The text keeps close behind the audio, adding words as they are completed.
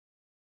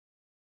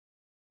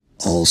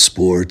All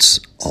sports,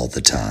 all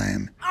the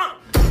time.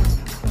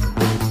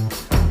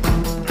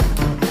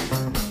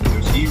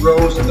 There's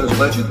heroes and there's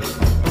legends.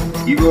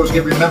 Heroes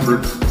get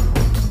remembered.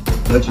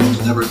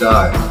 Legends never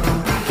die.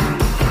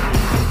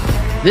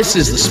 This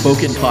is the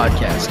Spoken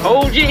Podcast.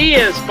 Hold your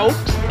ears, folks.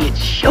 It's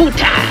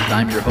showtime.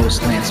 I'm your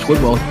host, Lance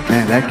Twidwell.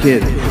 Man, that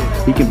kid,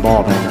 he can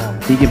ball, man.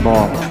 He can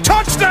ball.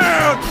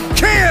 Touchdown,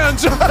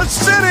 Kansas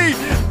City!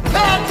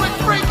 Patrick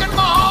freaking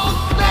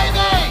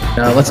Mahomes,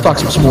 baby! Let's talk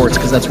some sports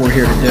because that's what we're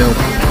here to do.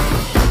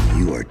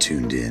 You are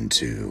tuned in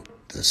to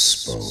The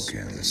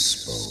Spoken.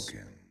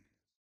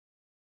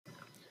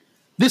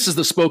 This is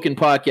the Spoken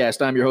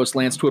Podcast. I'm your host,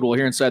 Lance Twidwell,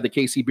 here inside the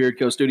KC Beard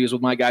Co. studios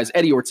with my guys,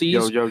 Eddie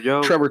Ortiz,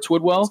 Trevor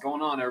Twidwell. What's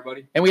going on,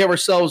 everybody? And we have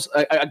ourselves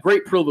a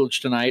great privilege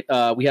tonight.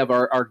 We have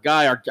our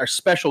guy, our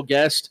special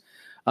guest.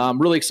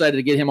 I'm really excited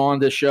to get him on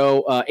this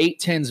show.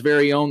 810's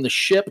very own, The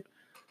Ship,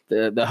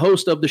 the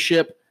host of The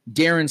Ship,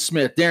 Darren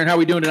Smith. Darren, how are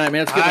we doing tonight,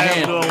 man? Let's give a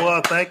hand. I'm doing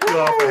well. Thank you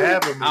all for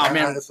having me. Oh,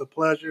 man. It's a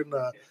pleasure. And,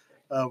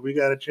 we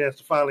got a chance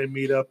to finally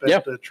meet up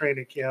at the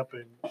training camp,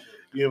 and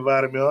you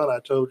invited me on. I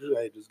told you,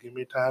 hey, just give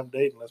me a time,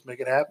 date, and let's make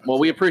it happen. Well,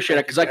 we appreciate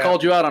it because I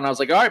called you out, and I was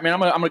like, all right, man, I'm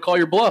gonna call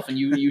your bluff, and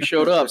you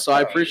showed up, so I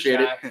appreciate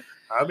it.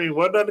 I mean,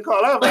 what nothing to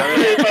call out.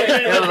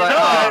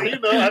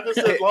 I just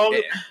said, as long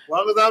as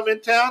I'm in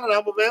town and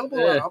I'm available,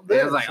 I'm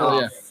there. It was like,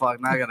 fuck,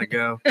 now I gotta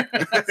go.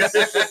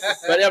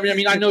 But I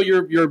mean, I know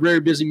you're a very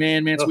busy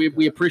man, so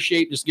we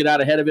appreciate just get out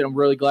ahead of it. I'm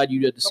really glad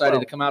you decided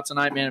to come out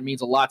tonight, man. It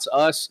means a lot to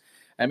us.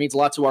 It means a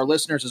lot to our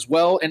listeners as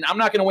well. And I'm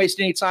not going to waste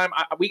any time.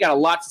 We got a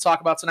lot to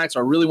talk about tonight,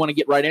 so I really want to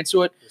get right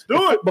into it. Let's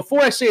do it.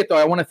 Before I say it, though,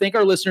 I want to thank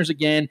our listeners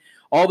again.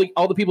 All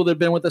the people that have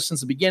been with us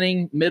since the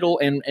beginning, middle,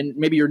 and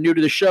maybe you're new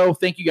to the show.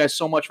 Thank you guys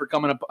so much for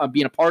coming up,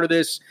 being a part of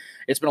this.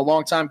 It's been a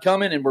long time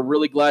coming, and we're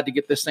really glad to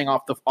get this thing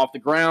off the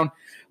ground.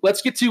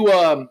 Let's get to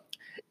Darren.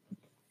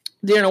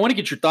 I want to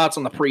get your thoughts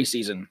on the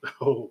preseason.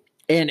 Oh.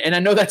 And I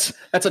know that's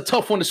a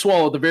tough one to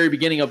swallow at the very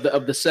beginning of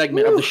the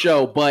segment of the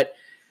show, but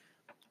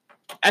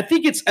I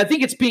think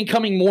it's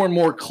becoming more and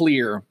more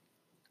clear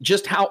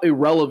just how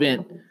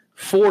irrelevant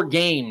 4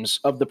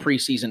 games of the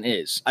preseason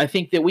is. I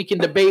think that we can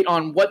debate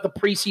on what the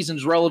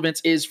preseason's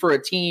relevance is for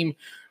a team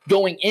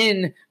going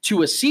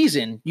into a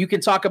season. You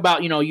can talk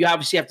about, you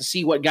obviously have to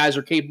see what guys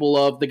are capable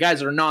of, the guys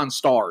that are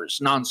non-starters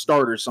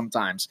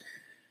sometimes.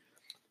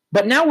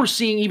 But now we're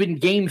seeing even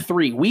game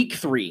 3, week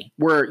 3,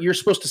 where you're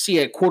supposed to see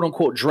a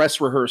quote-unquote dress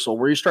rehearsal,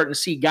 where you're starting to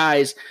see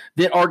guys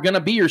that are going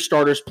to be your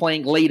starters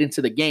playing late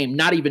into the game,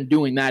 not even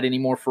doing that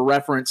anymore. For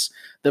reference,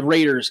 the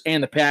Raiders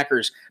and the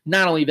Packers.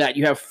 Not only that,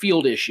 you have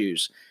field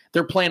issues.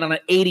 They're playing on an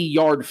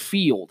 80-yard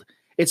field.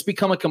 It's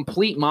become a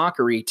complete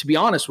mockery, to be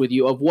honest with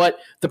you, of what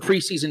the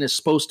preseason is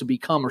supposed to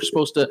become or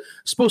supposed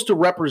to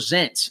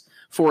represent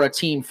for a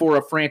team, for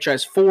a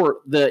franchise, for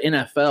the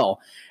NFL.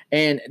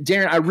 And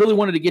Darren, I really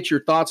wanted to get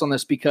your thoughts on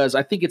this because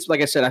I think it's,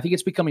 like I said, I think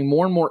it's becoming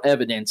more and more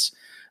evidence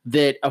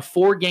that a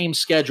 4-game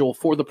schedule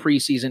for the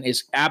preseason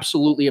is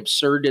absolutely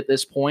absurd at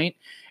this point.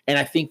 And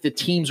I think the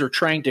teams are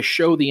trying to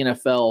show the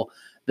NFL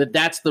that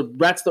that's the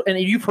and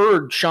you've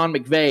heard Sean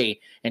McVay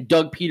and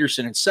Doug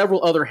Peterson and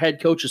several other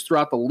head coaches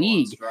throughout the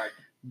league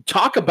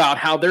talk about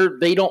how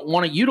they don't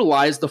want to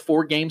utilize the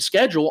 4-game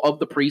schedule of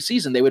the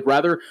preseason. They would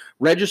rather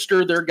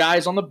register their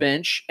guys on the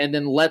bench and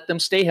then let them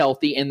stay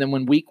healthy. And then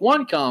when week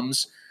 1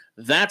 comes,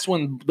 that's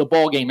when the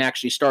ball game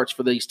actually starts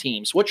for these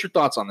teams. What's your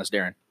thoughts on this,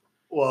 Darren?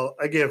 Well,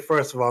 again,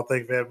 first of all,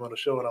 thank you for having me on the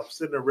show. And I'm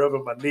sitting there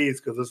rubbing my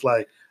knees because it's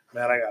like,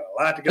 man, I got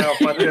a lot to get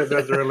off my chest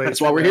as it relates.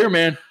 That's why we're here,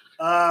 man.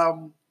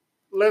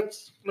 Let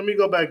me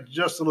go back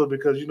just a little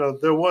because,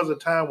 there was a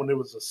time when there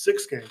was a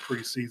 6-game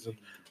preseason,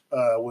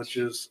 which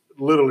is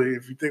literally,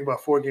 if you think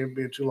about 4 games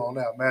being too long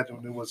now, imagine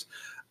when it was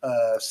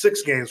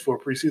 6 games for a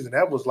preseason.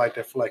 That was like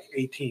that for like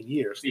 18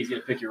 years. He's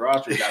going to pick your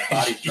roster. You got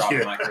bodies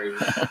dropping like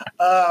crazy.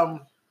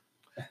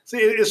 See,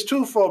 it's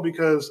twofold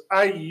because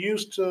I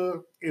used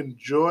to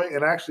enjoy,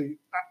 and I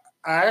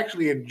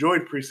actually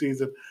enjoyed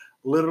preseason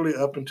literally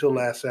up until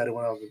last Saturday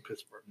when I was in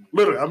Pittsburgh.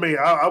 Literally, I mean,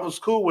 I was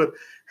cool with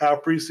how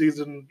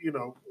preseason,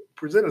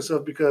 presented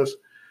itself because,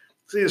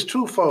 see, it's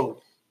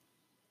twofold.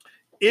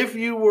 If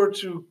you were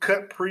to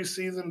cut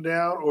preseason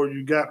down or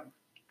you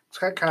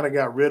kind of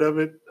got rid of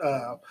it,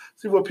 let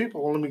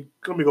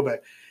me go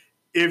back.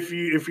 If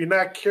you're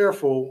not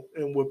careful,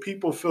 and what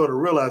people fail to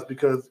realize,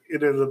 because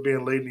it ends up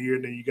being late in the year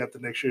and then you got the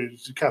next year,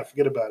 you kind of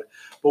forget about it.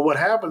 But what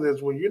happens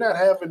is when you're not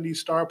having these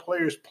star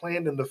players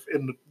playing during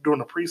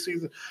the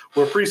preseason,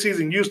 where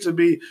preseason used to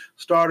be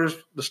the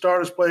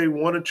starters play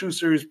 1 or 2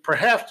 series,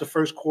 perhaps the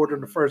first quarter in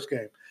the first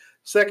game.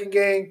 Second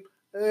game,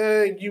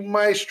 you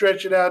might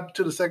stretch it out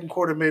to the second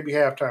quarter, maybe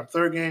halftime.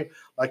 Third game,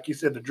 like you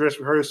said, the dress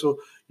rehearsal,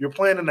 you're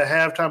playing in the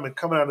halftime and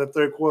coming out in the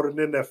third quarter. And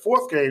then that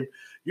 4th game,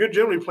 you're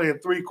generally playing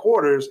 3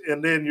 quarters,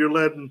 and then you're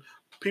letting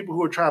people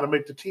who are trying to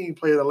make the team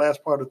play the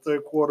last part of the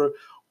third quarter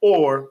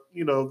or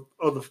the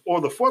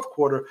 4th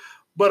quarter.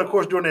 But, of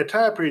course, during that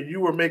time period,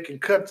 you were making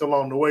cuts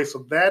along the way.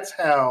 So that's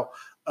how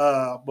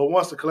but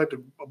once the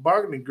collective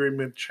bargaining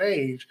agreement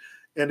changed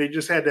and they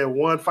just had that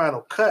one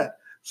final cut,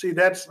 see,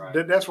 that's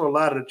where a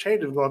lot of the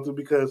changes are going through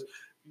because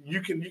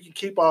you can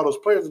keep all those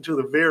players until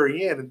the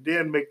very end and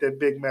then make that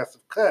big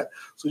massive cut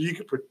so you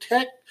can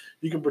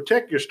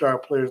protect your star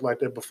players like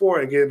that. Before,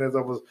 again, as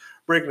I was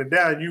breaking it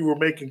down, you were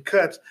making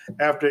cuts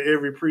after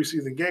every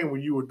preseason game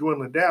when you were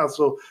dwindling down.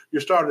 So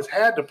your starters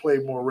had to play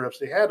more reps.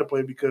 They had to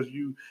play because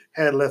you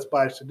had less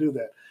bodies to do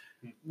that.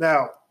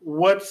 Now,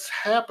 what's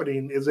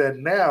happening is that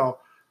now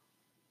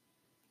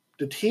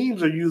the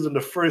teams are using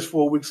the first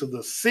 4 weeks of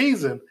the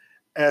season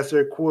as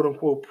their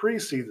quote-unquote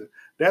preseason.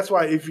 That's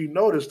why if you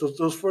notice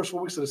those first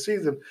 4 weeks of the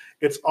season,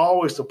 it's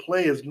always the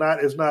play is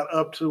not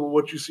up to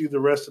what you see the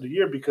rest of the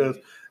year because,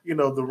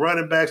 the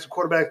running backs, the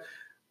quarterbacks,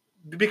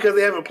 because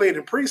they haven't played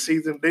in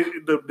preseason,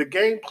 the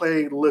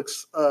gameplay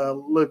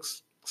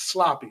looks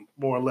sloppy,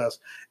 more or less.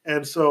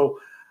 And so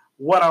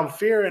what I'm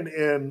fearing,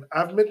 and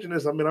I've mentioned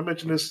this, I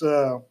mentioned this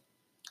at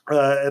one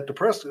of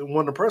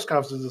the press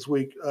conferences this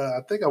week. I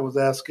think I was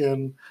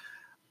asking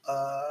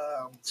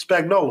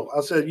Spagnuolo.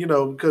 I said,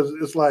 because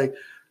it's like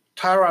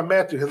Tyrann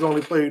Mathieu has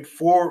only played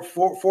four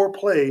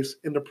plays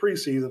in the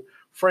preseason.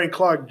 Frank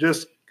Clark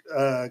just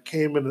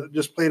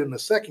played in the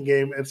second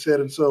game and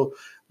so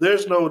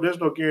there's no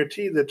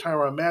guarantee that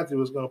Tyrann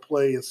Mathieu is going to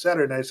play in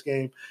Saturday night's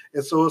game.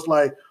 And so it's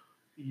like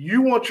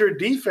you want your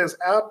defense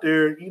out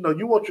there, you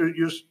want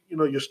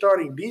your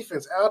starting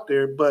defense out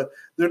there, but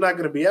they're not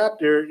going to be out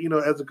there,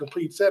 as a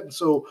complete set. And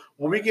so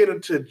when we get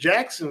into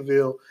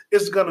Jacksonville,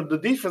 the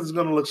defense is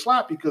going to look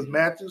sloppy because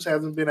Matthews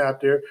hasn't been out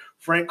there.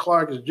 Frank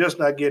Clark is just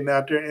not getting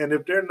out there. And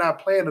if they're not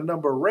playing a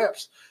number of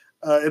reps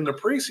in the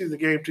preseason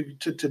game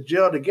to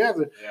gel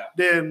together,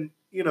 then,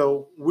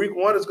 week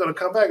one is going to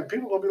come back and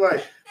people are going to be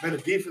like, man, the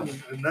defense,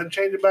 nothing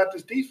changed about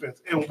this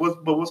defense. But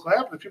what's going to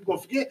happen is people are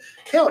going to forget,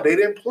 hell, they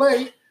didn't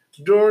play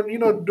during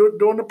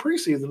the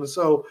preseason. And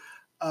so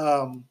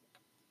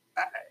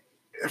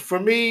for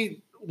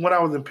me, when I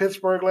was in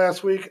Pittsburgh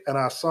last week and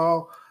I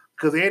saw,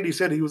 because Andy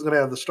said he was going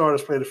to have the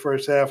starters play the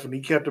first half and he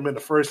kept them in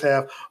the first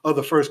half of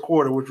the first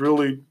quarter, which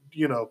really,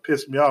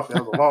 pissed me off.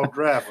 That was a long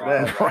draft for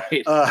that.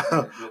 Right.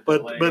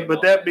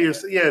 But that being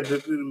said,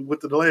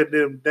 with the delay,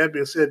 that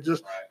being said,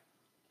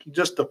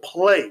 just the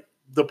play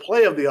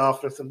of the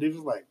offense and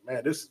defense, like,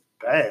 man, this is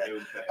bad.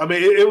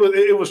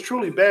 It was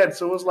truly bad.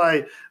 So it was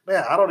like,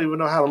 man, I don't even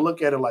know how to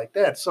look at it like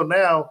that. So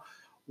now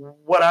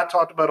what I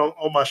talked about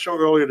on my show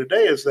earlier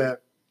today is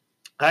that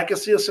I can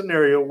see a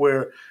scenario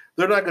where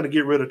they're not going to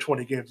get rid of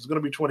 20 games. It's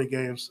going to be 20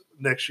 games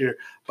next year.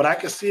 But I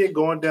can see it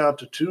going down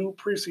to 2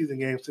 preseason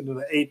games into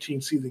the 18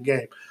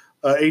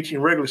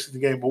 regular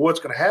season game. But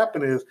what's going to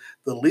happen is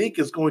the league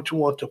is going to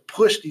want to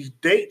push these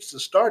dates, the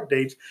start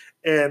dates,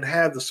 and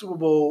have the Super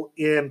Bowl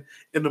in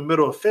the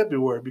middle of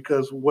February,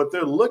 because what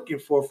they're looking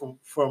for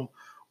from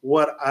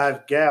what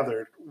I've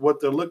gathered,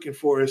 what they're looking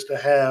for is to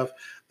have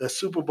the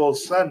Super Bowl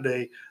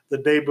Sunday the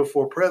day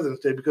before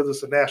President's Day, because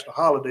it's a national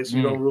holiday, so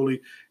you don't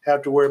really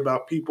have to worry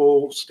about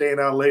people staying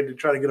out late and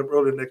trying to get up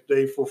early the next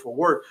day for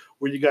work.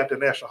 Where you got the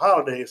national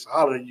holiday, it's a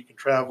holiday, you can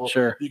travel,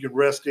 sure, you can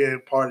rest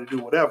in, party, do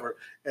whatever.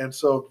 And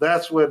so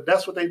that's what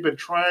they've been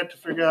trying to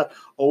figure out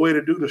a way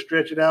to do to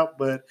stretch it out.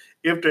 But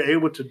if they're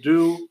able to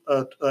do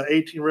a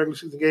 18 regular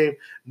season game,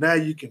 now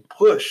you can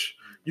push.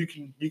 You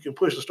can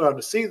push the start of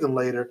the season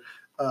later,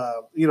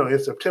 in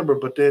September.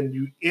 But then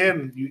you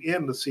end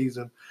the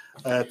season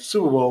at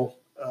Super Bowl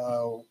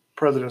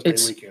President's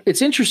Day weekend.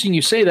 It's interesting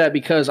you say that,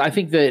 because I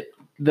think that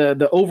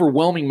the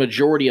overwhelming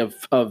majority of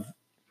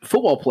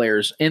football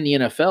players in the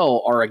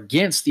NFL are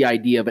against the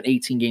idea of an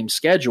 18-game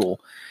schedule.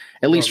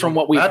 At least from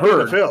what we've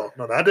heard. NFL.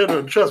 No, I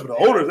didn't trust me. The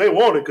owners, they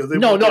want it because they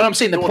No, I'm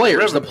saying the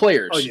players. The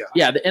players. Oh, yeah.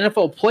 Yeah, the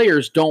NFL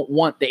players don't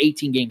want the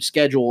 18-game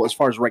schedule as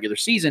far as regular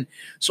season.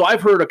 So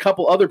I've heard a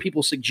couple other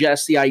people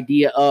suggest the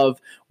idea of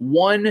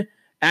one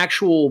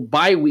actual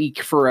bye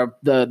week for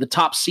the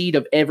top seed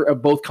of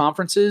both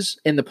conferences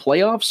in the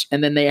playoffs,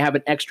 and then they have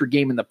an extra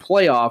game in the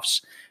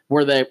playoffs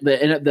where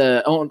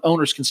the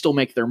owners can still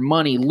make their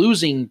money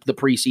losing the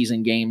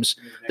preseason games,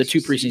 the 2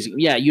 preseason. Seed.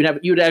 Yeah,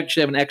 you'd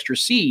actually have an extra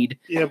seed.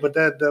 Yeah, but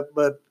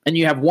and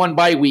you have one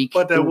bye week.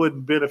 But that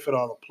wouldn't benefit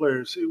all the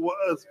players. See,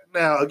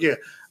 now again,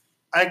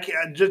 I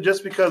can't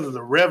just because of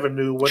the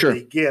revenue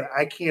they get.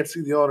 I can't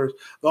see the owners.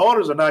 The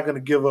owners are not going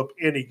to give up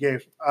any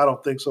games. I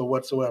don't think so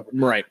whatsoever.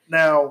 Right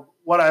now,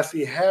 what I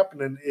see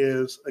happening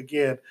is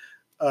again.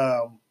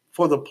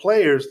 For the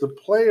players,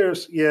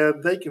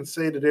 they can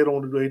say that they don't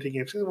want to do 18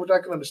 game season, which I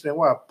can understand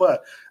why.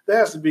 But there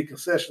has to be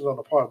concessions on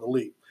the part of the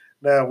league.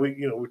 Now, we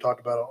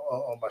talked about it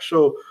on my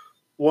show.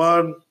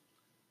 One,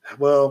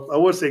 well, I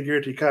would say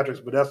guaranteed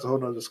contracts, but that's a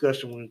whole other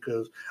discussion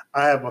because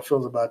I have my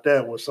feelings about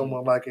that, where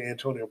someone like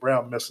Antonio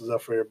Brown messes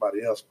up for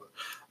everybody else. But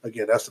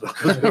again, that's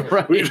another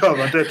right. We can talk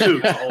about that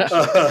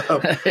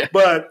too.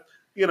 But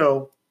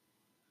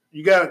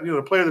you got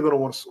the players are going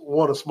to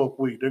want to smoke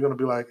weed. They're going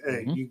to be like,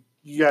 hey,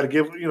 you got to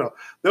give,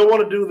 they'll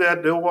want to do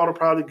that. They'll want to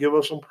probably give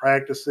us some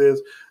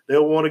practices.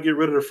 They'll want to get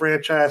rid of the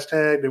franchise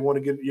tag. They want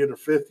to get the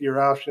 5th-year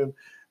option.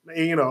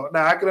 Now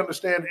I can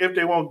understand if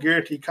they want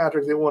guaranteed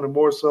contracts, they want it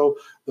more so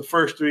the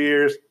first 3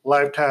 years,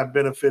 lifetime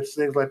benefits,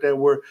 things like that,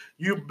 where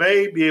you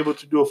may be able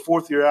to do a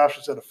 4th-year option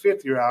instead of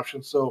 5th-year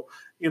option. So,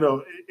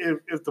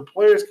 if the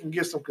players can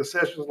get some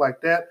concessions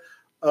like that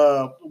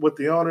with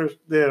the owners,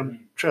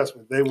 then trust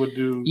me, they would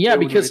do. Yeah,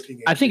 because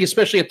I think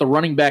especially at the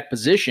running back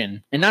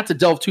position, and not to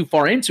delve too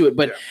far into it,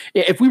 but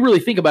if we really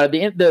think about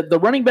it, the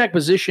running back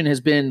position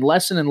has been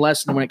lessened and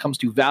lessened when it comes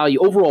to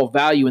overall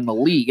value in the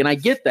league. And I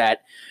get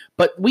that,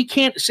 but we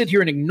can't sit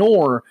here and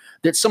ignore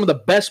that some of the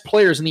best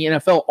players in the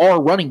NFL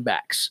are running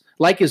backs,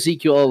 like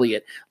Ezekiel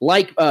Elliott,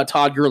 like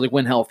Todd Gurley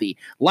when healthy,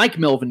 like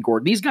Melvin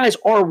Gordon. These guys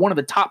are one of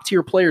the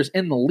top-tier players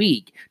in the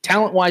league,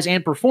 talent-wise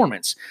and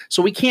performance.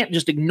 So we can't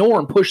just ignore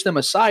and push them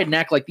aside and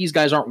act like these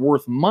guys aren't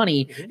worth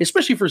money,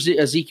 especially for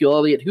Ezekiel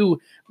Elliott, who,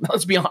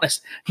 let's be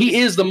honest, he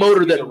is the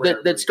motor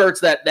that starts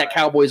that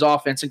Cowboys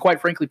offense and,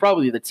 quite frankly,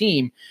 probably the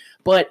team.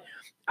 But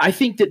I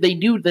think that the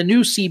new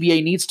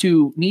CBA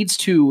needs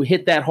to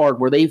hit that hard,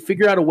 where they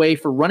figure out a way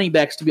for running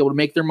backs to be able to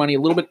make their money a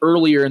little bit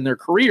earlier in their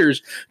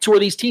careers, to where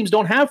these teams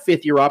don't have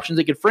fifth-year options.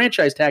 They could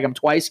franchise tag them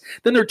twice.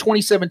 Then they're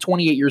 27,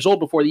 28 years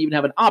old before they even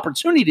have an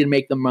opportunity to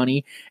make the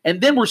money.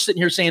 And then we're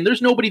sitting here saying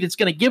there's nobody that's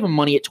going to give them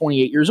money at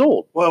 28 years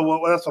old.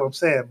 Well, that's what I'm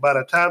saying. By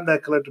the time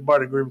that collective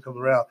bargaining agreement comes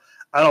around,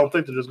 I don't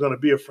think that there's going to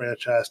be a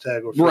franchise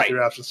tag or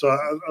fifth-year option. So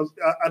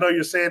I know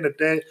you're saying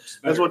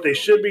that's what they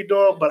should be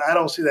doing, but I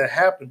don't see that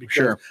happening,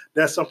 because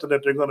that's something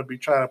that they're going to be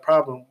trying to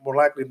probably more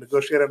likely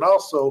negotiate. And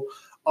also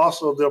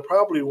they'll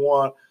probably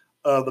want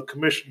the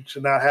commission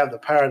to not have the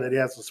power that he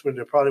has to suspend.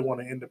 They probably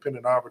want an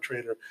independent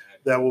arbitrator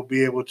that will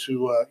be able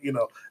to,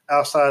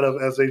 outside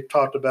of, as they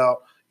talked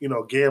about,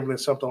 gambling,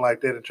 something like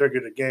that, and trigger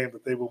the game,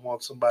 that they would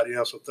want somebody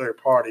else, a third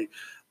party,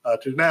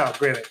 to. Now,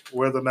 granted,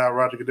 whether or not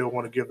Roger Goodell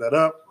want to give that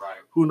up,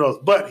 who knows?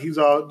 But he's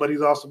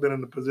also been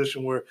in a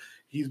position where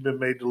he's been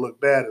made to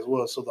look bad as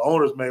well. So the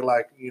owners may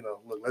look,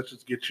 let's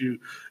just get you,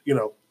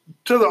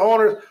 to the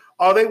owners.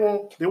 They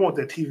want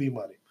their TV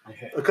money.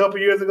 A couple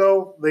of years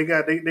ago, they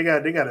got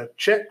a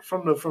check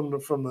from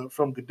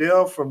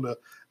Goodell, from the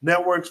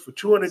networks, for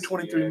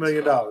 $223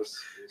 million.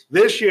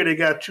 This year they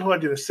got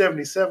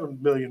 $277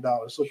 million.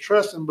 So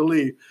trust and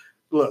believe.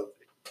 Look,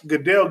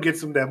 Goodell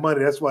gets him that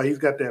money. That's why he's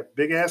got that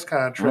big ass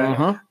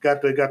contract.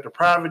 Got the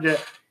private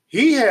jet.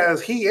 He and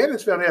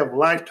his family have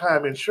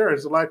lifetime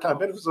insurance, a lifetime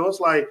benefit. So it's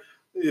like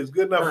it's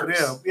good enough for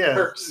them.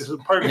 Yeah, it's a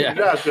perfect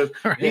job,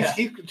 because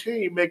he's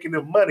continuing making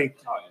them money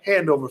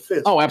hand over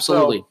fist. Oh,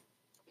 absolutely.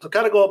 So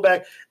kind of going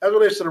back as it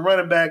relates to the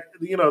running back,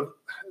 you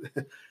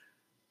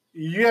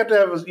have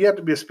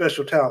to be a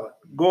special talent.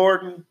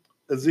 Gordon,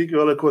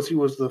 Ezekiel, of course, he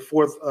was the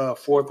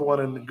fourth one,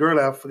 and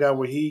Gurley, I forgot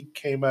where he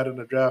came out in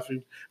the draft.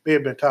 He may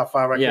have been top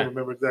 5. I can't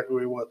remember exactly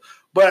where he was.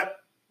 But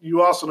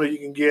you also know you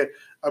can get.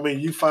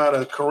 You find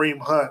a Kareem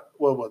Hunt,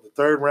 the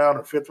 3rd round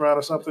or 5th round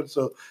or something.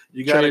 So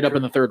you got traded up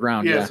in the 3rd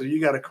round. Yeah, so you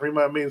got a Kareem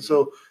Hunt.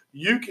 So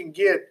you can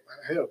get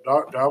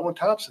Darwin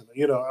Thompson.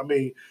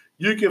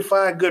 You can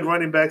find good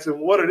running backs.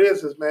 And what it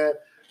is, man,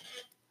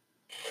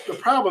 the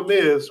problem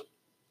is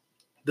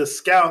the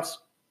scouts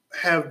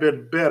have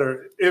been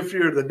better. If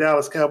you're the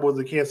Dallas Cowboys,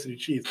 the Kansas City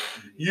Chiefs,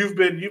 you've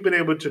been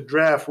able to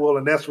draft well,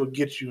 and that's what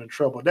gets you in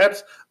trouble.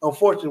 That's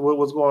unfortunately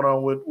what's going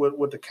on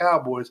with the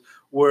Cowboys,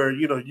 where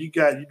you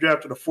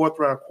drafted a 4th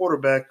round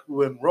quarterback.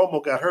 When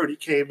Romo got hurt, he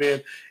came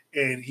in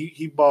and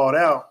he balled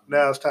out.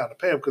 Now it's time to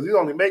pay him, because he's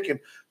only making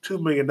 $2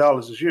 million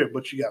this year,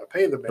 but you got to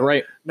pay the man.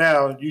 Right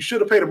now, you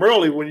should have paid him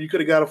early when you could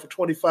have got him for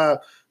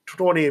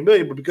 $28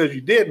 million, but because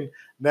you didn't,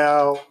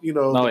 now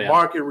the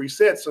market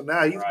resets. So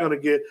now he's going to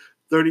get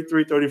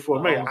 33,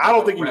 34 million. I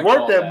don't think he's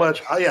worth that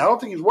much. I don't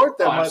think he's worth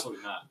that much.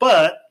 Absolutely not.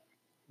 But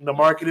the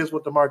market is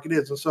what the market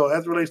is. And so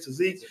as it relates to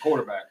Zeke,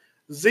 quarterback,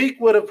 Zeke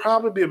would have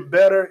probably been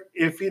better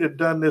if he'd have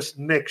done this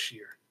next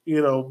year.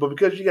 But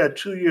because you got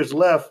 2 years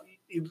left,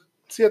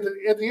 see, at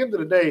the end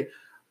of the day,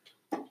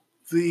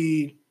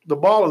 the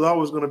ball is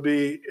always going to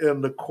be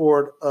in the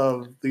court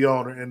of the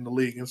owner in the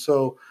league. And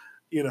so,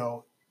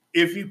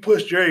 if you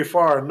push Jerry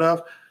far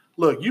enough,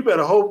 look, you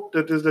better hope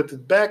that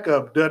the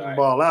backup doesn't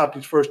ball out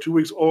these first 2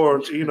 weeks, or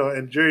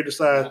and Jerry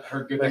decides. I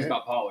heard good things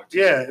about Pollard.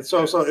 Yeah,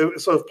 so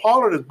if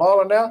Pollard is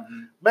balling out,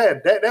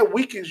 man, that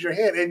weakens your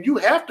hand, and you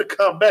have to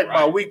come back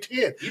by week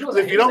 10.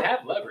 If you don't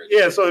have leverage.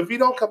 Yeah, so if you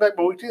don't come back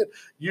by week 10,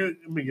 you're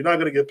not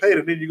going to get paid,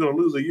 and then you're going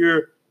to lose a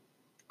year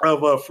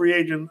of free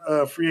agent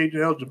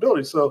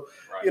eligibility. So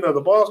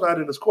the ball's not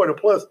in his court, and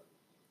plus,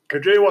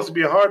 if Jerry wants to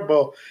be a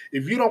hardball,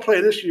 if you don't play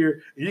this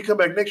year and you come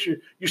back next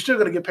year, you're still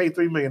going to get paid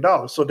 $3 million.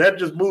 So that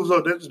just moves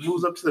up. That just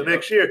moves up to the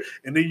next year,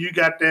 and then you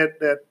got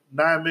that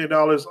 $9 million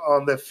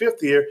on that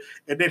 5th year,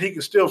 and then he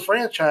can still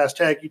franchise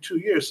tag you 2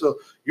 years. So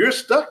you're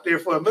stuck there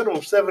for a minimum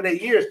of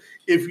 7-8 years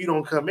if you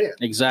don't come in.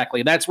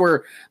 Exactly. That's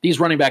where these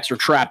running backs are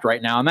trapped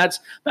right now,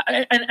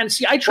 and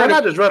see, I try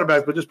not just running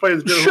backs, but just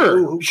players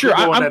who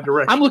go in that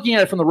direction. I'm looking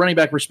at it from the running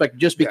back perspective,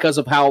 just because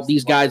of how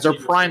these guys,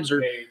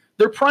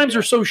 their primes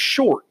are so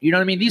short. You know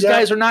what I mean? These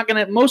guys are not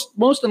going to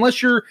most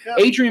unless you're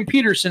Adrian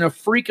Peterson, a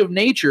freak of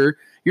nature.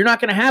 You're not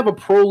going to have a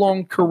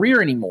prolonged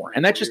career anymore,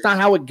 and that's just not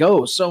how it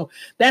goes. So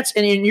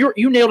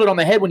you nailed it on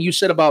the head when you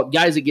said about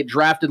guys that get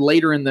drafted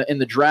later in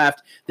the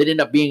draft that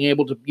end up being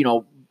able to.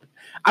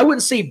 I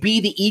wouldn't say be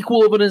the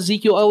equal of an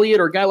Ezekiel Elliott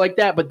or a guy like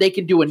that, but they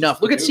can do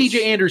enough. Look at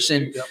C.J.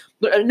 Anderson.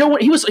 No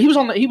one. He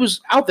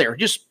was out there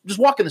just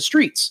walking the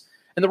streets,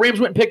 and the Rams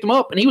went and picked him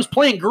up, and he was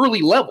playing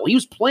Gurley level. He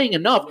was playing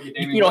enough,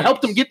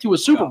 helped them get to a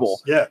Super Bowl.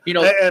 Yeah, and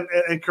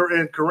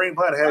Kareem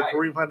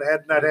Hunt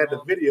had not had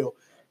the video,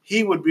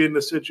 he would be in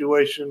the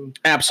situation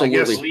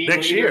absolutely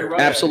next year.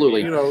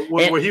 Absolutely,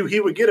 where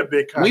he would get a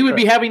big contract. We would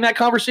be having that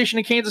conversation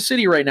in Kansas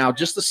City right now,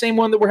 just the same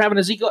one that we're having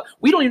Ezekiel.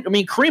 We don't even. I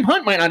mean, Kareem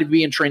Hunt might not even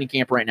be in training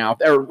camp right now,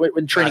 or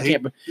in training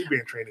camp. He'd be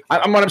in training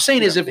camp. What I'm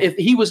saying is,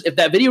 if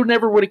that video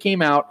never would have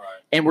came out,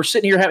 and we're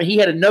sitting here he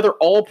had another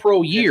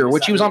All-Pro year,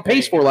 which he was on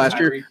pace for last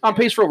year, on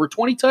pace for over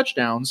 20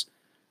 touchdowns.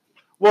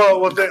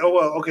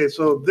 Okay.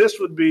 So this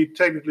would be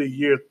technically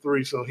year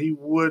 3. So he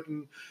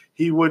wouldn't.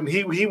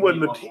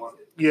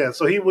 Yeah,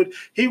 so he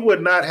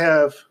would not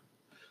have.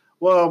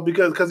 Well,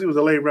 because he was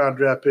a late round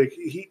draft pick,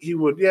 he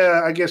would.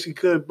 Yeah, I guess he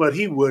could, but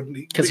he wouldn't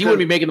because he wouldn't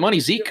be making the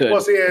money Zeke could.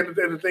 Well, see, and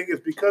the thing is,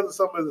 because of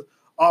some of the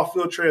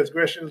off-field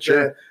transgressions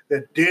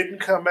that didn't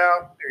come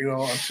out,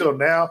 until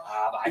now,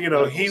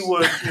 he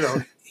would,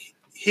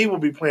 he will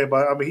be playing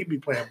ball. I mean, he'd be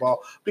playing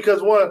ball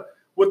because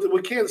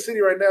with Kansas City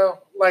right now,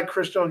 like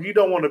Chris Jones, you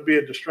don't want to be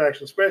a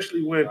distraction,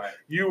 especially when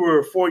you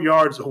were 4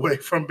 yards away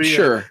from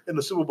being in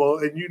the Super Bowl,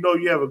 and you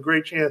have a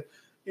great chance.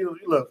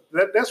 Look,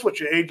 that's what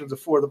your agents are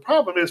for. The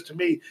problem is, to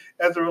me,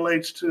 as it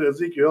relates to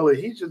Ezekiel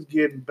Elliott, he's just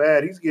getting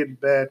bad. He's getting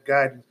bad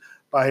guidance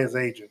by his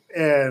agent.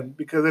 And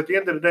because at the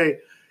end of the day,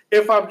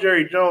 if I'm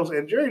Jerry Jones,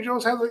 and Jerry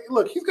Jones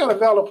he's got a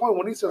valid point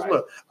when he says,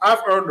 look,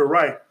 I've earned the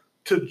right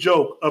to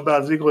joke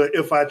about Ezekiel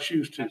if I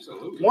choose to.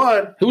 Absolutely.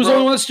 Who was the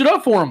only one that stood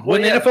up for him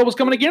when the NFL was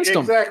coming against him?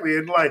 Exactly.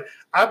 And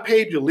I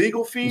paid your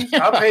legal fees.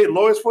 I paid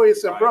lawyers for you. I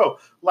said, bro,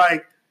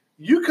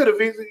 you could have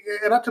easily,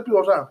 and I tell people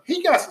all the time,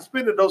 he got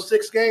suspended those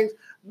 6 games,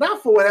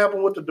 not for what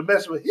happened with the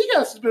domestic, but he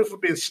got suspended for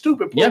being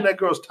stupid, pulling that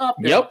girl's top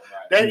down.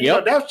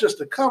 That's just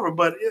a cover.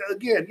 But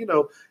again,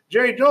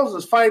 Jerry Jones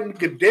is fighting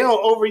Goodell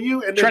over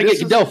you. And trying to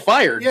get Goodell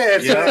fired.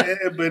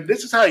 But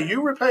this is how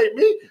you repay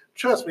me?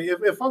 Trust me,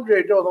 if I'm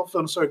Jerry Jones, I'm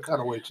feeling a certain kind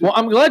of way too. Well,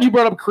 I'm glad you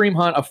brought up Kareem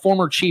Hunt, a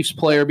former Chiefs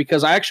player,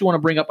 because I actually want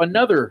to bring up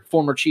another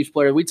former Chiefs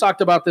player. We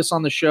talked about this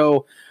on the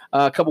show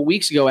a couple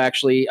weeks ago,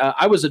 actually.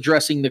 I was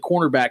addressing the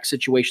cornerback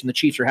situation the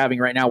Chiefs are having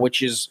right now,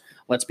 which is,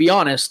 let's be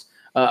honest,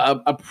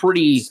 a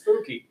pretty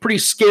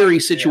scary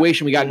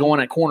situation we got going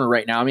at corner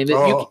right now. I mean,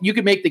 you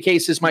could make the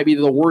case this might be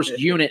the worst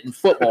unit in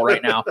football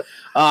right now.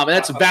 And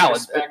that's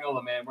valid.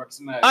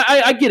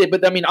 I get it,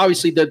 but I mean,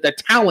 obviously the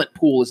talent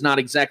pool is not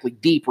exactly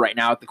deep right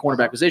now at the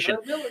cornerback position.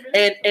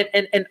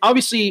 And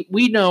obviously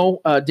we know,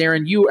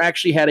 Darren, you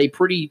actually had a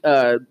pretty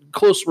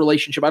close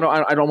relationship. I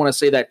don't want to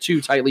say that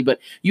too tightly, but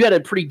you had a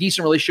pretty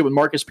decent relationship with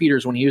Marcus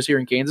Peters when he was here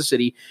in Kansas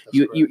City.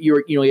 You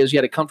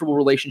had a comfortable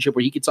relationship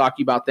where he could talk to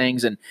you about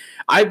things. And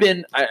I've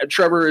been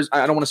Trevor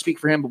I don't want to speak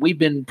for him, but we've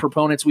been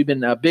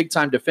big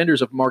time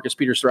defenders of Marcus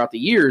Peters throughout the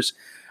years.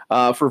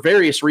 For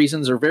various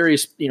reasons or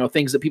various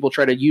things that people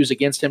try to use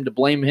against him to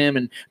blame him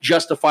and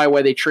justify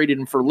why they traded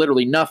him for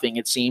literally nothing,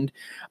 it seemed.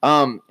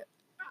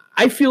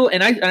 I feel,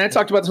 and I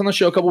talked about this on the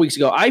show a couple weeks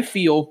ago, I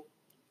feel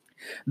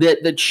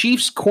that the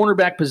Chiefs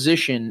cornerback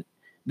position,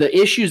 the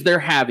issues they're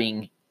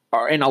having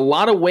are in a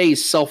lot of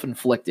ways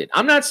self-inflicted.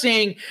 I'm not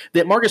saying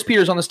that Marcus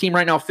Peters on this team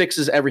right now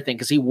fixes everything,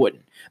 because he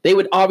wouldn't. They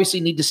would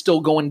obviously need to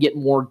still go and get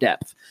more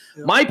depth.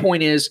 Yeah. My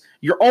point is,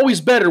 you're always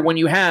better when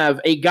you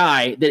have a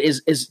guy that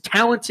is as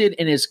talented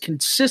and as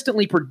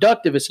consistently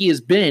productive as he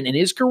has been in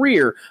his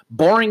career,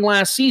 barring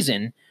last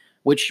season,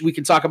 which we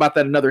can talk about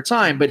that another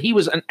time, but he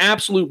was an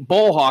absolute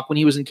ball hawk when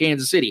he was in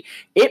Kansas City.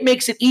 It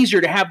makes it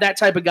easier to have that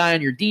type of guy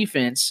on your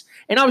defense,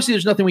 and obviously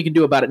there's nothing we can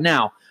do about it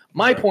now.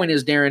 My point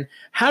is, Darren,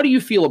 how do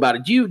you feel about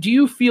it? Do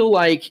you feel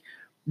like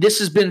this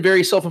has been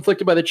very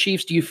self-inflicted by the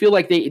Chiefs? Do you feel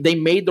like they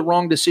made the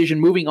wrong decision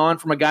moving on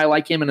from a guy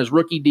like him and his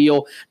rookie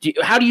deal?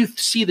 How do you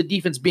see the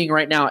defense being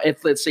right now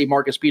if, let's say,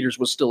 Marcus Peters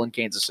was still in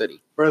Kansas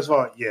City? First of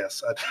all,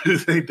 yes. I do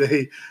think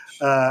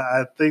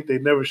they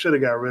never should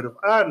have got rid of him.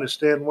 I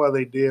understand why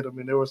they did. I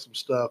mean, there was some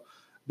stuff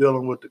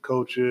dealing with the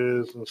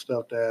coaches and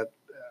stuff that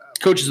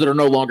coaches that are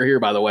no longer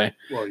here, by the way.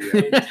 Well,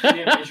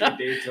 yeah.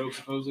 Dave Toke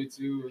supposedly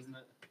too, isn't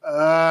it?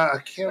 I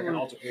can't remember. An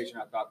altercation.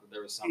 I thought that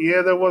there was something.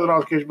 Yeah, there was an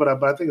altercation, but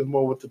I think it's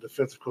more with the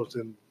defensive coach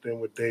than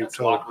with Dave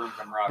Toke.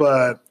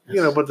 But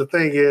but the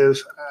thing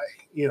is,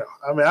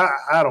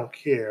 I don't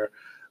care.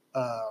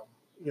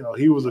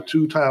 He was a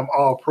 2-time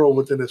All-Pro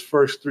within his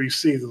first 3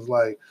 seasons.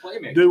 Like,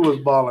 dude was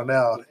balling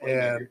out,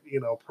 and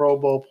Pro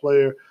Bowl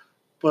player.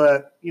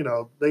 But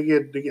they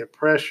get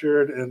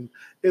pressured, and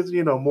it's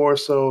more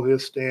so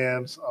his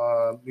stance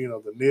on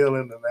the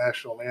kneeling, the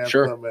national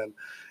anthem, and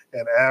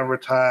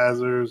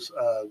advertisers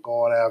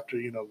going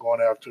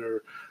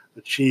after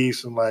the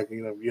Chiefs, and I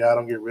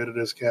don't get rid of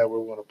this cat,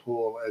 we're going to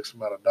pull X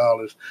amount of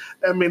dollars.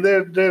 I mean,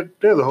 there's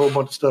a whole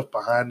bunch of stuff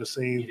behind the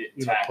scenes,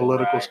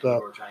 political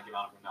stuff. Trying to get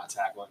on him not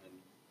tackling.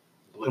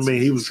 I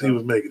mean, he was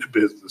making a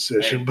business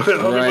decision, but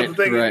the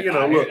thing is,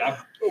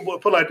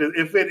 look, put like this: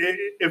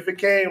 if it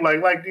came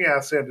like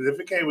Deion Sanders, if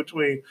it came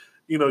between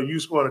you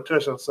scoring a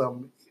touchdown,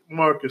 something,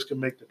 Marcus can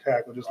make the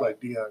tackle just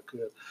like Deion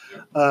could.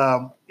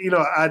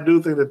 I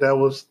do think that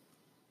was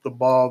the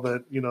ball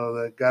that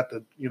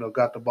that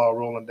got the ball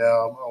rolling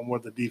down on where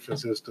the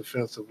defense is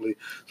defensively,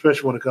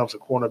 especially when it comes to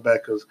cornerback,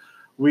 because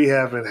we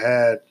haven't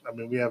had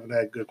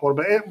good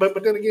cornerback.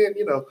 But then again,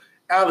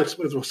 Alex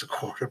Smith was the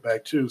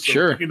quarterback too. So,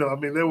 sure.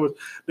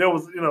 There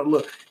was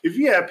look, if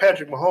you had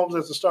Patrick Mahomes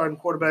as the starting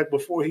quarterback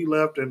before he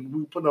left and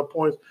we put up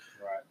points,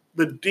 right,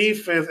 the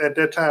defense at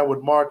that time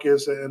with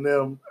Marcus and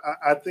them,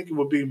 I think it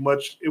would be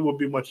much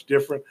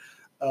different.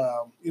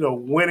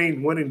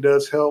 Winning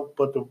does help,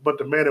 but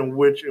the manner in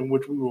which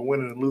we were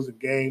winning and losing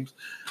games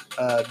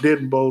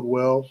didn't bode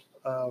well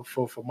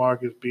for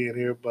Marcus being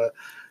here. But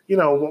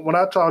when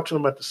I talked to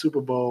him at the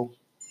Super Bowl,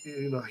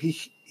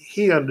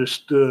 he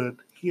understood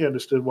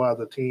why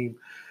the team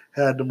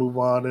had to move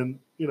on, and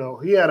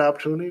he had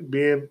opportunity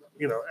being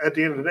at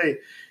the end of the day,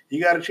 he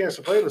got a chance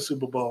to play in the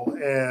Super Bowl,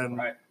 and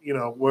right,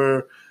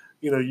 where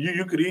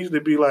you could easily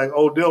be like,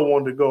 Odell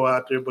wanted to go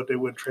out there, but they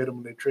wouldn't trade him,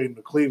 and they traded him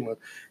to Cleveland.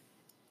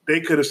 They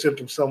could have sent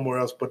him somewhere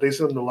else, but they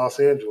sent him to Los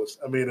Angeles.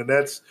 And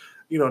that's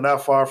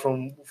not far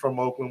from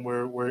Oakland,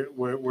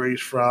 where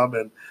he's from,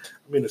 and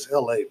it's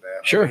LA, man.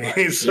 Sure. And they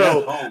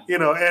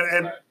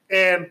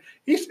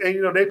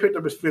picked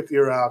up his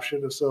 5th-year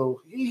option, and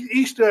so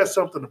he still has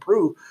something to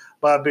prove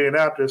by being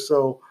out there.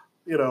 So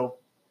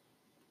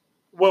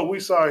what we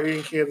saw here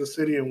in Kansas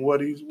City and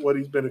what he's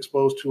been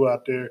exposed to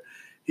out there,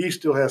 he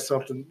still has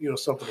something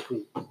to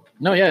prove.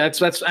 No, yeah,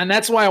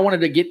 that's why I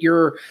wanted to get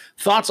your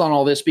thoughts on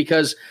all this,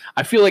 because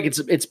I feel like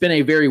it's been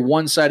a very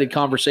one-sided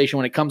conversation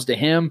when it comes to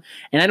him,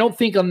 and I don't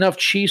think enough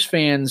Chiefs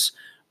fans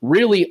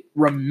really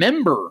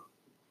remember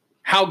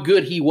how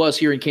good he was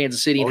here in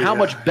Kansas City and how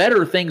much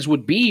better things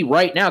would be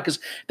right now, because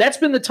that's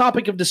been the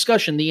topic of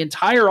discussion the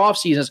entire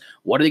offseason is,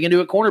 what are they going to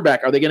do at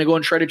cornerback? Are they going to go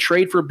and try to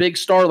trade for a big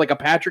star like a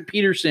Patrick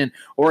Peterson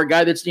or a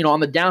guy that's on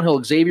the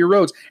downhill, Xavier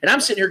Rhodes? And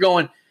I'm sitting here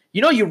going,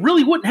 you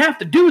really wouldn't have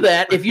to do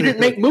that if you didn't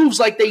make moves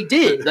like they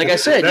did. Like I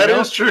said, that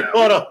is true.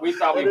 We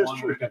thought we won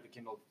when we got the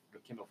Kendall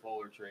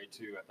Fuller trade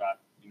too. I thought,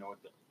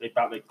 they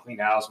thought they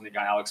cleaned house when they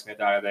got Alex Smith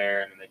out of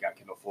there, and then they got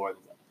Kendall Fuller.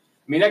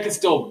 That could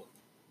still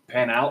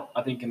pan out.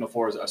 I think Kendall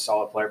Fuller is a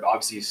solid player, but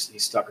obviously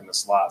he's stuck in the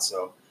slot.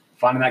 So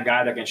finding that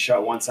guy that can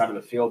shut one side of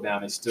the field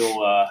down is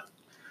still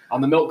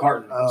on the milk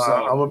carton.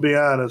 I'm gonna be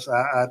honest.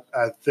 I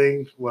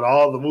think with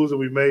all the moves that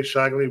we made,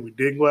 shockingly, we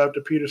did go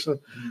after Peterson.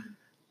 Mm-hmm.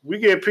 We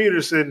get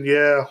Peterson,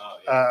 we're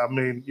in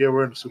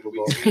the Super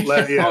Bowl. We're in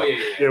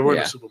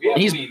the Super Bowl.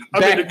 He's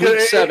back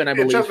week 7, I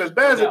believe. As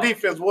bad as the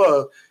defense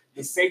was,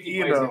 the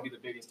safety play is going to be the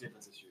biggest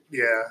difference this year.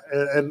 Yeah,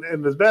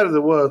 and as bad as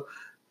it was,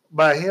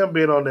 by him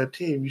being on that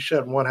team, you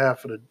shut one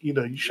half of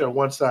you shut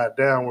one side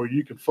down where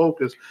you can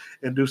focus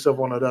and do stuff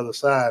on the other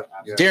side.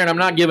 Yeah. Darren, I'm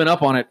not giving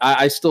up on it.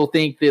 I still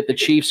think that the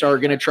Chiefs are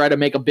going to try to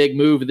make a big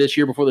move this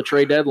year before the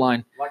trade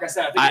deadline. Like I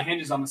said, I think it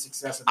hinges on the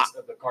success of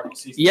the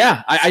Cardinals season.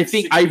 Yeah, I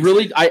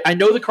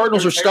know the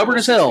Cardinals are stubborn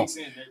as hell.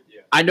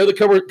 I know the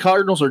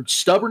Cardinals are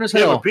stubborn as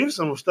hell. Yeah, but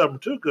Peterson was stubborn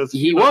too because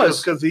he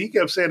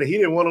kept saying that he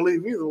didn't want to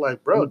leave either.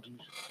 Like, bro.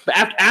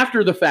 But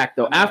after the fact,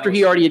 though, after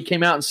he already had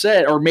came out and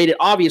said or made it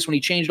obvious when he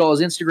changed all his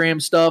Instagram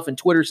stuff and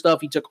Twitter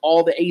stuff, he took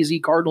all the AZ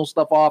Cardinal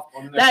stuff off.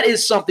 That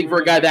is something for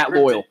a guy that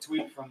loyal.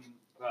 Tweet from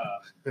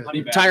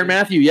Tyrann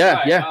Mathieu,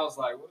 yeah. I was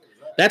like, what is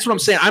that? That's what I'm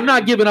saying. I'm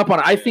not giving up on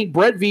it. I think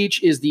Brett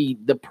Veach is the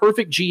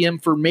perfect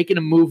GM for making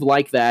a move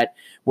like that,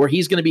 where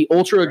he's going to be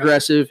ultra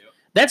aggressive.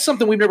 That's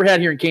something we've never had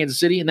here in Kansas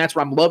City, and that's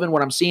where I'm loving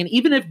what I'm seeing.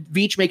 Even if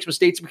Veach makes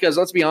mistakes, because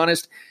let's be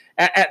honest,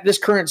 at this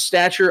current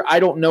stature, I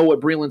don't know what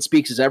Breeland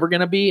Speaks is ever going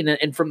to be,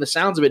 and from the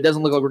sounds of it,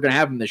 doesn't look like we're going to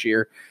have him this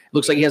year. It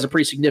looks like he has a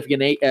pretty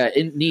significant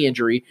knee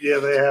injury. Yeah,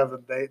 they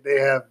haven't. They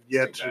have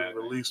yet to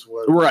release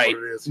what it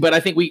is. But I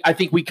think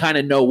we kind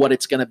of know what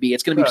it's going to be.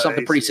 It's going to be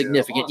something pretty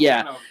significant.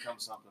 Yeah.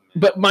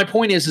 But my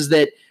point is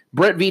that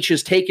Brett Veach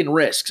has taken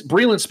risks.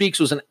 Breeland Speaks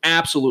was an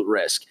absolute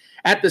risk.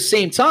 At the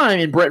same time,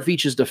 in Brett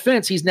Veach's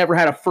defense, he's never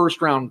had a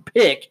first-round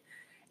pick,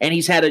 and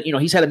he's had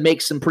to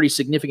make some pretty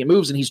significant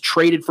moves, and he's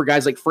traded for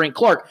guys like Frank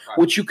Clark,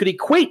 which you could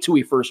equate to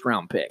a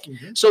first-round pick.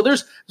 Mm-hmm. So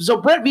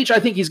Brett Veach, I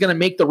think he's going to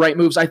make the right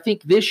moves. I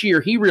think this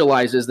year he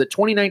realizes that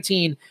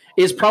 2019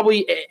 is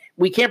probably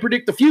we can't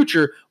predict the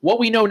future. What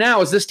we know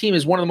now is this team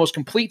is one of the most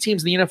complete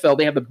teams in the NFL.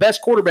 They have the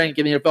best quarterback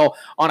in the NFL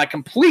on a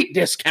complete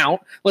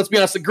discount. Let's be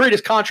honest, the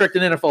greatest contract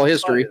in NFL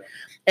history.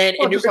 And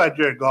just like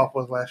Jared Goff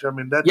was last year. I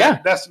mean,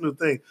 that's the new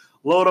thing.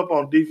 Load up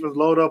on defense,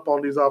 load up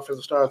on these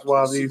offensive stars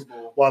while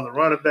the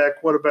running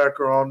back, quarterback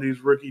are on these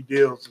rookie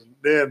deals. And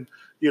then,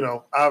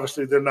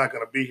 obviously they're not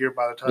going to be here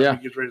by the time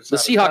he gets ready to sign.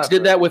 The Seahawks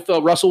did that with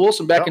Russell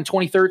Wilson back in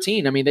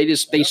 2013. I mean, they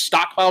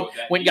stockpiled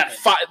when you got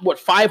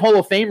five Hall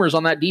of Famers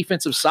on that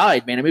defensive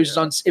side, man. I mean,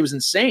 it was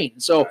insane.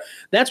 So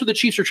that's what the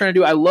Chiefs are trying to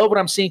do. I love what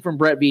I'm seeing from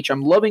Brett Veach.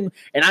 I'm loving,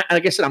 and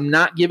like I said, I'm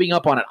not giving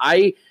up on it.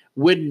 I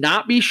would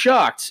not be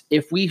shocked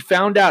if we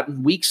found out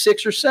in week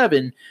 6 or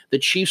 7 the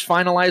Chiefs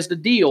finalized a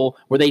deal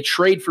where they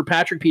trade for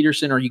Patrick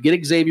Peterson, or you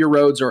get Xavier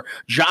Rhodes or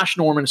Josh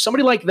Norman,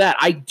 somebody like that.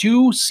 I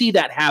do see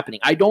that happening.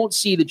 I don't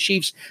see the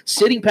Chiefs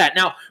sitting pat.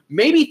 Now,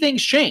 maybe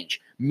things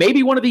change.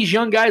 maybe one of these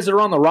young guys that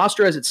are on the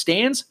roster as it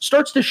stands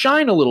starts to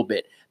shine a little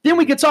bit. Then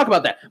we could talk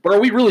about that. But are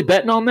we really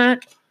betting on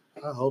that?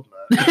 I hope not.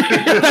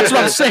 That's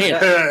what I'm saying.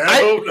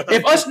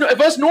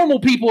 If us normal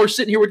people are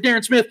sitting here with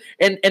Darren Smith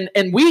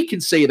and we can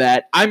say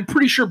that, I'm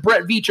pretty sure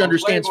Brett Veach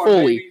understands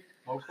fully.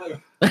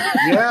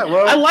 Yeah,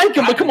 well, I like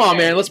him, but come on,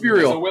 man. Let's be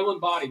real. He's a willing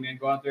body, man.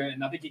 Go out there,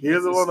 and I think he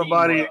is a willing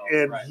body,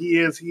 and he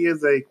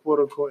is a quote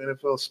unquote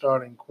NFL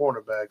starting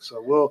cornerback.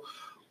 So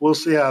we'll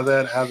see how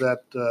that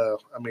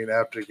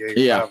after game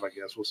 5, I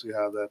guess we'll see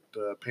how that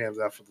pans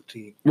out for the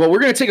team. Well, we're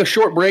going to take a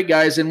short break,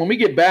 guys, and when we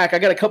get back, I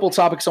got a couple of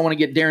topics I want to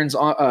get Darren's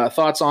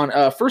thoughts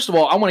on. First of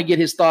all, I want to get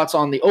his thoughts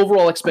on the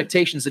overall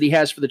expectations that he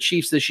has for the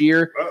Chiefs this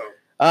year.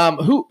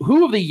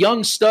 Who of the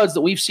young studs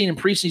that we've seen in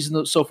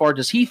preseason so far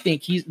does he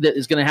think that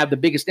is going to have the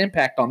biggest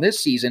impact on this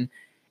season?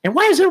 And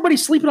why is everybody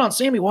sleeping on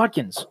Sammy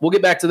Watkins? We'll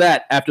get back to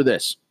that after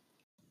this.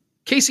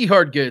 Casey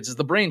Hardgoods is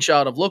the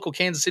brainchild of local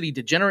Kansas City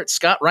degenerate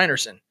Scott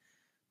Reinerson.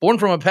 Born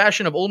from a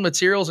passion of old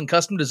materials and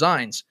custom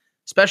designs,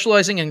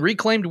 specializing in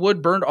reclaimed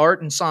wood, burned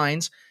art and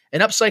signs,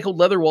 and upcycled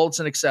leather wallets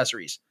and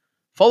accessories.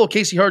 Follow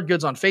Casey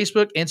Hardgoods on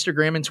Facebook,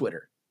 Instagram, and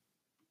Twitter.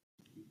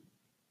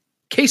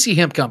 Casey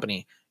Hemp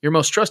Company, your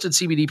most trusted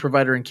CBD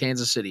provider in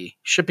Kansas City,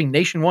 shipping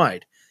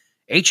nationwide.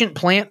 Ancient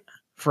plant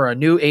for a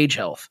new age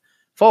health.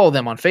 Follow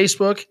them on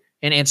Facebook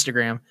and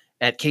Instagram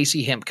at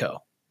Casey Hemp Co.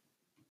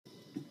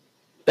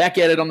 Back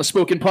at it on the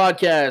Spoken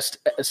Podcast,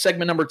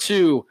 segment number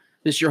 2.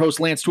 This is your host,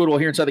 Lance Twidwell,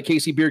 here inside the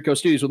KC Beard Co.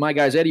 Studios with my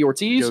guys, Eddie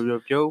Ortiz,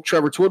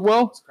 Trevor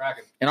Twidwell,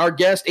 and our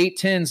guest,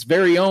 810's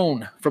very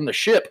own from the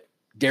ship,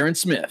 Darren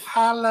Smith.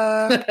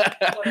 Holla.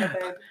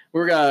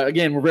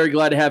 We're very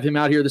glad to have him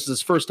out here. This is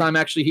his first time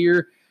actually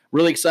here.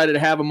 Really excited to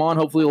have him on.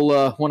 Hopefully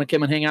he'll want to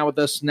come and hang out with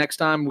us next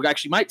time. We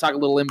actually might talk a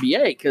little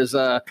NBA because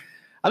I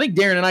think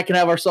Darren and I can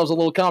have ourselves a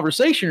little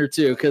conversation or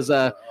two because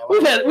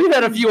we've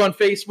had a few on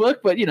Facebook,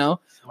 but you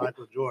know,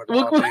 Michael Jordan.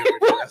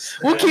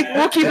 We'll keep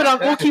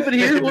it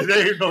here.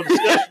 There's no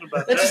discussion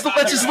about that's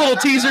just a little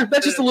teaser.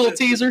 That's just a little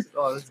teaser.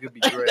 Oh, this is gonna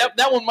be great.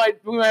 That one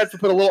we might have to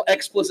put a little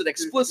explicit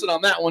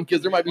on that one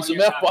because there might be some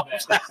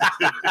F-bombs.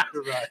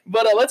 Right.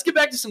 But let's get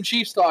back to some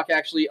Chiefs talk.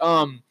 Actually,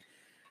 Darren,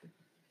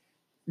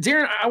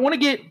 I want to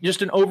get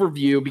just an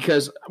overview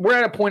because we're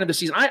at a point of the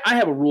season. I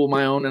have a rule of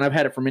my own, and I've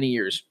had it for many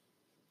years.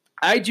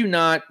 I do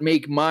not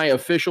make my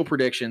official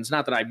predictions.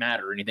 Not that I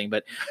matter or anything,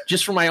 but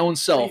just for my own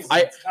self.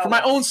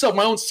 My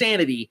own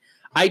sanity.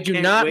 I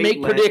do not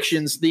make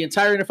predictions, the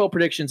entire NFL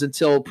predictions,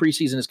 until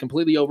preseason is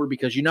completely over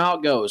because you know how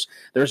it goes.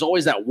 There's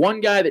always that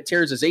one guy that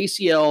tears his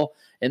ACL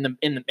in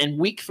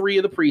week 3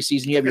 of the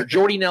preseason. You have your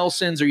Jordy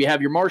Nelsons, or you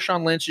have your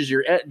Marshawn Lynch's,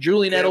 your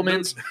Julian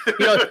Edelman's.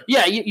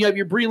 You have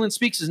your Breland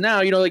Speakses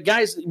now. You know, the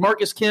guys,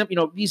 Marcus Kemp. You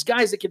know, these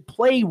guys that can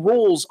play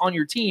roles on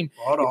your team.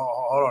 Hold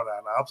on now.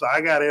 I'm sorry,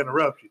 I got to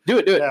interrupt you. Do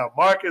it. Now,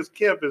 Marcus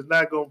Kemp is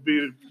not going to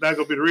be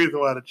the reason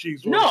why the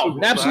Chiefs won. No,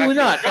 absolutely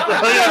not. No.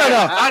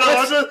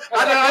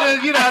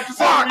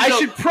 I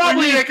should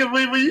probably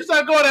when you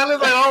start going down,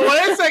 it's like, oh,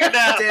 wait a second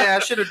now. Yeah, I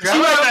should have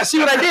dropped. See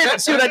what I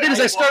did is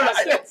I started.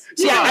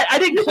 I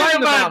didn't climb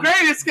the mountain.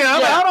 Greatest skill.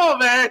 Hold on,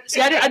 man. See,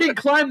 I didn't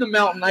climb the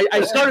mountain.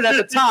 I started at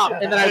the top,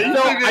 and then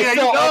I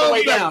fell all the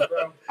way down.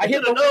 I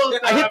hit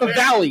the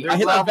valley.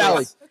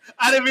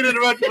 I didn't mean to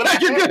interrupt you,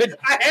 but you're good.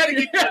 I had to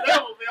get that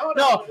one.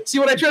 No, see,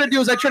 what I try to do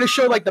is I try to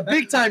show like the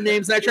big time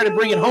names, and I try to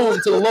bring it home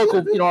to the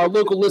local, our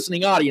local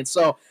listening audience.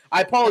 So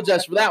I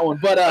apologize for that one,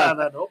 but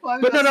no.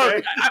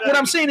 What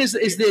I'm saying is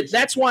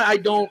that's why I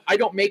don't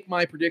make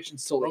my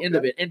predictions till the end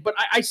of it, but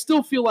I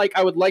still feel like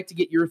I would like to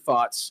get your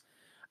thoughts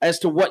as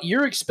to what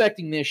you're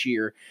expecting this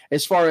year,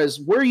 as far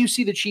as where you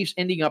see the Chiefs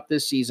ending up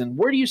this season.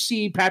 Where do you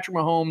see Patrick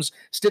Mahomes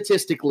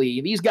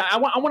statistically? These guys, I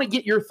want to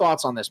get your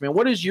thoughts on this, man.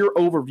 What is your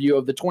overview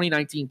of the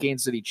 2019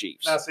 Kansas City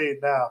Chiefs? Now,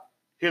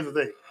 here's the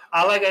thing.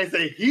 I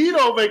say he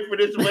don't make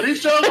predictions, but he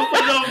shows up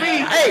on me.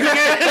 Hey,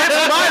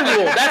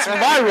 that's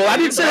my rule. I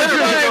didn't say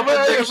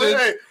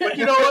that. But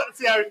you know what?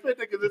 See, I respect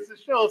it because it's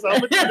his show, so I'm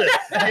going to do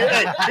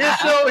that. His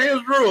show,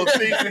 his rules.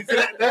 See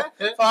that?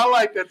 So I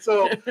like that.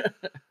 So,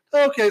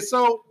 okay,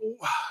 so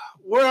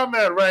where I'm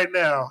at right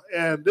now,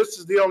 and this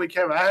is the only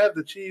caveat. I have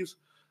the Chiefs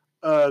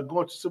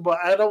going to Super Bowl.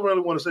 I don't really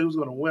want to say who's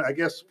going to win. I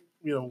guess,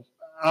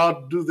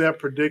 I'll do that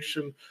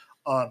prediction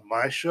on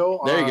my show.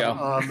 There you go.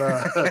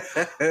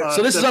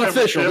 So this is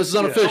unofficial. This is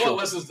unofficial. No one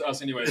listens to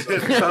us anyway. So.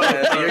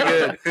 You're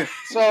good.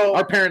 So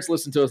our parents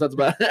listen to us. That's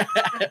about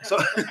it. So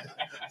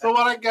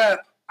what I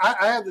got,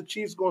 I have the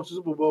Chiefs going to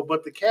Super Bowl,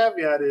 but the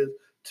caveat is,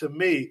 to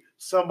me,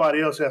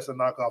 somebody else has to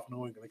knock off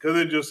New England because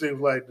it just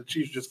seems like the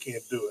Chiefs just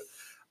can't do it.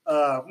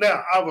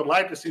 Now, I would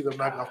like to see them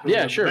knock off New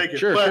England. Sure.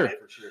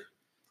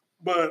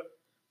 But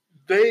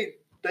they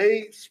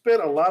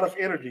spent a lot of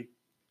energy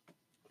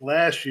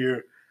last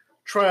year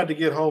trying to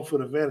get home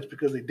field advantage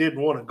because they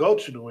didn't want to go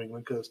to New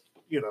England because,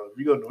 if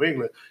you go to New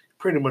England, you're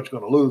pretty much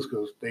going to lose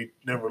because they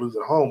never lose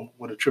at home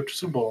with a trip to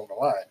Super Bowl on the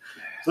line.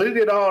 So they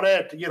did all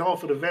that to get home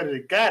field advantage.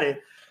 They got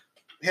it.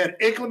 We had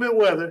inclement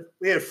weather.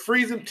 We had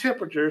freezing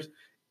temperatures.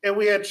 And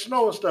we had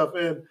snow and stuff.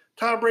 And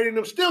Tom Brady and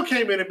them still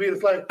came in and beat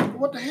us like,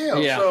 what the hell?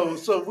 Yeah.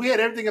 So we had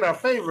everything in our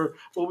favor,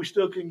 but we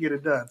still couldn't get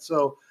it done.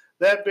 So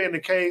that being the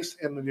case,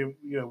 and then,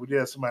 we did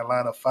have somebody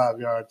line up 5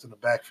 yards in the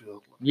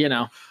backfield.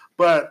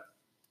 But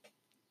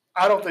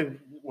I don't think.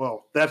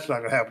 Well, that's not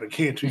going to happen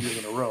again 2 years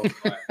in a row.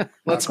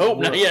 Let's hope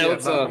not. Yeah,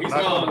 let's. He's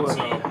gone.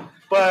 So.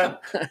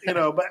 But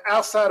but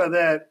outside of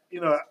that,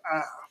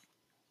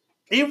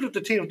 even if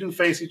the teams do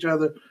face each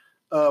other,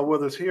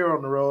 whether it's here or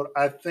on the road,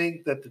 I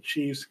think that the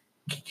Chiefs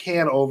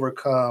can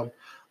overcome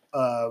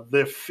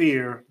their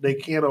fear. They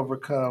can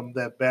overcome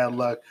that bad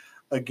luck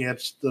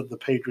against the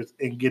Patriots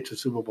and get to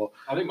Super Bowl.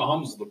 I think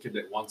Mahomes is the kid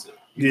that wants it.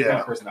 He's the kind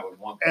of person that would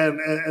want it.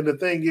 And the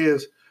thing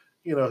is,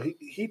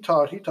 he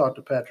talked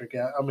to Patrick.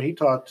 I mean, he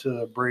talked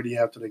to Brady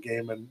after the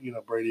game, and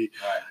Brady,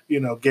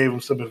 gave him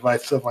some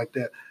advice, stuff like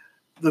that.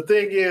 The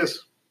thing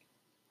is,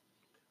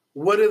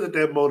 what is it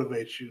that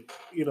motivates you?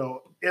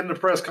 In the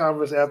press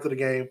conference after the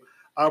game,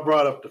 I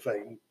brought up the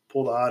fact,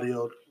 pull the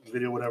audio,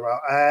 video, whatever.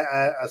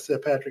 I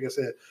said, Patrick, I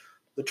said,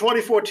 the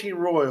 2014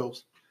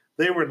 Royals,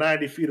 they were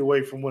 90 feet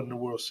away from winning the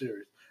World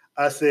Series.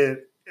 I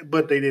said,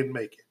 but they didn't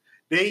make it.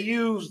 They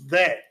used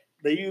that.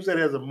 They use that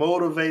as a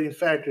motivating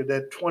factor,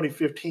 that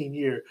 2015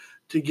 year,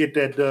 to get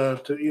that done.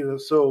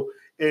 So,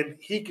 and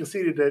he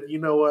conceded that,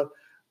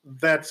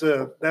 that's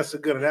a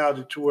good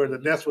analogy to where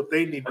that's what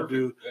they need to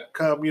do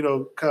come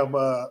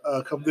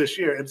this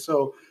year. And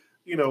so,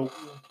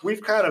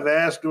 we've kind of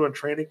asked during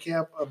training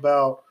camp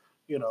about,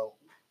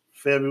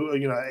 February,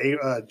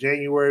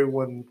 January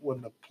when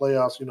the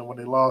playoffs, when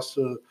they lost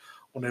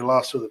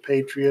to the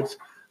Patriots,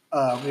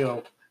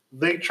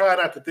 they try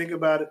not to think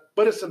about it,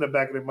 but it's in the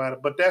back of their mind.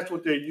 But that's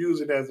what they're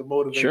using as a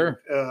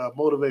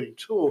motivating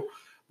tool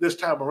this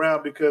time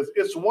around, because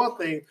it's one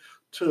thing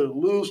to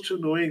lose to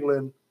New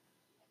England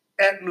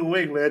at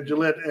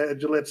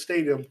Gillette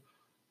Stadium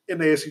in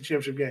the AFC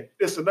Championship game.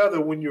 It's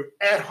another when you're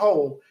at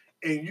home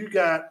and you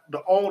got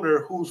the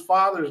owner whose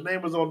father's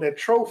name is on that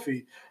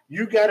trophy.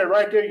 You got it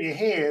right there in your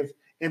hands,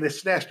 and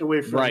it's snatched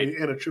away from you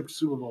in a trip to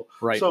Super Bowl.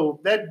 Right. So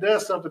that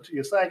does something to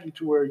your psyche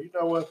to where,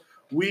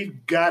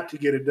 we've got to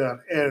get it done.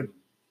 And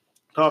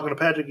talking to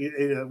Patrick,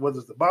 whether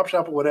it's the Bob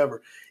Shop or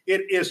whatever,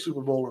 it is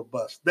Super Bowl or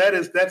bust.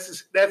 That's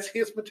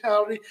his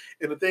mentality.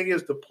 And the thing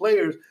is, the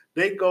players,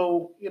 they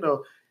go,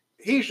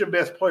 he's your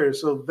best player,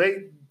 so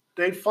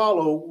they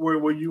follow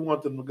where you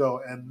want them to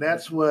go, and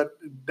that's what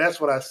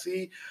I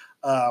see.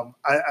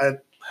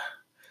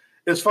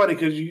 It's funny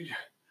because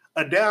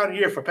a down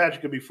year for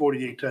Patrick could be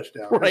 48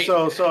 touchdowns. Right.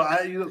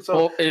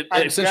 It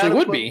essentially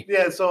would be.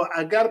 Yeah. So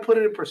I got to put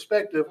it in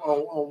perspective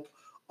on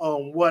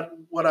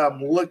what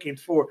I'm looking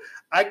for.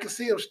 I can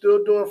see him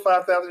still doing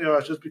 5,000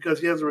 yards just because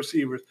he has the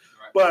receivers.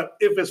 Right. But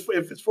if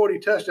it's 40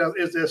 touchdowns,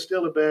 is there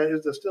still a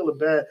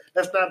bad?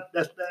 That's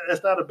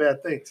not a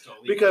bad thing,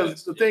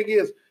 because the thing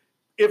is,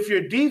 if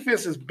your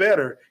defense is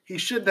better, he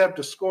shouldn't have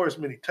to score as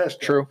many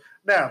touchdowns. True.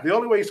 Now, the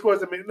only way he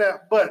scores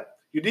but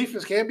your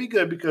defense can be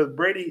good because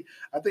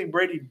I think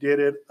Brady did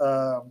it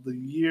the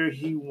year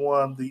he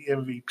won the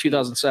MVP.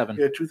 2007.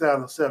 Yeah,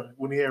 2007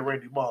 when he had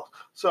Randy Moss.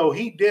 So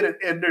he did it,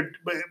 and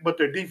but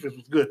their defense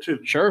was good too.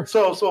 Sure.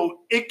 So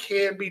it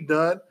can be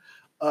done.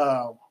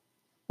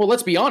 Well,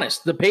 let's be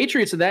honest. The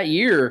Patriots in that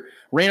year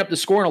ran up the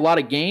score in a lot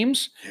of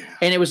games,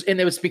 and it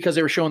was because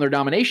they were showing their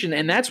domination.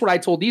 And that's what I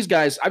told these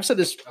guys. I've said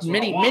this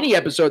many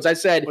episodes. I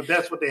said, but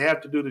that's what they have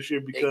to do this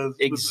year because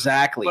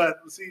exactly. But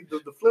see,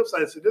 the flip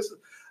side. So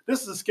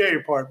this is the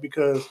scary part,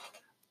 because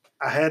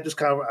I had this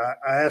I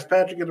asked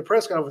Patrick in the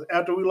press conference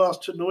after we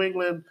lost to New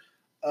England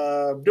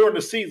during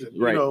the season.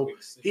 Right.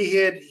 He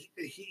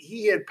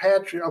had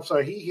Patrick. I'm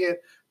sorry, he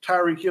hit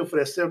Tyreek Hill for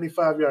that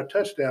 75-yard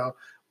touchdown.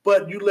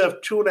 But you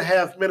left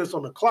 2.5 minutes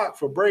on the clock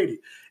for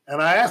Brady.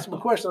 And I asked him a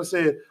question. I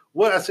said,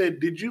 "What?" I said,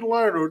 "Did you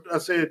learn?" Or I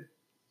said,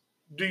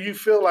 "Do you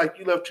feel like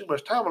you left too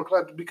much time on the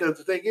clock?" Because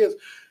the thing is,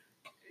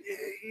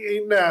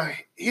 now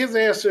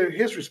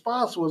his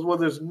response was,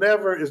 "Well, it's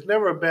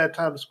never a bad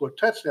time to score a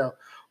touchdown."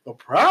 The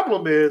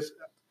problem is,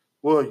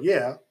 well,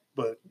 yeah,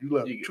 but you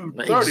left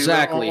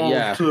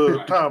 2:30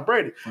 to Tom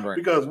Brady. Right.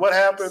 Because what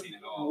happened?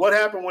 What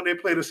happened when they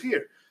played us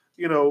here?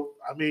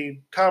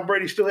 Tom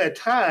Brady still had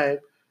time.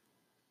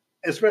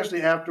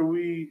 Especially after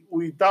we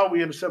thought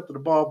we intercepted the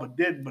ball but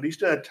didn't, but he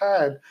still had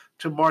time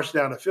to march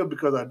down the field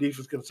because our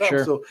defense couldn't stop.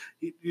 Sure. So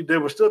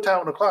there was still time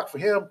on the clock for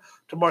him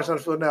to march down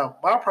the field. Now,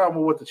 my problem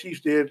with what the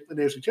Chiefs did in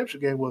the AFC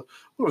Championship game was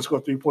we were going to score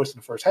 3 points in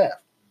the first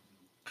half.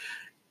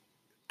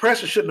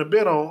 Pressure shouldn't have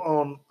been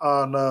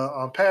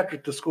on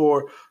Patrick to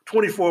score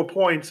 24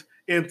 points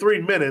in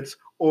 3 minutes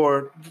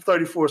or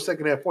 34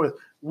 second half points.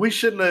 We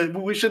shouldn't have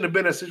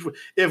been in a situation.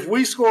 If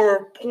we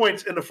score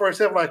points in the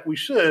first half like we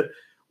should,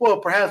 well,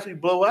 perhaps we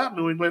blow out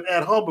New England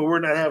at home, but we're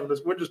not having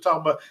this. We're just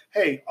talking about,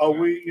 hey, are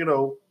we,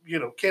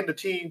 can the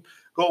team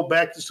go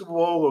back to Super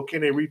Bowl or can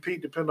they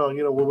repeat depending on,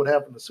 what would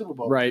happen in the Super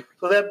Bowl? Right.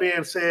 So that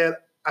being said,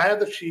 I have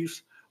the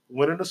Chiefs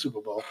winning the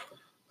Super Bowl.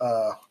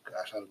 I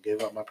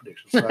gave up my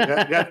predictions. So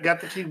I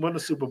got the team win the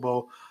Super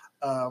Bowl.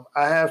 I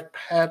have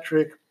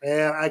Patrick,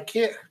 and I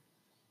can't.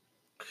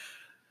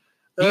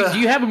 Do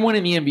you have him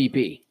winning the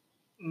MVP?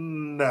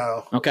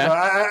 No. Okay. No,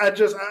 I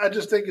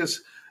just think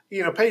it's.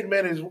 Peyton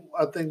Manning is,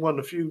 I think, one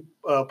of the few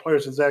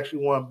players that's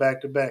actually won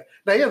back-to-back.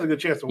 Now, he has a good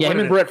chance of winning. Yeah, him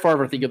and Brett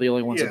Favre, I think, are the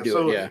only ones that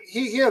do it. Yeah,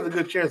 he has a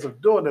good chance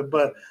of doing it,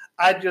 but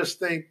I just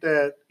think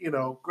that,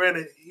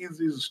 granted, he's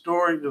a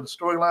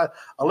storyline.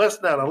 Unless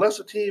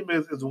the team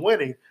is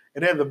winning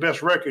and they have the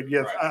best record,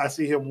 yes, right. I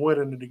see him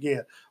winning it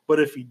again. But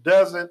if he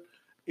doesn't,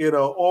 it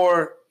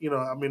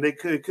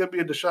could be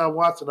a Deshaun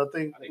Watson. I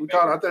think we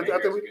talked. I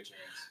think we.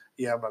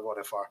 Yeah, I'm not going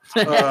that far.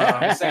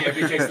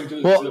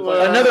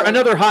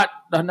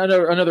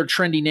 Another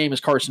trendy name is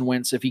Carson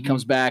Wentz if he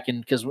comes back,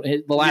 and because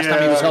the last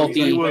time he was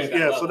healthy.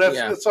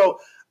 So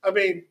I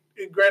mean,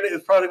 granted,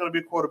 it's probably going to be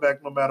a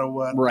quarterback no matter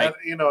what. Right.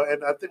 And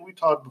I think we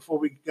talked before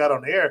we got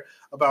on the air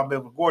about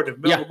Melvin Gordon.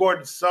 If Melvin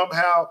Gordon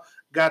somehow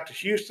got to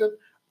Houston,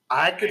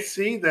 I could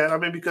see that. I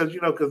mean, because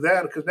now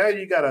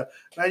you got a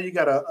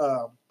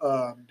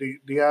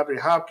DeAndre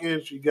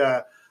Hopkins, you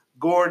got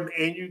Gordon,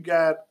 and you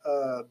got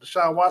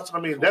Deshaun Watson. I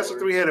mean, that's a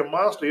three-headed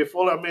monster.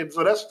 So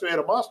that's a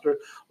three-headed monster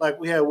like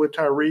we had with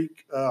Tyreek,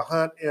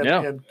 Hunt,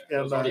 and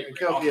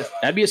Kelsey. Yeah.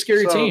 That'd be a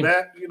scary team.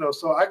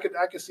 So I could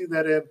see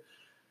that in.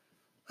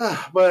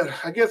 But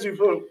I guess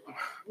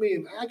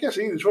I guess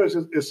the easy choice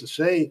is to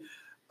say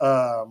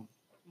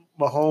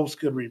Mahomes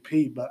could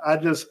repeat, but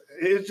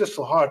it's just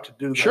so hard to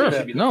do that. Sure.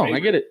 I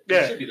get it.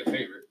 Yeah. He should be the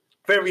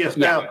favorite. Yes.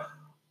 Now,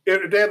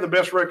 if they have the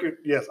best record,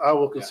 yes, I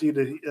will concede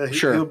that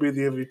he'll be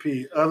the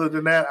MVP. Other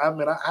than that, I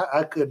mean,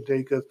 I couldn't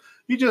take, because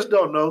you just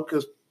don't know,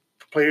 because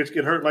players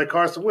get hurt like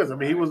Carson Wentz. I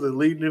mean, he was the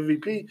leading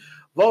MVP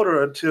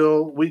voter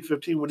until week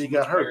 15 when he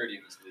got hurt.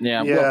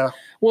 Yeah.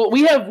 Well,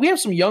 we have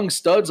some young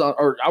studs,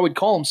 or I would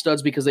call them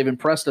studs because they've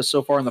impressed us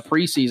so far in the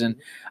preseason.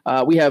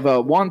 We have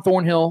Juan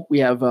Thornhill, we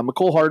have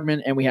Mecole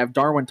Hardman, and we have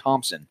Darwin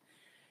Thompson.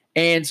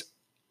 And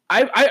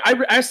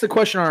I asked the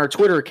question on our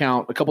Twitter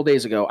account a couple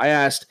days ago. I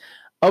asked,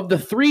 of the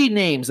three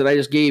names that I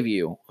just gave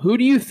you, who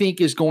do you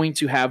think is going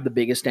to have the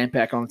biggest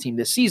impact on the team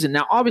this season?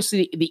 Now,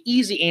 obviously, the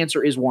easy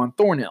answer is Juan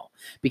Thornhill,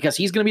 because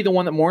he's going to be the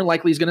one that more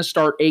likely is going to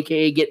start,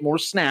 a.k.a. get more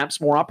snaps,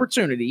 more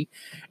opportunity.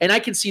 And I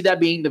can see that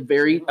being a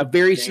very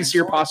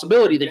sincere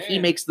possibility that he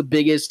makes the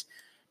biggest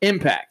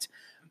impact.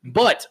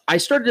 But I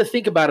started to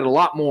think about it a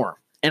lot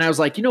more, and I was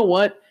like, you know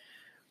what?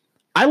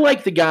 I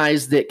like the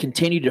guys that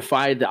continue to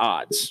defy the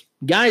odds,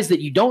 guys that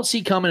you don't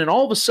see coming, and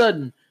all of a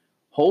sudden,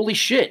 holy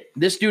shit,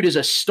 this dude is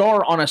a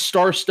star on a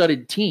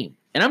star-studded team.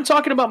 And I'm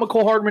talking about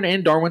Mecole Hardman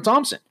and Darwin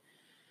Thompson.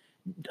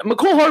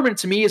 Mecole Hardman,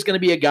 to me, is going to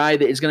be a guy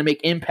that is going to make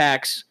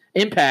impact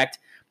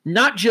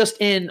not just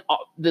in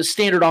the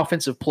standard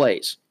offensive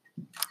plays.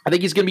 I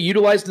think he's going to be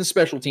utilized in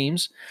special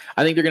teams.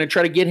 I think they're going to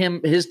try to get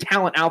his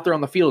talent out there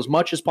on the field as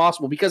much as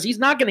possible, because he's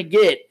not going to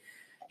get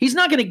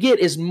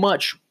as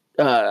much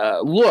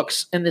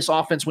looks in this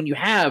offense when you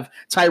have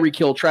Tyreek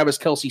Hill, Travis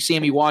Kelce,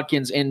 Sammy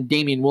Watkins, and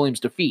Damian Williams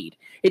to feed.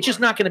 It's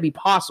just not going to be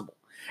possible.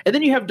 And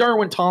then you have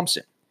Darwin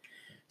Thompson.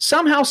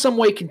 Somehow, some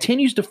way,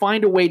 continues to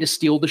find a way to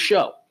steal the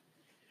show.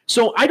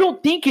 So I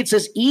don't think it's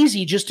as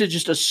easy just to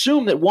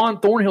assume that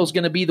Juan Thornhill is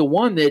going to be the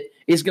one that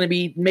is going to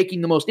be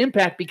making the most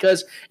impact,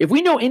 because if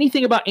we know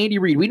anything about Andy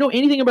Reid, we know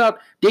anything about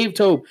Dave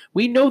Toub,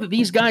 we know that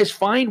these guys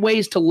find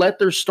ways to let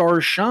their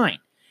stars shine.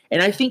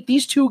 And I think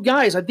these two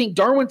guys, I think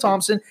Darwin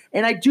Thompson,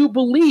 and I do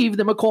believe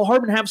that Mecole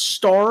Hardman have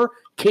star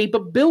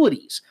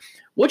capabilities.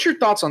 What's your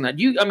thoughts on that?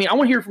 I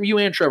want to hear from you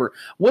and Trevor.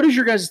 What is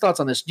your guys' thoughts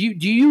on this?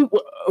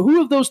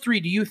 Who of those three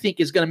do you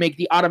think is going to make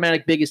the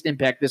automatic biggest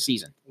impact this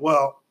season?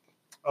 Well,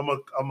 I'm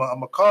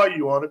a call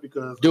you on it,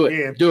 because do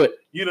it.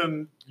 You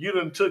done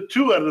took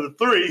two out of the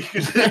three.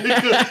 He said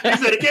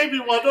it can't be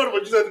one daughter,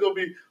 but you said it's going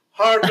to be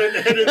Hardman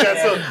and that.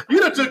 So you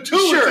done took two.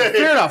 Sure,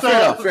 fair enough.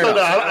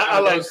 I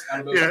like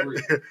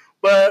it.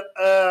 But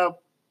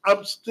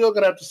I'm still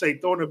going to have to say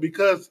Thornhill,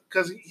 because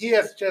he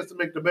has a chance to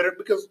make the better.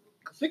 Because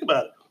think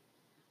about it.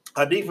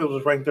 Our defense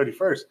was ranked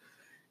 31st.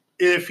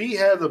 If he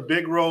has a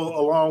big role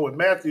along with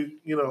Matthew,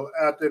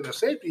 out there in the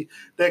safety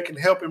that can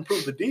help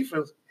improve the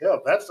defense,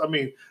 hell, that's a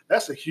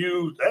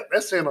huge,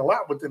 that's saying a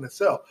lot within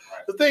itself.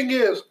 Right. The thing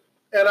is,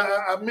 and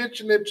I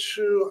mentioned it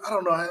to, I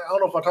don't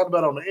know if I talked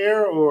about it on the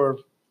air or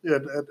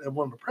at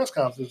one of the press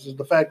conferences, is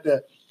the fact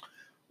that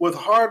with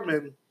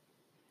Hardman,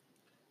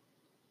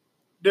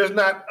 there's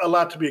not a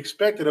lot to be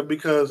expected of,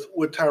 because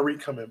with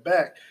Tyreek coming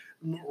back.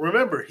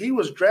 Remember, he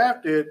was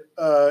drafted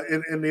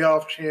in the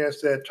off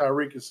chance that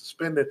Tyreek is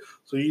suspended,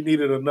 so you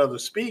needed another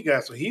speed guy.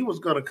 So he was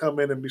going to come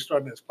in and be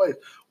starting his place.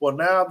 Well,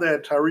 now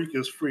that Tyreek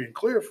is free and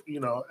clear,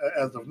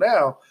 as of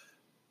now,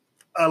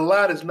 a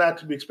lot is not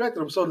to be expected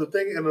of him. So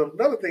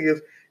another thing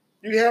is,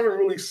 you haven't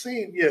really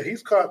seen. Yeah,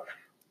 he's caught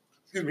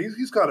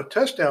a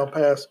touchdown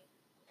pass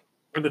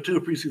in the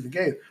two preseason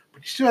games,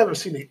 but you still haven't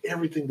seen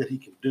everything that he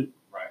can do.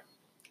 Right.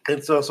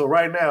 And so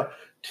right now,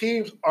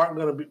 teams aren't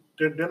going to be.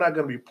 They're not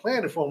going to be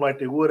planning for him like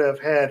they would have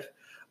had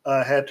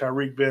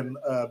Tyreek been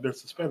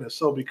suspended.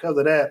 So because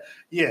of that,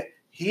 yeah,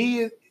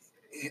 he,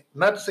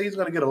 not to say he's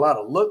going to get a lot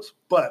of looks,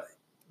 but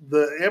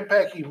the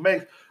impact he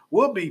makes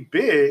will be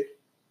big,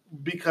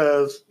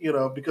 because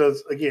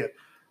again,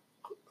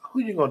 who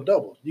you going to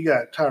double? You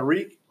got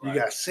Tyreek, you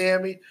got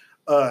Sammy,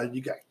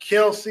 You got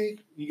Kelsey.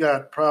 You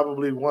got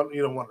probably one of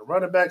the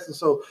running backs, and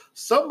so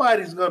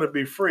somebody's going to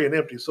be free and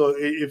empty. So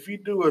if you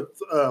do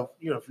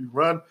if you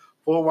run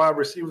 4 wide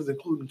receivers,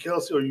 including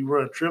Kelsey, or you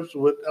run trips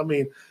with,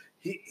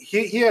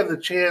 he had the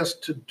chance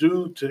to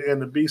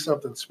be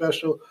something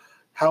special.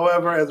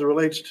 However, as it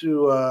relates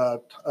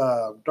to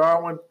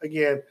Darwin,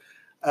 again,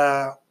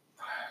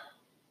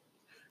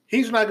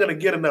 he's not going to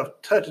get enough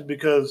touches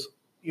because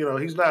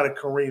he's not a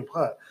Kareem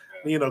Hunt.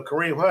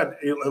 Kareem Hunt,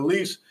 at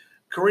least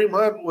Kareem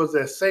Hunt was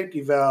that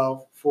safety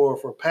valve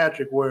for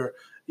Patrick, where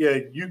he was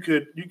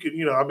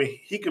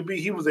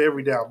an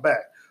every down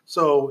back,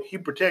 so he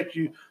protects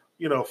you,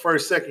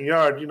 first, second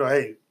yard,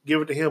 hey,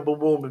 give it to him, boom,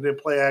 boom, and then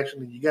play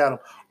action, and you got him.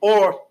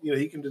 Or,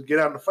 he can just get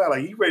out in the fight.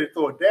 Like, he's ready to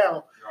throw it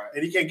down,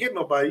 and he can't get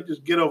nobody. You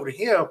just get over to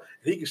him,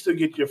 and he can still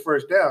get you a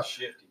first down.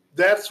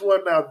 That's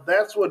what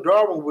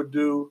Darwin would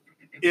do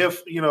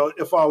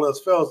if all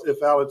else fails,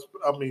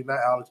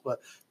 but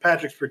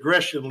Patrick's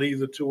progression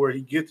leads it to where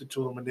he gets it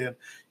to him, and then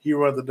he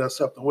runs and does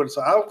something with it.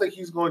 So I don't think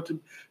he's going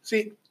to –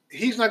 see,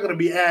 he's not going to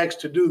be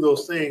asked to do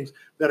those things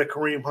that a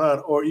Kareem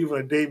Hunt or even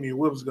a Damian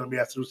Williams is going to be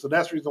asked to do. So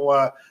that's the reason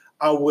why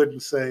I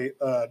wouldn't say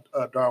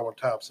Darwin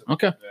Thompson.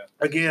 Okay.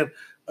 Again,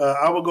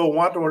 I would go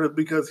Juan Thornhill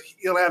because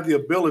he'll have the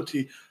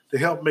ability to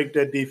help make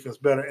that defense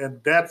better.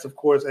 And that's, of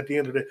course, at the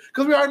end of the day,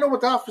 because we already know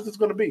what the offense is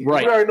going to be.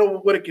 Right. We already know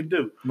what it can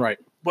do. Right.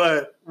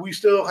 But we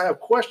still have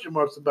question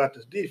marks about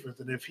this defense.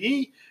 And if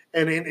he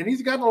and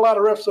he's gotten a lot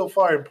of reps so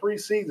far in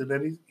preseason,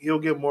 then he'll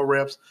get more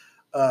reps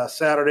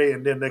Saturday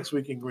and then next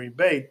week in Green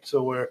Bay.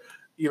 So where,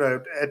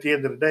 at the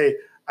end of the day,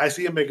 I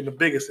see him making the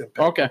biggest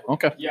impact.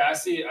 Okay. Yeah, I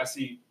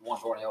see Juan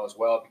Thornhill as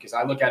well, because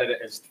I look at it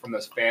as from the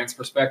fans'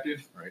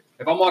 perspective. Right.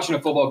 If I'm watching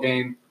a football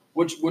game,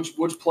 which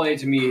play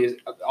to me is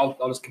I'll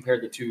just compare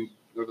the 2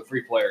 or the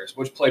 3 players.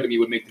 Which play to me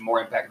would make the more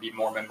impact and be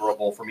more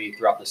memorable for me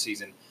throughout the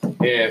season?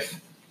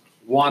 If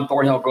Juan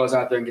Thornhill goes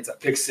out there and gets a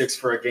pick 6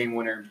 for a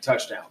game-winner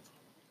touchdown,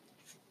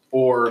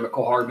 or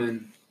McCole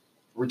Hardman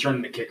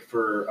returning the kick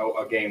for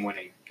a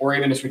game-winning, or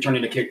even just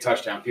returning the kick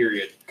touchdown,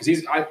 period. Because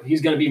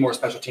he's going to be more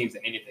special teams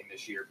than anything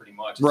this year, pretty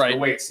much. It's right. The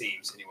way it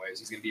seems, anyways.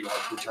 He's going to be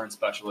a return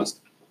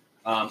specialist.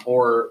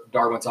 Or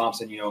Darwin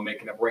Thompson,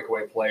 making a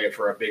breakaway play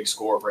for a big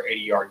score for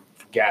 80-yard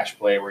gash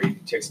play where he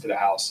takes it to the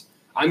house.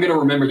 I'm going to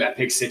remember that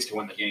pick 6 to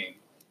win the game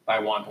by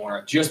Juan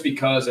Thornhill, just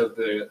because of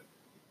the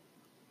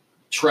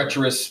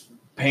treacherous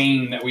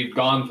pain that we've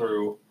gone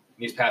through in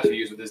these past few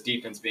years with this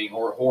defense being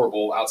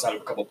horrible outside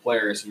of a couple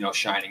players,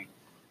 shining.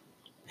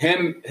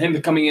 Him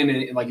coming in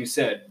and, like you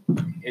said,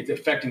 it's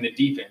affecting the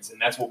defense,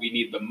 and that's what we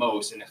need the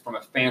most. And from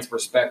a fan's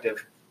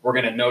perspective, we're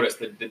going to notice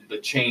the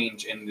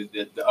change and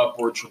the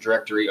upward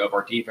trajectory of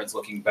our defense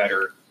looking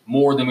better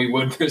more than we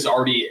would this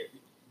already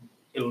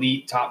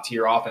elite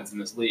top-tier offense in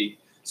this league.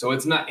 So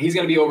it's not – he's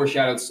going to be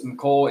overshadowed.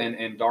 McCole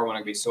and Darwin are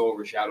going to be so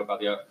overshadowed by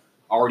the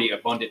already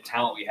abundant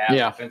talent we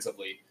have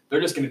offensively.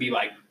 They're just going to be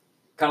like –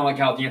 kind of like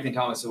how D'Anthony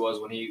Thomas was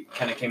when he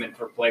kind of came in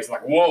for plays,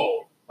 like,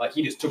 whoa. Like,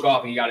 he just took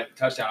off and he got a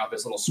touchdown off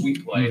this little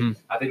sweet play. Mm-hmm.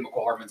 I think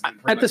McCole Hardman's going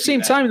to at the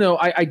same time, though,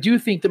 I do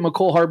think that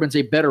McCole Hardman's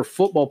a better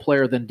football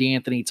player than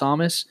D'Anthony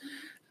Thomas.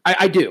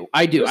 I do.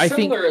 I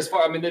think as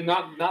far. I mean, they're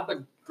not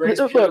the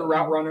greatest pure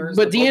route runners.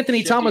 But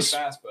D'Anthony Thomas,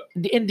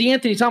 and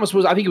D'Anthony Thomas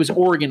was, I think it was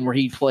Oregon where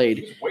he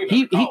played.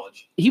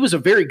 He was a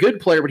very good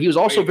player, but he was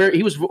also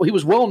he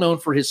was well known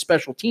for his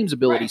special teams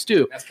abilities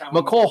too.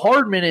 McCole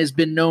Hardman has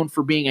been known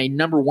for being a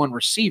number 1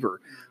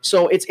 receiver.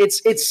 So it's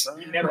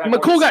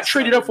McCole got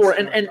traded up for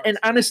it. And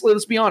honestly,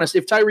 let's be honest,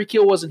 if Tyreek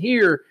Hill wasn't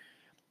here,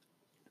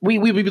 we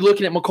would be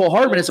looking at McCole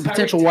Hardman as a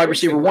potential wide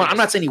receiver 1. I'm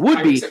not saying he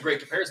would be. It's a great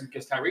comparison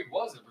because Tyreek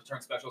was a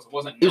return specialist.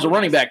 He was a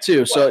running back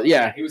too. So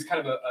yeah, he was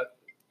kind of a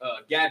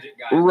gadget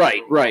guy.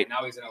 Right.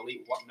 Now he's an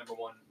elite number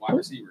 1 wide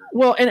receiver.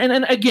 Well,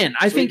 and again,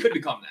 I think he could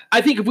become that.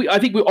 I think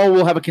we all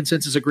will have a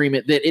consensus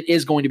agreement that it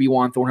is going to be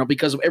Juan Thornhill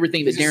because of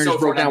everything that Darren just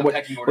broke down,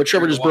 what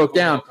Trevor just broke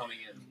down.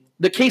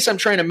 The case I'm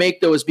trying to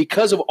make, though, is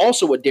because of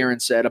also what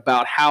Darren said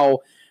about how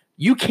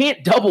you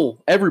can't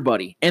double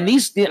everybody. And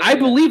I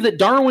believe that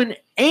Darwin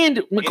and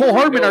McCole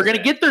Hardman are going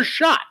to get their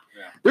shot.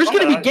 Yeah. There's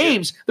going to be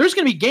games. There's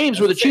going to be games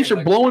where the Chiefs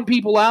are blowing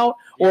people out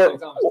or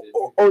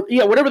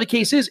whatever the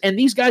case is, and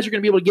these guys are going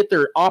to be able to get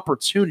their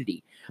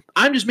opportunity.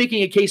 I'm just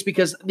making a case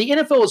because the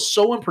NFL is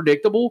so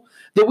unpredictable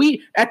that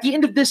at the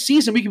end of this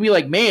season, we can be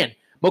like, man,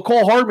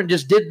 McCole Hardman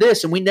just did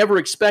this, and we never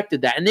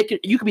expected that. And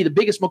you could be the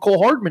biggest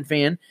McCole Hardman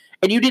fan,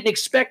 and you didn't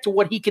expect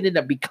what he could end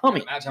up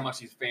becoming. Imagine how much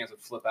these fans would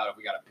flip out if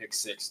we got a pick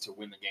 6 to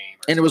win the game.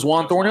 And it was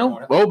Juan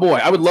Thornhill? Oh, boy.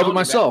 I would love it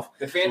myself.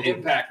 The fan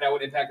impact, that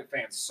would impact the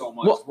fans so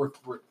much. Well,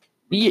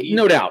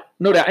 no doubt.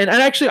 And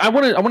actually, I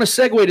want to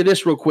segue to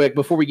this real quick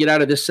before we get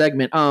out of this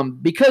segment,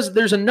 because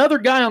there's another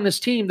guy on this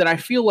team that I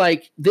feel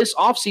like this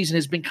offseason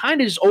has been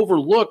kind of just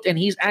overlooked, and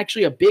he's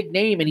actually a big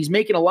name, and he's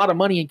making a lot of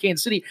money in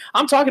Kansas City.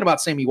 I'm talking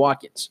about Sammy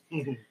Watkins.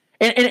 Mm-hmm.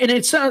 And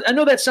it sounds. I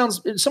know that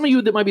sounds. Some of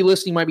you that might be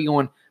listening might be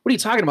going, "What are you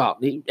talking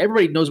about?"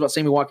 Everybody knows about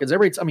Sammy Watkins.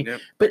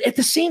 But at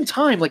the same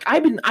time, like I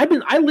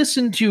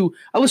listen to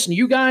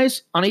you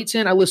guys on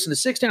 810. I listen to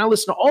 610. I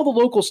listen to all the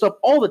local stuff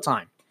all the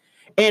time.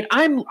 And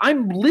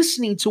I'm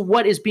listening to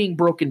what is being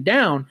broken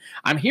down.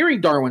 I'm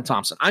hearing Darwin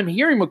Thompson. I'm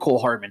hearing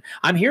McCole Hardman.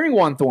 I'm hearing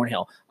Juan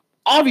Thornhill.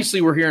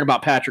 Obviously, we're hearing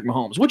about Patrick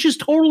Mahomes, which is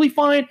totally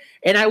fine,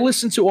 and I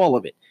listen to all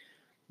of it.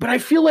 But I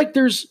feel like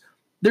there's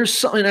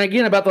something,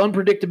 again, about the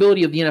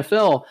unpredictability of the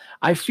NFL.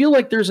 I feel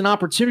like there's an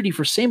opportunity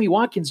for Sammy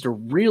Watkins to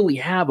really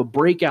have a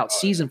breakout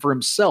season for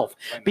himself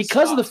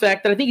because of the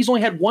fact that I think he's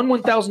only had one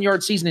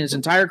 1,000-yard season in his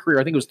entire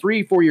career. I think it was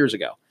 3-4 years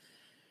ago.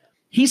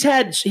 He's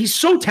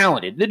so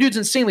talented. The dude's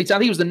insanely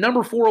talented. He was the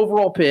number 4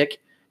 overall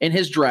pick in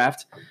his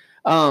draft,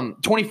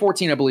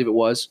 2014, I believe it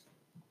was.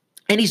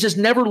 And he's just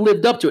never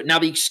lived up to it. Now,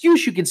 the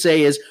excuse you can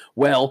say is,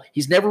 well,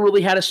 he's never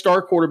really had a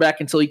star quarterback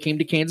until he came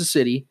to Kansas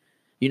City.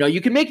 You know, you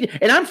can make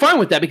 – and I'm fine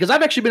with that because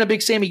I've actually been a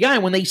big Sammy guy.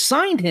 And when they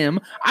signed him,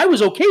 I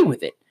was okay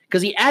with it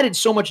because he added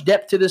so much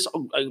depth to this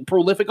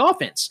prolific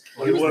offense.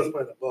 Well, he was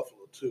playing in Buffalo,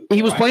 too.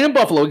 He was playing in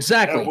Buffalo,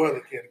 exactly.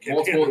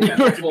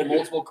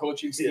 Multiple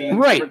coaching schemes,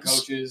 right.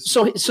 Coaches.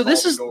 So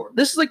this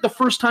is like the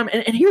first time,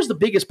 and here's the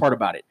biggest part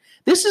about it.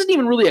 This isn't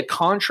even really a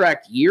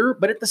contract year,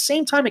 but at the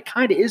same time, it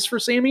kind of is for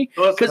Sammy.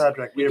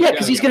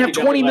 Because he's going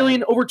to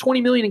have over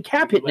 $20 million in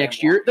cap hit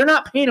next year. They're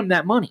not paying him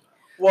that money.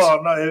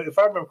 Well, no, if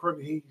I remember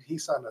correctly, he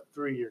signed a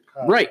 3-year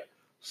contract. Right.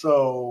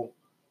 So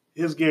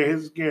his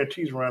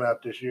guarantees run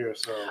out this year.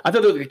 So I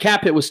thought the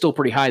cap hit was still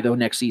pretty high though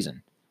next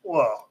season.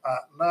 Well,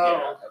 no.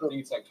 Yeah, I think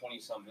it's like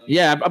 20-some million.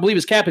 Yeah, I believe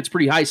his cap hit's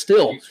pretty high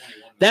still.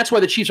 That's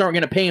why the Chiefs aren't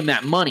going to pay him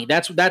that money.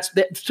 To them,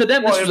 this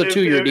was a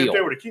 2-year deal. If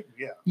they were to keep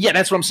him, yeah,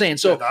 that's what I'm saying.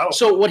 So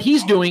what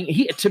he's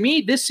doing, to me,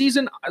 this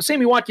season,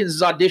 Sammy Watkins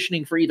is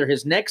auditioning for either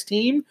his next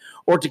team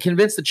or to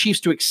convince the Chiefs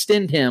to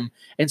extend him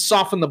and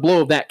soften the blow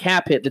of that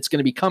cap hit that's going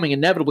to be coming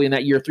inevitably in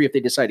that year 3 if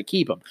they decide to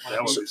keep him.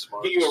 That would be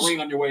smart. Get you a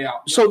ring on your way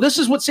out. So this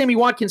is what Sammy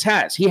Watkins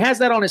has. He has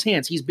that on his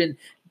hands. He's been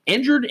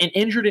injured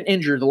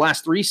the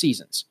last 3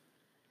 seasons.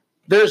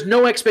 There's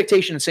no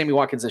expectation in Sammy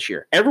Watkins this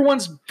year.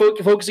 Everyone's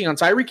focusing on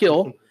Tyreek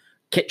Hill,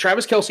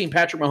 Travis Kelce, and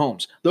Patrick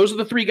Mahomes. Those are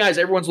the 3 guys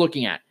everyone's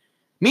looking at.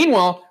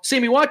 Meanwhile,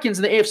 Sammy Watkins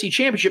in the AFC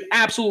Championship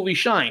absolutely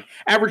shined.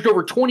 Averaged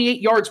over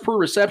 28 yards per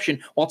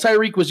reception, while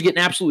Tyreek was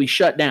getting absolutely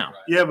shut down.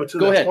 Yeah, but to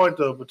that point,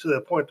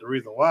 the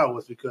reason why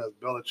was because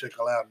Belichick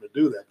allowed him to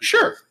do that.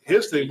 Sure.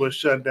 His thing was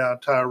shutting down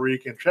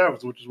Tyreek and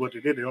Travis, which is what they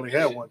did. They only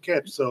had 1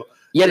 catch. So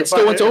yet it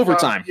still went to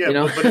overtime.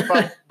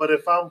 But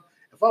if I'm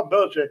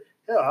Belichick,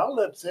 hell, I'll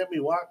let Sammy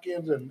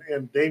Watkins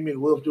and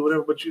Damian Williams do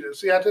whatever. But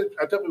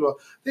I tell people,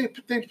 the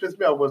thing that pissed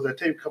me off was that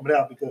tape coming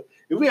out because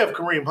if we have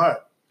Kareem Hunt,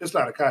 it's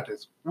not a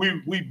contest.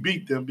 We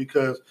beat them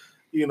because,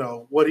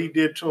 what he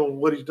did to him,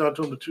 what he's done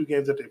to him the 2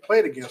 games that they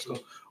played against him,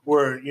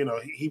 where,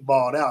 he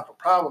balled out. The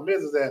problem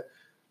is that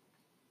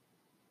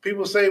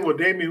people say, well,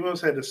 Damian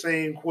Williams had the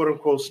same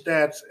quote-unquote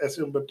stats as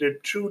him, but they're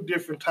 2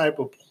 different type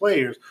of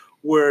players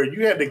where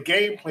you had the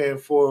game plan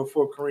for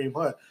Kareem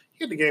Hunt.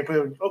 You had the game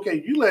plan.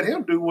 Okay, you let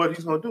him do what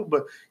he's going to do,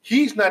 but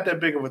he's not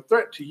that big of a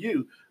threat to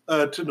you,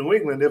 to New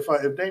England. If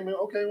Damian,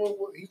 okay, well,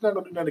 he's not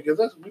going to do nothing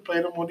against us. We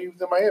played him when he was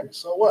in Miami.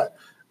 So what?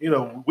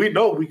 We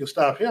know we can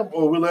stop him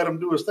or we let him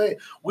do his thing.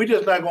 We're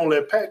just not going to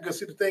let Pat. Because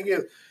see, the thing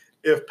is,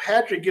 if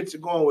Patrick gets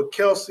it going with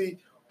Kelce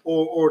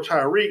or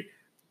Tyreek,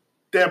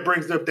 that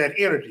brings up that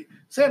energy.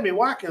 Sammy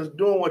Watkins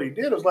doing what he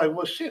did was like,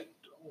 well, shit.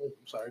 Oh,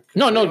 I'm sorry.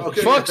 No,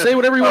 okay. Fuck, say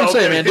whatever you want to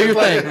say, man. Do your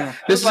thing.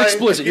 This is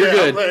explicit. You're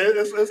good.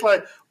 It's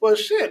like, well,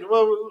 shit.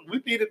 Well,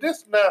 we needed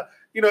this. Now,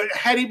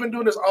 had he been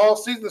doing this all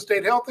season and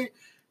stayed healthy,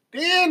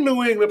 then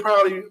New England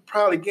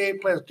probably game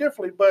plans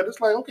differently. But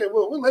it's like, okay,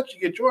 well, we'll let you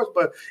get yours.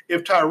 But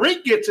if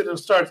Tyreek gets it and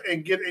starts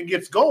and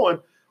gets going,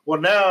 well,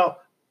 now,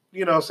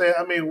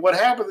 what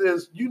happens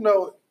is,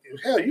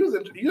 hell, you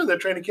was at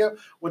training camp.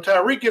 When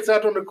Tyreek gets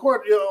out on the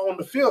court, on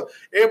the field,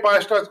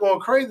 everybody starts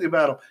going crazy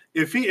about him.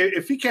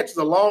 If he catches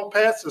a long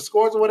pass and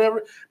scores or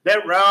whatever,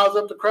 that riles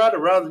up the crowd.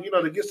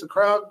 That gets the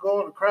crowd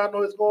going, the crowd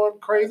noise going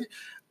crazy.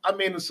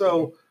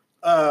 So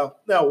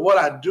now what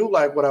I do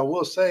like, what I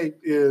will say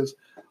is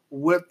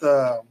with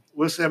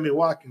Sammy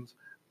Watkins,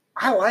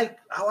 I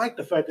like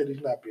the fact that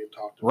he's not being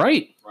talked about.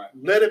 Right.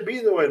 Let it be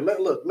the way.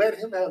 Let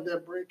him have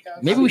that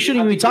breakout. Maybe we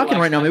shouldn't even be talking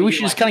right now. Maybe we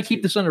should just kind of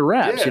keep this under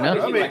wraps,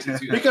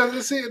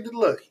 Because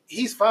look,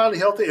 he's finally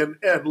healthy, and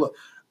look,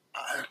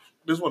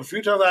 this one a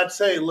few times I'd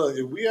say, look,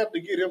 if we have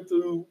to get him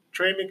through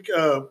training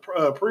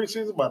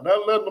preseason by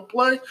not letting him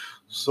play,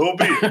 so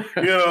be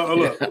it.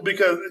 Look,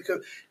 because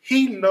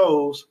he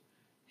knows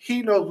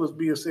what's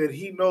being said.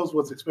 He knows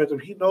what's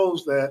expected. He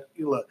knows that,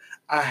 look,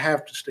 I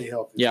have to stay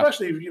healthy. Yeah.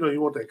 Especially if,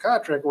 you want that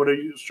contract or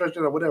whatever, you stretch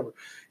it out, whatever.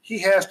 He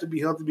has to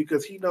be healthy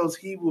because he knows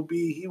he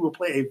will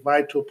play a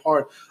vital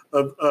part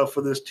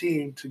for this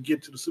team to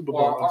get to the Super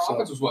Bowl. Our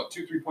offense was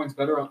 2-3 points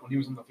better when he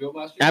was on the field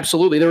last year?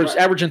 Absolutely. They were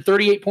averaging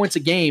 38 points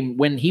a game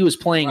when he was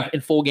playing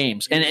in full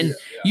games. And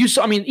you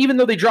saw, even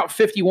though they dropped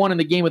 51 in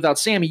the game without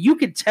Sammy, you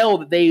could tell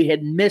that they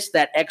had missed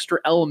that extra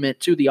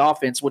element to the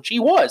offense, which he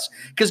was.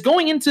 Because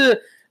going into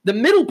the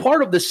middle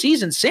part of the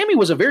season, Sammy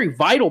was a very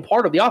vital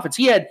part of the offense.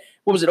 He had,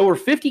 over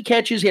 50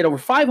 catches. He had over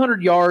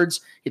 500 yards.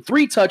 He had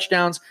 3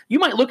 touchdowns. You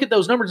might look at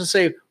those numbers and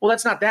say, well,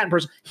 that's not that in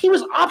person. He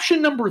was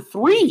option number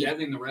 3. Yeah,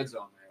 in the red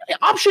zone.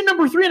 option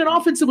number 3 in an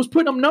offense that was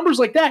putting up numbers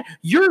like that,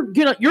 you're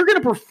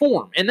gonna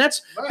perform, and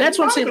that's what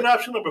I'm saying.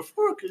 Option number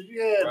 4 because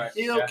you had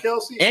Hill,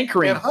 Kelsey, and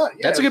Kareem. and Hunt.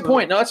 That's a good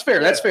point. No, that's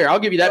fair. That's fair. I'll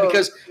give you that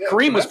because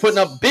Kareem was putting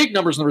up big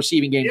numbers in the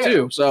receiving game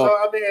too. So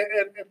I mean,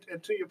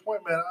 and to your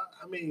point, man.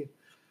 I mean,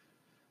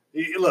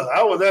 look,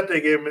 I was at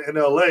that game in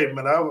L.A.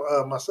 Man,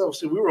 I myself,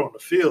 we were on the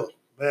field.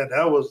 Man,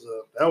 that was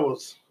a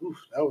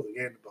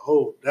game to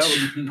behold. That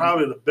was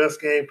probably the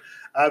best game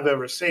I've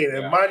ever seen.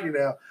 And mind you,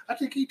 now I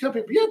think you tell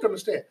people you have to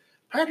understand.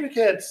 Patrick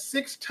had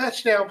 6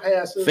 touchdown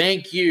passes.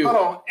 Thank you. Hold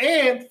on,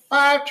 and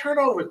 5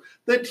 turnovers.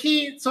 The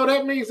team, so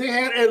that means they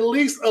had at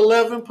least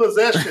 11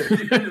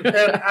 possessions. And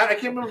I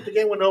can't remember if the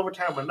game went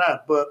overtime or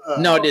not, but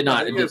no, it did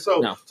not.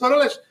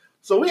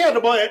 So we had the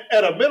ball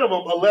at a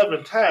minimum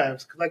 11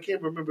 times because I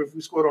can't remember if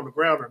we scored on the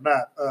ground or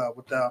not.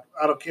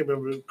 Can't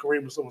remember if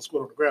Kareem or someone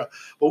scored on the ground,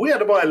 but we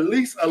had the ball at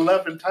least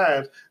 11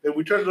 times, and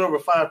we turned it over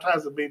 5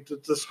 times. I mean,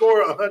 to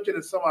score 100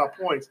 and some odd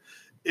points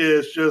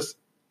is just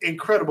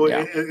incredible,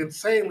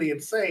 insanely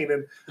insane.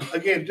 And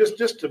again,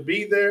 just to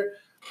be there,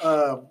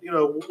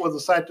 was a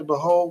sight to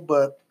behold.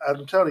 But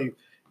I'm telling you,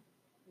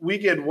 we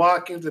get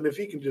Watkins, and if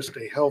he can just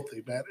stay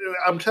healthy, man,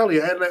 I'm telling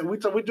you, and we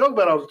joke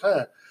about it all the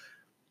time.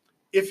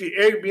 If you're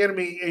Eric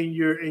Bieniemy and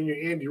you're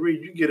Andy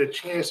Reid, you get a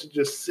chance to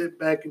just sit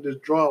back and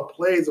just draw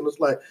plays, and it's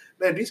like,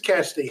 man, these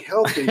cats stay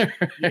healthy.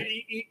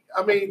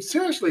 I mean,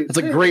 seriously, it's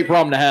a great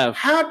problem to have.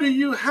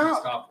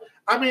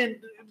 I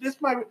mean, this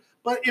might.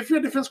 But if you're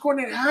a defense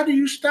coordinator, how do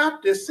you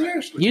stop this?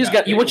 Seriously, you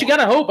got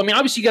to hope. I mean,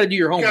 obviously, you got to do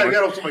your homework. You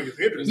got to hope somebody gets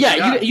injured.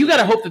 Yeah, you got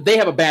to hope that they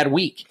have a bad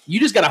week. You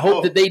just got to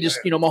hope that they just,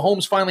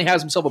 Mahomes finally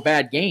has himself a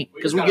bad game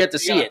because we get to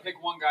see it.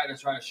 Pick one guy to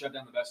try to shut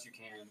down the best you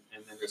can,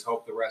 and then just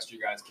hope the rest of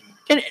you guys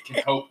can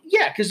cope.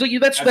 Yeah, because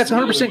that's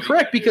 100%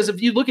 correct. Because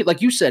if you look at,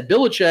 like you said,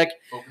 Belichick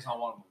focus on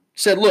one of them.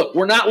 Said, look,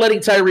 we're not letting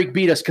Tyreek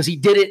beat us because he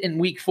did it in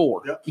week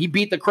 4. Yep. He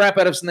beat the crap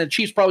out of us, and the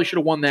Chiefs probably should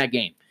have won that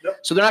game. Yep.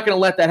 So they're not going to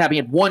let that happen. He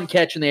had 1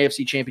 catch in the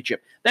AFC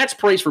Championship. That's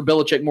praise for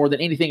Belichick more than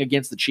anything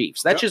against the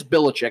Chiefs. That's just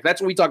Belichick. That's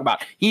what we talk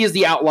about. He is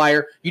the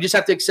outlier. You just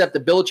have to accept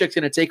that Belichick's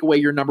going to take away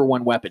your number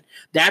 1 weapon.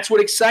 That's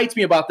what excites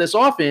me about this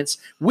offense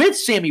with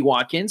Sammy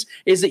Watkins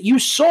is that you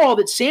saw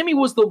that Sammy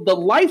was the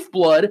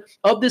lifeblood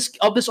of this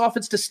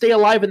offense to stay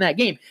alive in that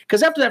game.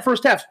 Because after that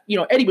first half,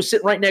 Eddie was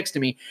sitting right next to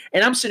me,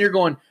 and I'm sitting here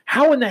going,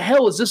 how in the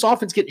hell is this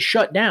offense getting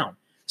shut down?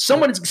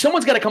 Someone's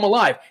got to come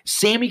alive.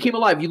 Sammy came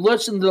alive. You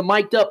listen to the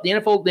mic'd up, the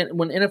NFL,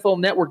 when NFL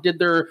Network did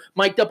their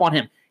mic'd up on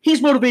him.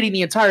 He's motivating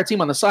the entire team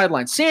on the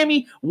sideline.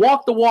 Sammy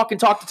walked the walk and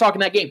talked the talk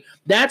in that game.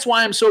 That's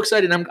why I'm so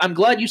excited. I'm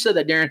glad you said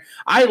that, Darren.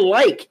 I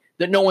like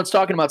that no one's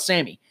talking about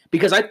Sammy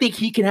because I think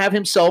he can have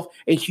himself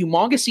a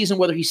humongous season,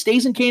 whether he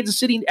stays in Kansas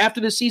City after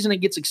this season and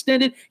gets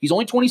extended. He's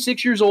only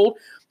 26 years old,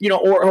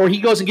 or he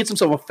goes and gets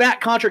himself a fat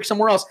contract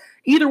somewhere else.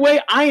 Either way,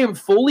 I am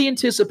fully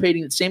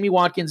anticipating that Sammy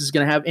Watkins is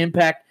going to have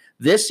impact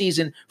this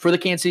season for the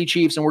Kansas City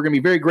Chiefs, and we're going to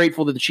be very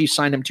grateful that the Chiefs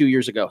signed him 2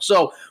 years ago.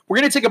 So we're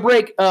going to take a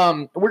break.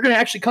 We're going to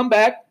actually come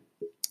back.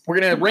 We're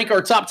going to rank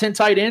our top 10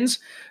 tight ends.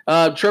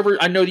 Trevor,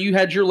 I know you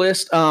had your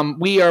list.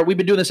 We've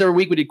been doing this every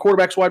week. We did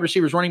quarterbacks, wide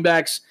receivers, running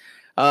backs.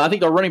 I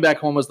think our running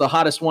back one was the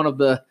hottest one of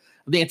the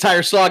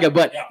entire saga.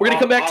 But we're going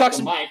to come back, talk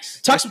some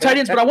tight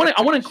ends. But I want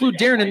to include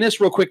Darren in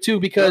this real quick too,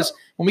 because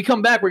when we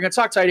come back, we're going to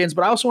talk tight ends.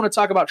 But I also want to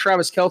talk about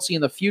Travis Kelce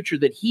and the future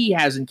that he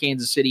has in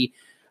Kansas City.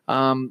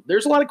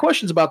 There's a lot of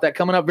questions about that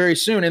coming up very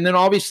soon. And then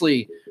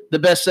obviously the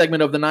best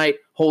segment of the night,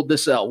 Hold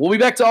This L. We'll be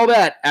back to all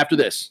that after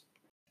this.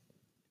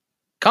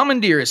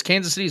 Commandeer is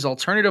Kansas City's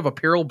alternative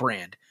apparel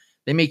brand.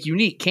 They make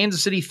unique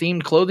Kansas City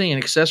themed clothing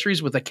and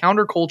accessories with a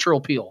countercultural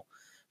appeal.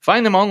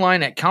 Find them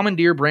online at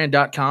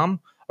commandeerbrand.com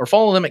or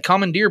follow them at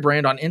Commandeer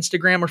Brand on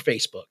Instagram or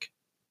Facebook.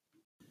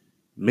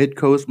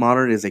 Midcoast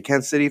Modern is a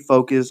Kansas City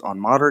focus on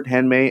modern,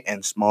 handmade,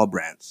 and small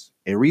brands.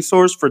 A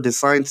resource for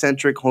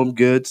design-centric home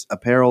goods,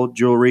 apparel,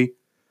 jewelry,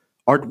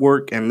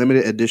 artwork, and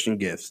limited edition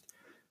gifts.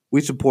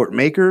 We support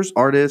makers,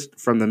 artists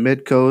from the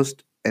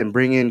Mid-Coast, and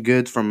bring in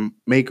goods from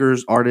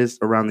makers, artists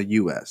around the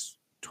U.S.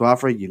 to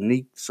offer a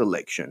unique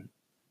selection.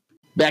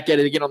 Back at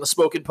it again on the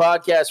Spoken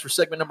Podcast for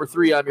segment number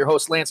 3. I'm your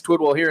host, Lance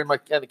Twidwell, here in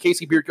the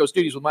Casey Beard Co.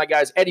 studios with my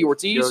guys, Eddie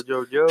Ortiz,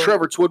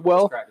 Trevor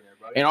Twidwell,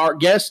 and our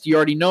guest. You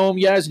already know him,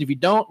 guys, and if you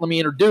don't, let me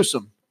introduce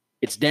him.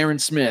 It's Darren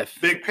Smith.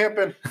 Big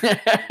pimpin'.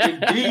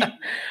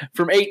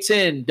 From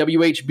 810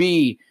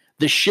 WHB.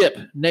 The Ship.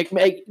 Nick,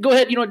 go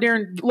ahead.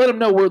 Darren, let them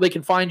know where they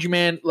can find you,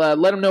 man.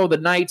 Let them know the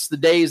nights, the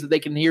days that they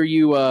can hear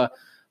you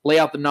lay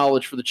out the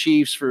knowledge for the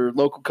Chiefs, for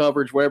local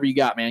coverage, whatever you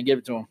got, man. Give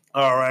it to them.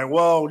 All right.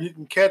 Well, you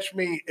can catch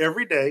me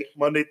every day,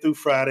 Monday through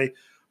Friday,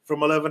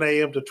 from 11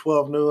 a.m. to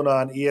 12 noon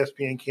on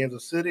ESPN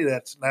Kansas City.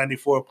 That's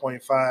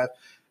 94.5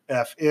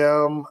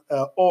 FM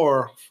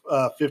or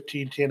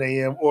 1510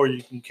 a.m. Or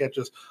you can catch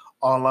us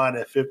online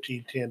at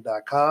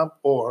 1510.com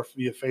or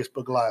via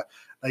Facebook Live.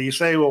 Now, you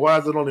say, well, why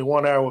is it only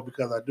 1 hour? Well,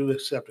 because I do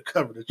accept to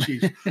cover the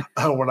Chiefs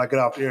when I get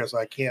off the air, so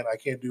I can't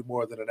do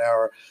more than an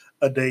hour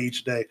a day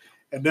each day.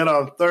 And then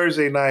on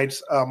Thursday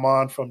nights, I'm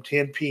on from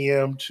 10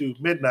 p.m. to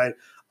midnight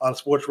on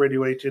Sports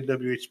Radio 810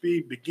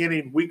 WHB,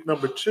 beginning week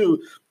number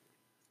 2,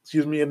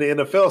 in the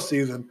NFL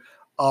season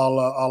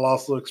I'll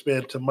also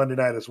expand to Monday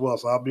night as well.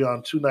 So I'll be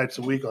on 2 nights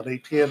a week on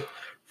 810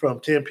 from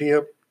 10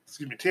 p.m.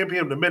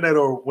 to midnight,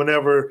 or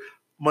whenever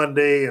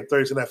Monday and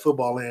Thursday night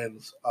football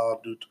ends.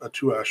 I'll do a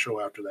 2-hour show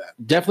after that.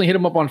 Definitely hit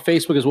him up on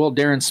Facebook as well,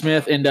 Darren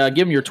Smith, and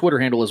give him your Twitter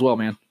handle as well,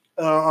 man.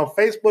 On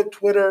Facebook,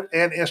 Twitter,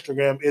 and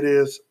Instagram, it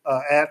is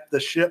at The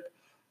Ship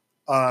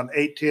on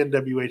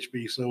 810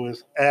 WHB. So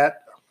it's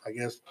at, I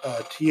guess,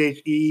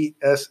 THESHIPON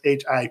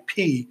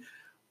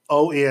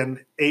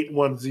 810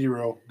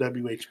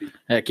 WHB.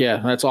 Heck yeah,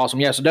 that's awesome.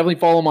 Yeah, so definitely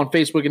follow him on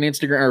Facebook and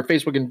Instagram, or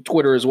Facebook and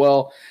Twitter as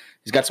well.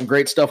 He's got some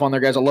great stuff on there,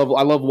 guys. I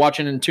love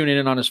watching and tuning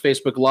in on his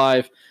Facebook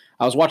Live.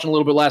 I was watching a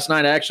little bit last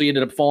night. I actually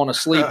ended up falling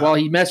asleep while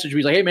he messaged me.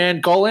 He's like, "Hey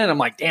man, call in." I'm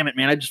like, "Damn it,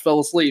 man, I just fell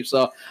asleep."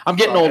 So I'm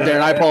getting old, Darren.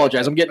 I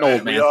apologize. I'm getting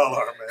old, man. We all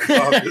are,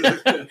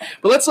 man.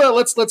 But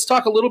let's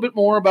talk a little bit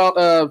more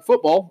about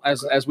football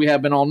as we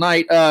have been all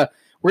night.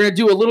 We're going to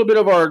do a little bit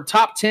of our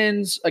top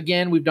 10s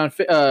again. We've done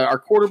our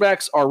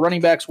quarterbacks, our running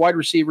backs, wide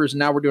receivers, and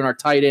now we're doing our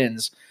tight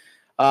ends.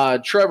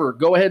 Trevor,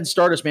 go ahead and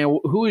start us, man.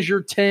 Who is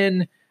your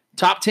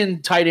top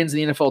 10 tight ends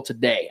in the NFL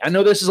today? I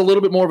know this is a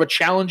little bit more of a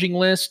challenging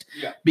list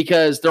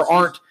because there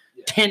aren't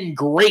 10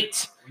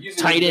 great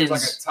tight ends.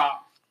 Like a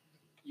top,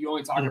 you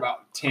only talk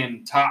about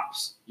 10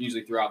 tops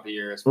usually throughout the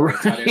year as far as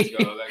tight ends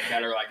go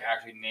that are like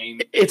actually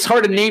named. It's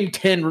hard to name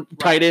 10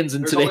 tight ends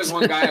in today's. There's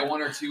always one guy,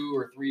 1 or 2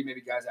 or 3 maybe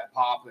guys that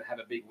pop and have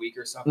a big week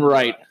or something.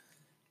 Right.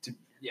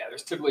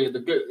 There's typically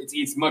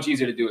it's much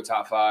easier to do a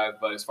top 5,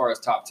 but as far as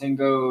top 10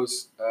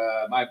 goes,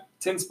 my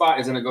 10 spot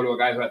is going to go to a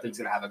guy who I think is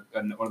going to have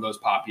one of those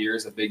pop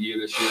years, a big year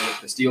this year with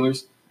the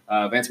Steelers.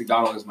 Vance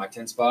McDonald is my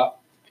 10 spot.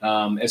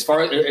 As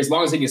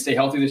long as he can stay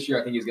healthy this year,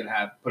 I think he's going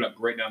to put up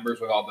great numbers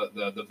with all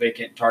the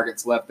vacant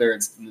targets left there in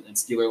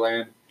Steeler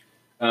land,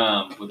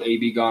 with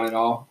AB gone and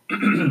all.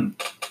 And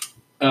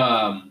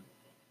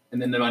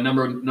then my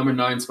number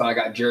 9 spot, I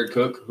got Jared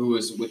Cook, who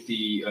is with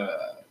the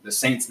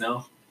Saints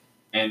now,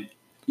 and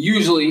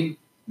usually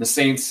the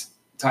Saints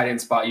tight end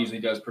spot usually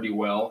does pretty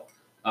well.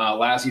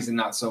 Last season,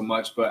 not so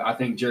much, but I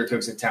think Jared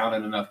Cook's a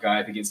talented enough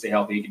guy. If he can stay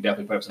healthy, he can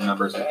definitely put up some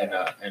numbers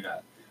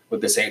with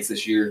the Saints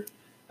this year.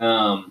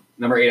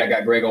 Number 8, I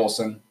got Greg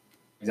Olsen.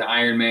 He's an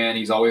Iron Man.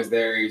 He's always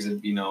there. He's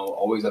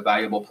always a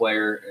valuable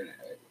player. And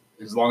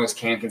as long as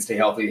Cam can stay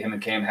healthy, him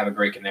and Cam have a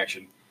great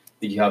connection. I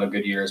think he'll have a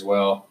good year as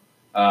well.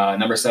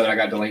 Number 7, I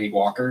got Delaney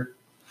Walker.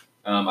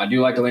 I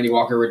do like Delaney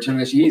Walker returning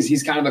this year.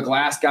 He's kind of a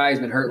glass guy. He's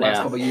been hurt last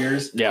couple of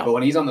years. Yeah. But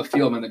when he's on the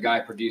field, man, the guy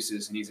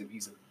produces, and he's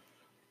a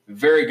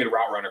very good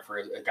route runner for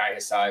a guy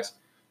his size.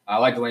 I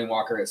like Delaney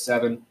Walker at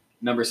 7.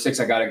 Number 6,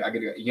 I got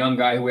a young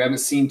guy who we haven't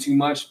seen too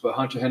much, but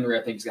Hunter Henry,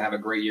 I think he's gonna have a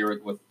great year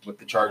with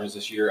the Chargers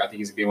this year. I think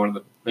he's gonna be one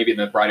of maybe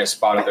the brightest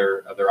spot of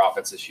their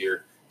offense this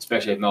year,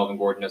 especially if Melvin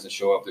Gordon doesn't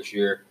show up this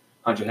year.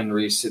 Hunter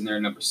Henry is sitting there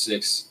at number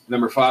 6.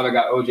 Number 5, I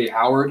got OJ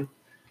Howard,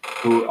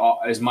 who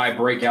is my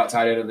breakout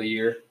tight end of the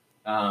year.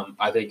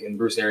 I think in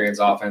Bruce Arians'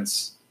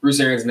 offense, Bruce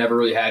Arians never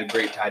really had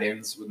great tight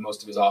ends with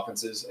most of his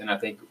offenses, and I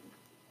think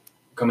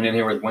coming in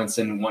here with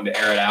Winston wanted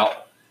to air it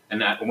out.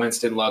 And that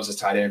Winston loves his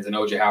tight ends, and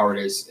O.J. Howard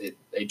is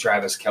a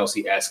Travis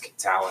Kelce-esque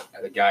talent.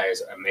 The guy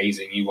is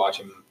amazing. You watch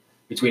him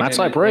between that's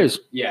high praise.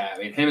 Yeah, I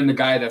mean, him and the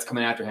guy that's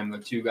coming after him, the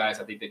 2 guys,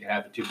 I think they could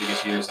have the 2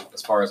 biggest years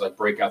as far as like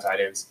breakout tight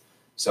ends.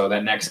 So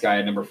that next guy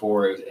at number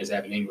 4 is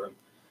Evan Ingram.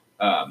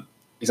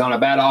 He's on a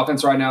bad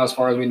offense right now, as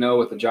far as we know,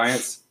 with the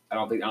Giants. I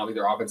don't think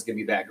their offense is going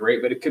to be that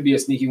great, but it could be a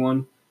sneaky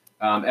one.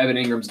 Evan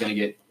Ingram's going to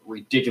get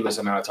ridiculous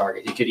amount of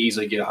targets. He could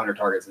easily get 100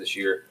 targets this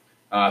year.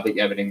 I think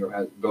Evan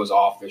Ingram goes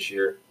off this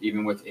year,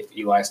 even if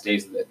Eli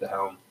stays at the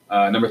helm.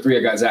 Number 3,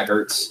 I got Zach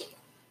Ertz.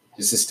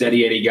 Just a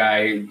steady Eddie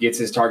guy, gets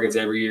his targets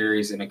every year.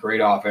 He's in a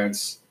great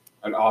offense,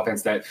 an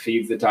offense that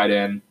feeds the tight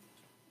end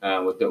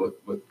with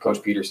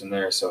Coach Peterson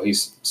there. So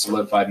he's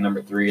solidified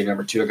number 3. And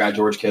number 2, I got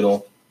George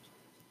Kittle,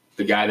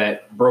 the guy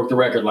that broke the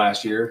record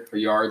last year for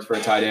yards for a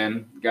tight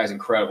end. The guy's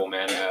incredible,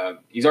 man.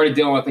 He's already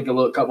dealing with, I think,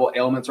 a couple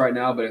ailments right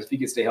now, but if he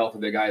can stay healthy,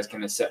 the guy is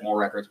going to set more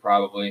records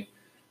probably.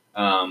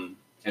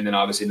 And then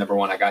obviously number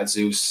 1, I got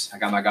Zeus. I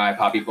got my guy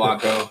Poppy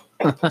Blanco.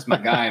 That's my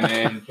guy,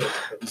 man.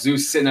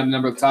 Zeus sitting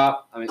up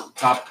top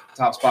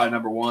spot at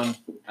number 1.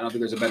 I don't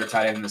think there's a better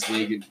tight end in this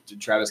league than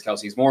Travis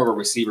Kelce. He's more of a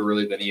receiver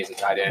really than he is a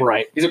tight end.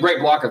 Right. He's a great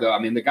blocker though. I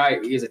mean, the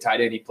guy, he is a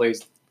tight end. He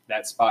plays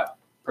that spot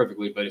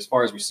perfectly. But as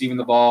far as receiving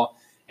the ball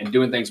and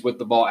doing things with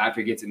the ball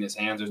after he gets in his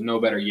hands, there's no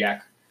better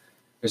yak.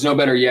 There's no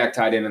better yak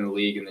tight end in the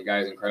league, and the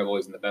guy is incredible.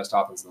 He's in the best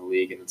offense in the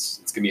league, and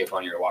it's gonna be a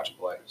fun year to watch him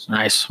play. So.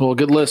 Nice. Well,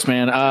 good list,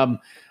 man.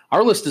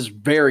 Our list is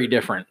very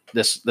different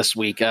this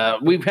week.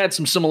 We've had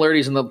some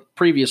similarities in the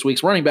previous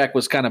weeks. Running back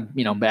was kind of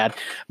bad,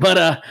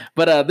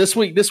 but this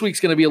week's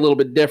going to be a little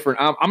bit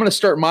different. I'm going to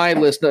start my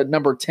list at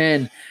number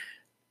 10.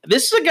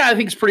 This is a guy I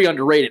think is pretty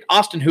underrated.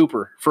 Austin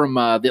Hooper from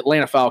the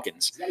Atlanta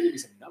Falcons. Gotta give you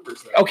some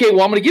numbers, though. Okay,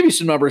 well I'm going to give you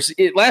some numbers.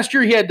 Last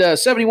year he had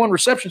 71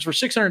 receptions for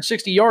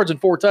 660 yards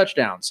and 4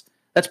 touchdowns.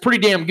 That's pretty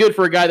damn good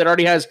for a guy that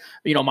already has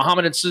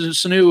Mohamed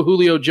Sanu,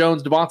 Julio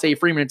Jones, Devontae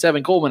Freeman, and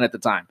Tevin Coleman at the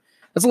time.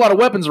 That's a lot of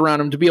weapons around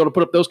him to be able to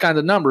put up those kinds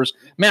of numbers.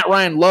 Matt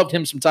Ryan loved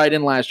him some tight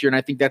end last year, and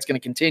I think that's going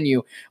to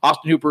continue.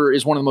 Austin Hooper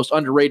is one of the most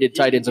underrated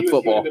tight ends in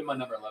football. He would have been my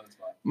number 11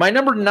 spot. My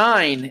number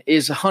 9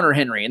 is Hunter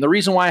Henry, and the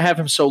reason why I have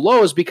him so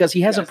low is because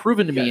he hasn't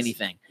proven to me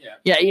anything.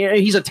 Yeah,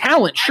 he's a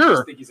talent, sure. I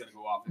just think he's gonna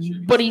go off this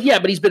year.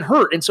 But he's been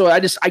hurt, and so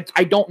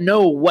I don't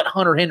know what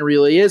Hunter Henry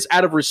really is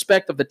out of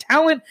respect of the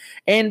talent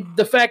and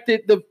the fact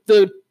that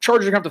the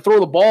Chargers are going to have to throw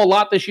the ball a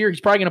lot this year. He's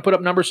probably going to put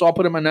up numbers, so I'll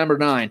put him at number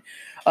 9.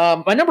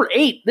 My number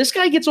 8, this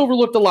guy gets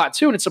overlooked a lot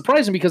too, and it's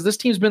surprising because this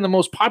team's been the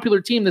most popular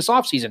team this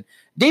offseason.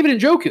 David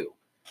Njoku.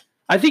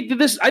 I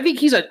think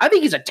he's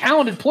a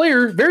talented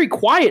player, very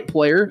quiet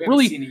player. We haven't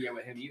really seen it yet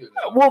with him either,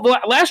 well.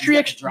 Last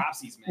year,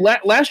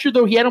 last year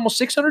though, he had almost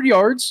 600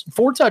 yards,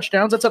 4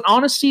 touchdowns. That's an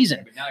honest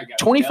season.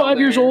 25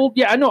 years old.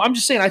 Yeah, I know. I'm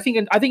just saying. I think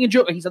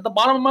Njoku, he's at the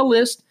bottom of my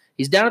list.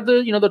 He's down at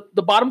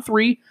the bottom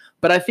 3,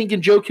 but I think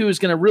Njoku is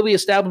going to really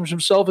establish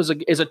himself as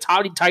a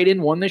tight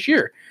end 1 this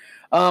year.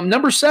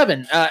 Number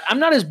 7, I'm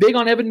not as big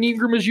on Evan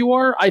Ingram as you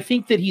are. I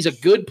think that he's a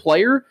good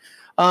player.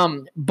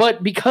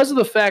 But because of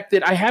the fact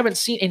that I haven't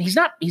seen, and he's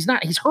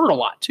hurt a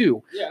lot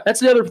too. Yeah. That's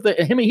the other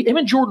thing. Him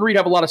and Jordan Reed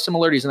have a lot of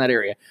similarities in that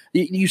area.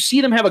 You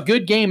see them have a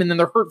good game and then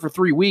they're hurt for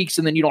 3 weeks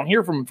and then you don't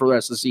hear from them for the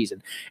rest of the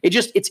season.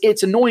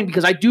 It's annoying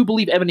because I do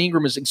believe Evan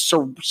Ingram is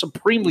so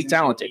supremely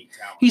talented.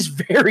 He's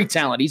very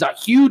talented. He's a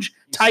huge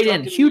tight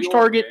end, huge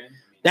target.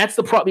 That's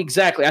the problem.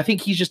 Exactly. I think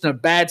he's just in a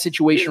bad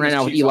situation right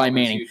now with Eli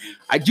Manning.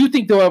 I do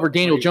think, though, however,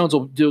 Daniel Jones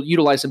will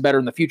utilize him better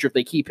in the future if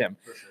they keep him.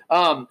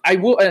 I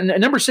will. And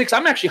number 6,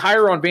 I'm actually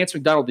higher on Vance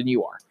McDonald than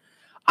you are.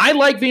 I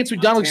like Vance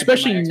McDonald,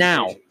 especially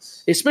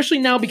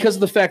now because of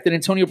the fact that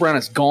Antonio Brown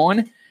is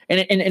gone,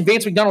 and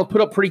Vance McDonald put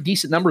up pretty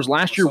decent numbers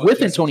last year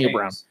with Antonio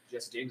Brown.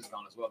 Jesse James is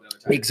gone as well. The other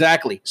tight end.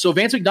 Exactly. So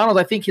Vance McDonald,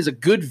 I think, is a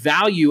good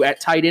value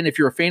at tight end if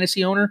you're a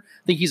fantasy owner.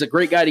 I think he's a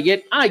great guy to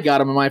get. I got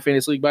him in my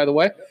fantasy league, by the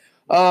way.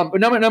 But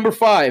number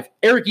 5,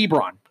 Eric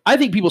Ebron. I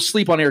think people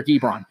sleep on Eric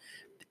Ebron.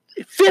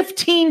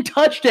 15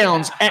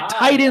 touchdowns at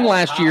tight end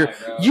last year.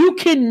 You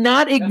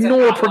cannot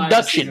ignore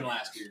production.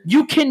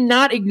 You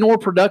cannot ignore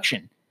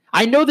production.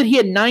 I know that he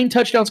had 9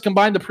 touchdowns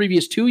combined the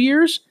previous 2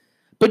 years,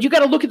 but you got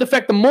to look at the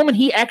fact the moment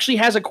he actually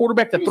has a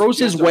quarterback that throws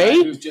his way,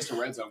 he was just a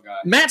red zone guy.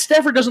 Matt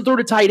Stafford doesn't throw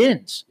to tight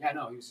ends. Yeah,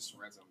 no, he was just a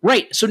red zone.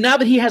 Right. So now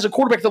that he has a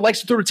quarterback that likes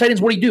to throw to tight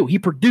ends, what did he do? He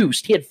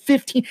produced. He had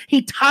 15.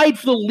 He tied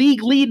for the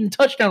league lead in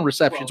touchdown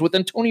receptions with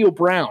Antonio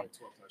Brown.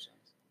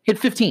 He had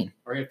 15.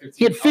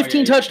 He had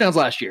 15 touchdowns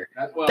last year.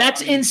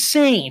 That's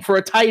insane for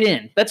a tight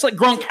end. That's like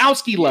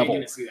Gronkowski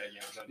level.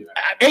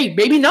 Hey,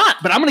 maybe not,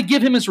 but I'm going to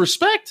give him his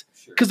respect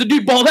because the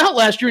dude balled out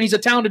last year and he's a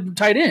talented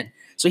tight end.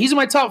 So he's in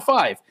my top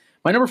 5.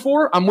 My number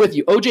 4, I'm with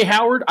you. O.J.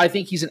 Howard, I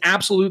think he's an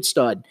absolute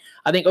stud.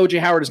 I think O.J.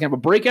 Howard is going to have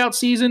a breakout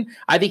season.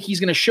 I think he's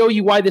going to show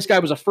you why this guy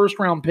was a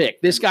first-round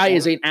pick. This guy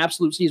is an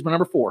absolute season. My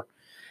number 4.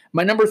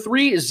 My number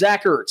 3 is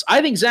Zach Ertz.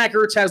 I think Zach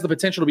Ertz has the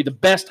potential to be the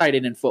best tight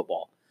end in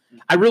football.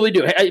 I really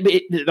do.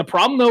 The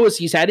problem, though, is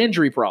he's had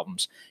injury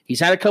problems. He's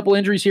had a couple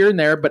injuries here and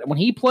there, but when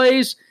he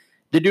plays,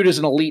 the dude is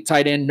an elite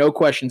tight end, no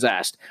questions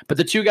asked. But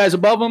the 2 guys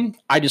above him,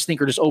 I just think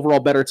are just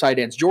overall better tight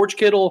ends. George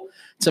Kittle,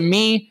 to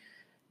me,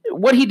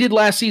 what he did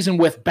last season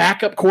with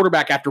backup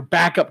quarterback after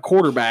backup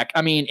quarterback,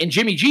 I mean, and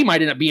Jimmy G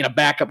might end up being a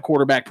backup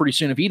quarterback pretty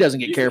soon if he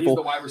doesn't get careful. He's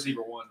the wide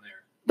receiver 1 there.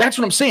 That's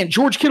what I'm saying.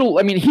 George Kittle,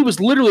 I mean, he was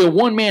literally a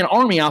one-man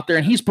army out there,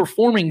 and he's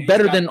performing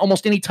better than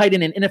almost any tight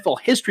end in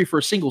NFL history for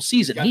a single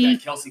season. He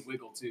Kelsey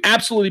wiggle too.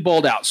 Absolutely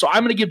balled out. So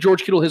I'm going to give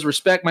George Kittle his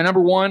respect. My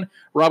number 1,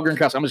 Rob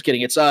Gronkowski. I'm just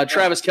kidding. It's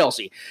Travis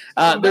Kelce.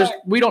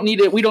 We don't need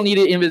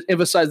to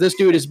emphasize this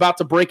dude is about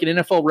to break an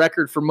NFL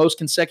record for most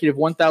consecutive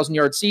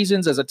 1,000-yard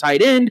seasons as a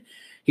tight end.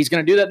 He's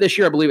going to do that this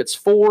year. I believe it's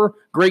 4.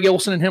 Greg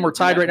Olsen and him are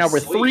tied right now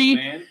with 3.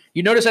 Man.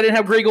 You notice I didn't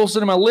have Greg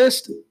Olsen in my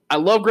list. I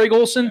love Greg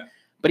Olsen,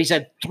 but he's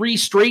had 3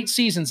 straight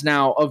seasons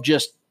now of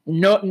just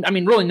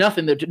really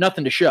nothing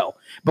to show.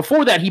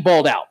 Before that, he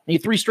balled out. He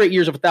had 3 straight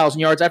years of 1,000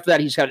 yards. After that,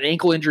 he's got an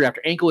ankle injury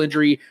after ankle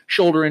injury,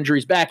 shoulder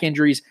injuries, back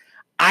injuries.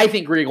 I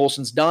think Greg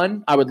Olsen's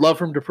done. I would love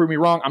for him to prove me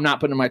wrong. I'm not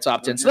putting him in my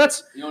top 10. So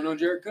that's. You don't know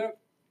Jared Cook?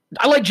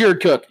 I like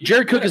Jared Cook.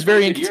 Jared Cook is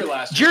very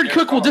inconsistent. Jared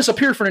Cook will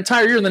disappear for an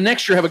entire year and the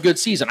next year have a good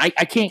season. I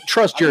can't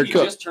trust Jared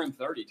Cook. He just turned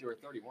 32 or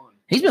 31.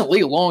 He's been in the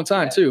league a long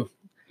time too.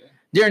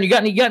 Darren, you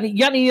got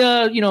any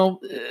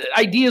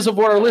ideas of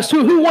what our list?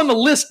 Who won the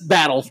list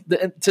battle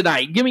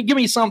tonight? Give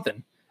me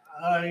something.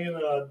 I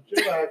go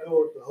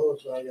with the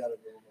host, so I gotta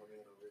go.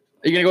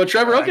 Are you gonna go with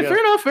Trevor? Okay, fair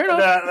enough.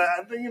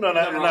 I think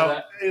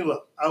hey,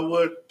 look, I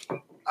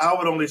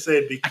would only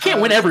say because I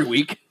can't win every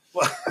week.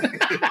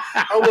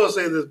 I will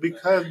say this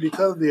because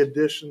of the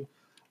addition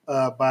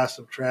by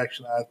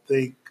subtraction. I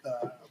think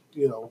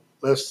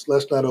let's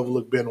not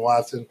overlook Ben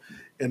Watson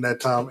in that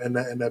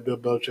Bill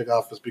Belichick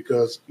offense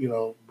because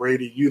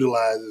Brady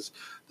utilizes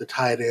the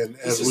tight end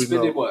as we know.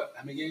 Suspended what?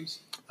 How many games?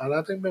 And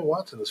I think Ben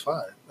Watson is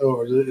fine.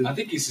 I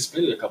think he's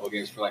suspended a couple of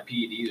games for like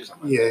PEDs or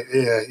something.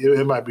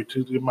 It might be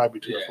 2. It might be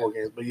 2 to 4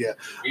 games, but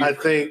I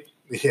think.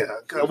 Yeah,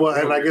 well,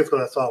 and I guess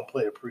because I saw him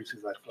play a preseason,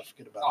 I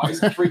forget about. Oh,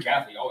 he's a freak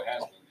athlete. Oh, he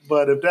has been.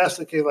 But if that's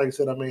the case, like I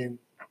said, I mean,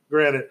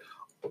 granted,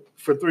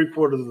 for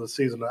 3/4 of the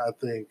season, I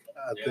think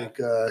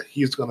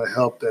he's going to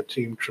help that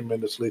team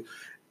tremendously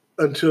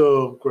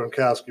until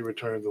Gronkowski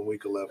returns in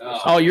Week 11.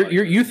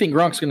 You think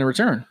Gronk's going to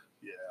return?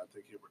 Yeah, I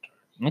think he'll return.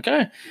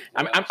 Okay.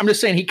 I'm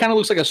just saying he kind of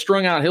looks like a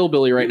strung out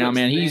hillbilly right now,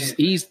 man. He's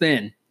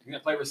thin. He's gonna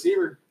play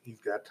receiver. He's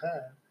got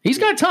time. He's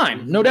got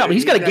time, no doubt. But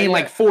he's got to gain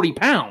like 40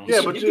 pounds.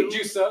 Yeah, but He can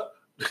juice up.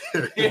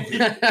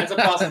 That's a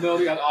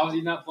possibility.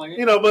 Obviously, not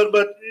playing.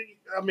 But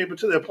I mean, but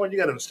to that point, you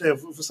got to understand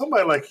for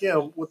somebody like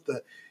him with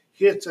the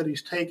hits that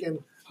he's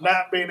taken,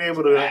 not being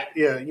able to,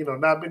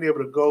 not being able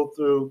to go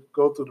through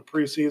the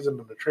preseason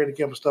and the training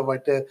camp and stuff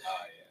like that.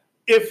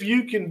 If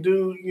you can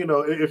do,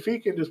 if he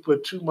can just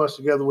put 2 months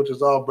together, which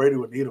is all Brady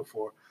would need him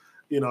for,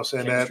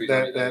 saying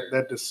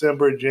that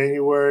December,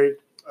 January,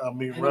 Don't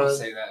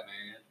say that,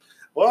 man.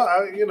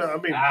 Well,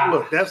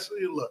 look,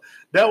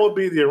 that would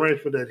be the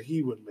arrangement that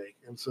he would make,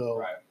 and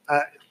so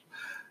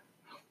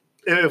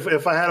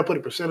if I had to put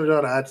a percentage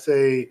on it, I'd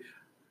say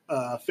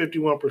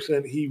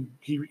 51%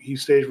 he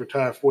stays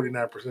retired,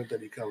 49%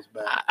 that he comes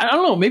back. I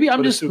don't know. Maybe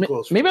I'm just one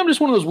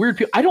of those weird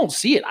people. I don't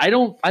see it. I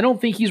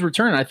don't think he's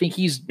returning. I think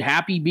he's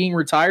happy being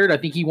retired. I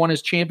think he won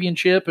his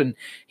championship, and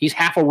he's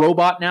half a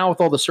robot now with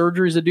all the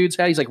surgeries the dude's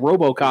had. He's like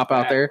RoboCop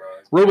out there,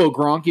 Robo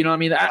Gronk. You know what I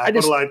mean? I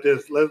just put it like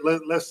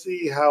this. Let's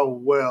see how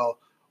well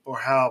or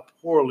how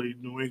poorly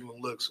New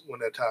England looks when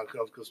that time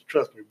comes. Because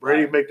trust me,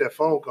 Brady make that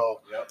phone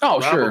call. Yep. Oh,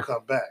 Rob sure. will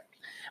come back.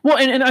 Well,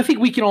 and I think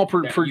we can all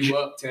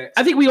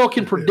I think we all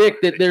can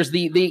predict that there's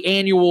the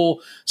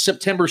annual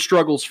September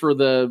struggles for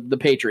the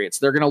Patriots.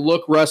 They're going to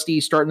look rusty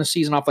starting the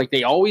season off like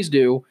they always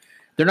do.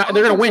 They're going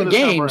to win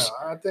games.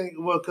 I think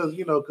because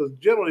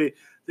generally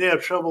they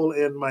have trouble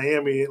in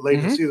Miami late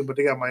in the season, but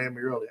they got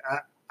Miami early.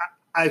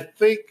 I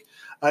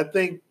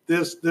think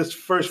this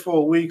first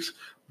 4 weeks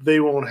they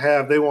won't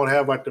have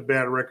like the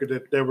bad record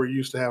that they were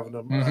used to having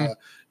them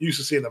used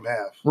to seeing them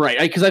have. Right,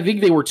 because I think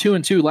they were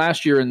 2-2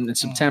 last year in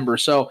September.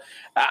 So,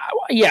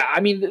 I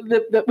mean,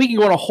 we can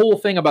go on a whole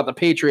thing about the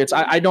Patriots.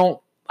 I don't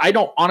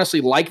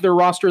honestly like their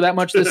roster that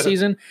much this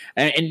season,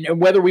 and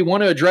whether we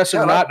want to address it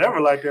or not. I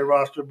never liked their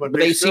roster, but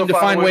they seem to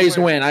find ways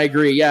to win. I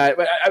agree. Yeah,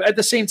 but at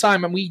the same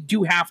time, we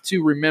do have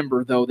to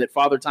remember though that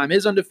Father Time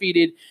is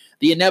undefeated.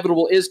 The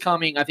inevitable is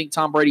coming. I think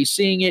Tom Brady's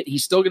seeing it.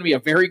 He's still going to be a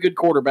very good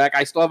quarterback.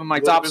 I still have him in my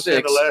top 6.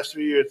 The last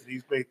 3 years,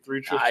 he's made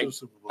 3 trips to the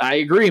Super Bowl. I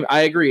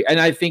agree, and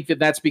I think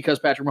that's because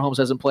Patrick Mahomes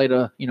hasn't played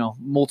a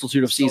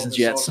multitude of seasons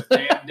yet.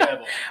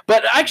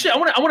 But actually, I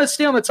want to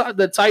stay on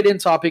the tight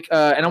end topic,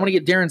 and I want to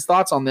get Darren's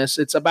thoughts on this.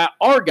 It's about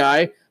our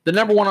guy, the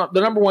number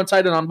one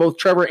tight end on both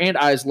Trevor and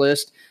I's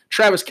list,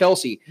 Travis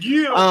Kelce.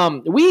 Yeah.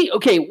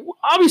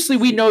 Obviously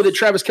we know that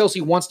Travis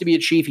Kelce wants to be a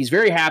Chief. He's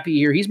very happy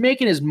here. He's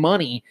making his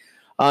money.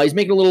 He's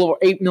making a little over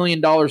 $8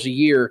 million a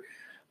year.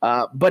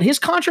 But his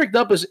contract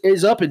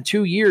is up in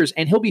 2 years,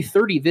 and he'll be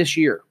 30 this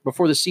year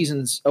before the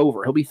season's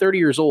over. He'll be 30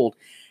 years old.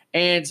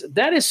 And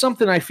that is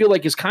something I feel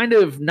like is kind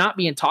of not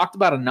being talked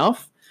about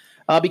enough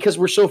because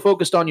we're so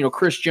focused on,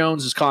 Chris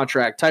Jones's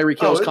contract,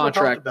 Tyreek Hill's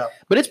contract.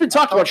 But it's been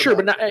talked about, sure,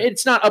 but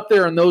it's not up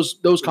there in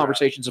those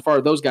conversations as far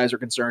as those guys are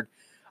concerned.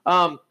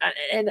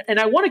 And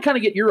I want to kind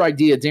of get your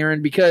idea,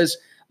 Darren, because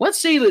let's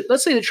say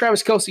that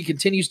Travis Kelce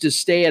continues to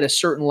stay at a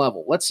certain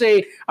level. Let's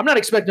say I'm not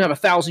expecting to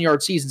have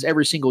 1,000-yard seasons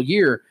every single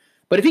year,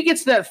 but if he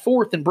gets that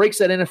 4th and breaks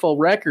that NFL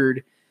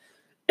record,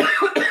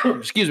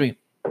 excuse me,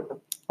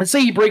 let's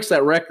say he breaks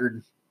that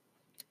record.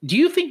 Do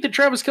you think that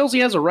Travis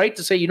Kelce has a right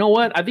to say, you know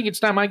what, I think it's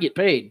time I get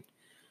paid?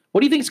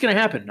 What do you think is going to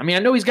happen? I mean, I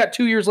know he's got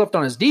 2 years left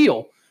on his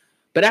deal,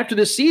 but after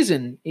this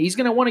season, he's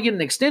going to want to get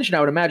an extension, I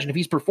would imagine, if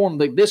he's performed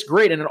like this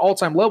great at an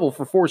all-time level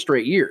for 4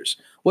 straight years.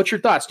 What's your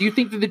thoughts? Do you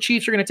think that the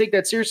Chiefs are going to take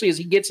that seriously as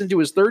he gets into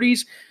his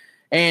 30s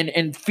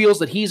and feels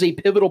that he's a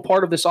pivotal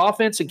part of this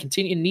offense and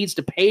needs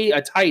to pay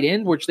a tight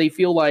end, which they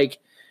feel like,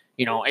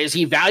 is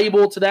he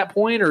valuable to that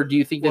point, or do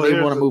you think that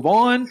they want to move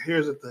on?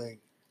 Here's the thing.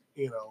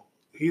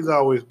 He's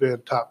always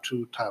been top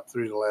 2, top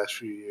 3 the last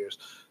few years.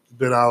 It's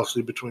been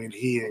obviously between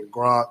he and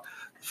Gronk.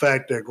 The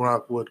fact that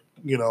Gronk would,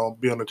 be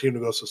on the team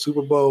that goes to the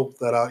Super Bowl,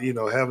 that,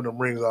 having them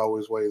rings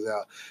always weighs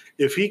out.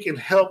 If he can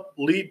help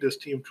lead this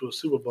team to a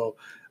Super Bowl,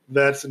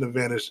 that's an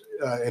advantage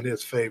in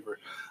his favor.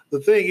 The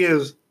thing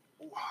is,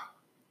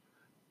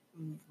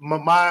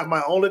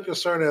 my only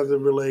concern as it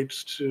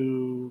relates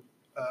to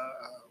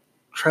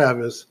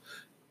Travis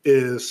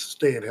is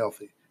staying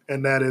healthy.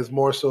 And that is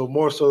more so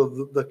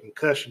the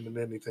concussion than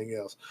anything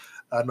else.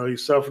 I know he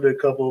suffered it a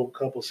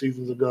couple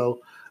seasons ago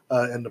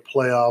in the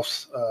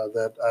playoffs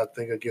that I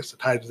think against the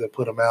Titans that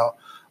put him out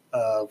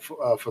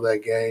for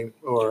that game,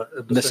 or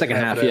the second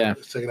half, the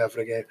second half of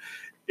the game.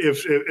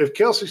 If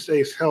Kelce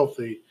stays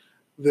healthy,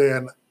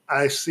 then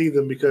I see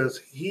them because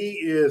he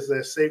is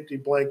a safety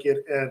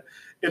blanket, and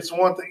it's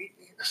one thing.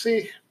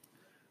 See,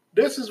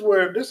 this is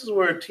where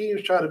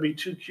teams try to be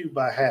too cute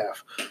by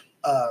half.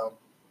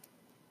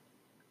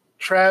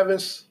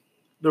 Travis,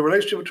 the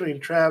relationship between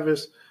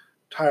Travis,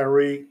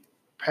 Tyreek,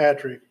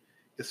 Patrick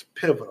is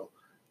pivotal.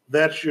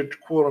 That's your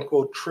quote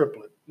unquote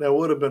triplet. Now it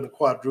would have been a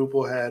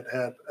quadruple had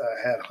Hunt,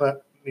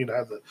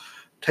 had the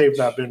tape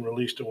not been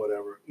released or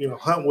whatever.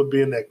 Hunt would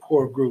be in that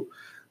core group.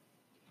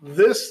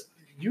 This,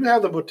 you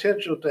have the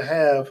potential to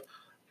have,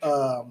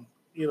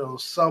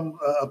 some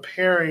a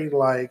pairing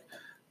like,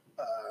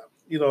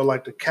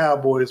 like the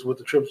Cowboys with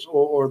the trips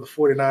or the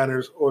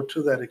 49ers, or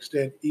to that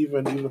extent,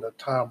 even a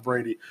Tom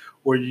Brady,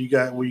 where you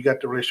got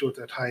the ratio with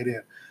that tight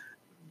end.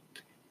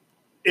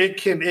 It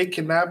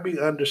cannot be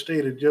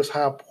understated just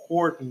how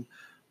important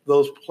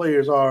those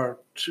players are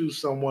to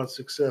someone's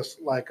success,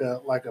 like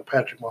a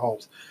Patrick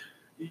Mahomes.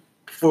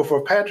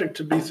 For Patrick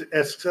to be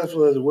as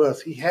successful as it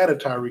was, he had a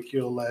Tyreek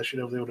Hill last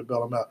year that was able to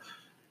bail him out.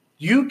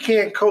 You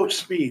can't coach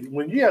speed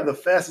when you have the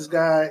fastest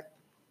guy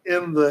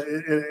in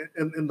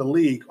the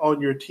league on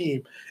your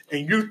team,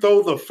 and you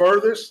throw the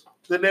furthest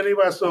than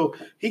anybody, so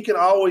he can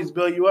always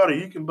bail you out, or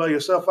you can bail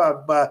yourself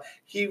out by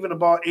heaving the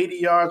ball 80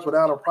 yards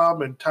without a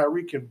problem, and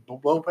Tyreek can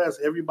blow past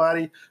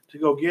everybody to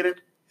go get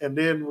it. And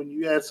then when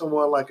you add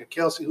someone like a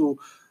Kelsey, who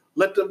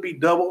let them be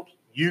doubled,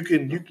 you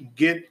can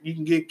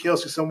get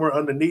Kelsey somewhere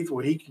underneath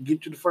where he can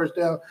get you the first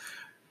down.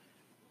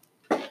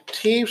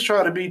 Teams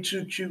try to be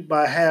too cute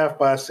by half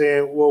by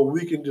saying, well,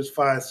 we can just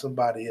find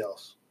somebody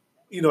else,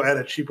 at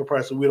a cheaper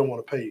price that we don't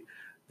want to pay.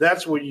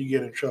 That's where you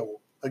get in trouble.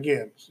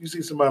 Again, you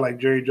see somebody like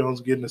Jerry Jones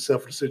getting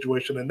himself in a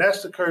situation, and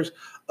that's the curse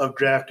of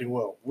drafting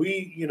well.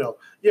 We're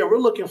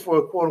looking for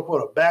a quote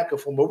unquote a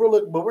backup for him, but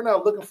we're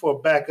not looking for a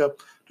backup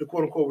to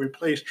quote unquote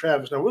replace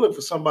Travis. Now we're looking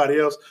for somebody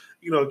else,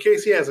 in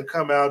case he hasn't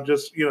come out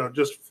just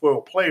for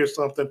a play or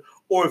something,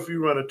 or if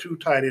you run a 2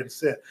 tight end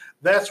set.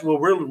 That's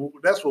what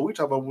we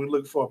talk about when we're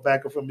looking for a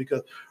backup for him,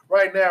 because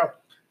right now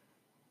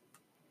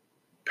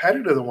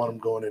Patty doesn't want him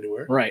going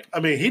anywhere. Right. I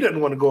mean, he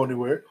doesn't want to go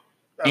anywhere.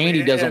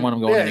 Andy doesn't want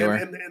him going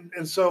anywhere.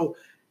 And so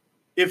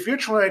if you're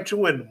trying to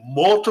win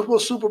multiple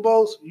Super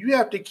Bowls, you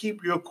have to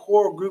keep your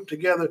core group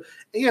together.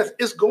 And yes,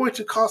 it's going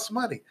to cost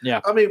money. Yeah.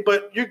 I mean,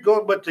 but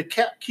the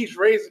cap keeps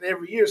raising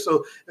every year.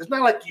 So it's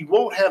not like you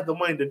won't have the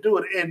money to do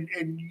it.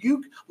 And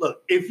you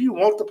look, if you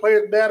want the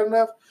players bad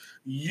enough,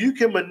 you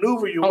can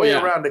maneuver your way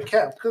around the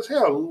cap. Because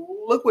hell,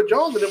 look what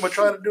Jones and them are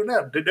trying to do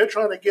now. They're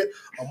trying to get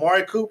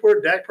Amari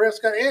Cooper, Dak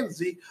Prescott, and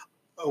Zeke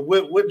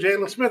with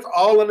Jalen Smith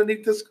all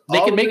underneath this.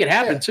 They can make it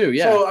happen too,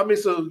 yeah.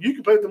 So you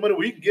can pay the money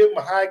where you can give them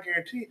a high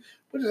guarantee,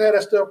 but just have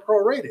that stuff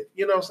prorated.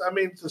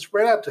 To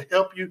spread out to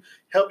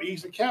help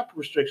ease the cap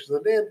restrictions.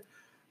 And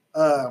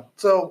then,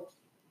 so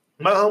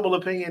my humble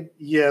opinion,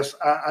 yes,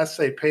 I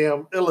say pay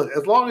him. And look,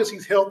 as long as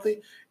he's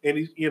healthy and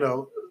he's,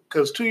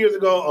 because 2 years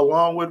ago,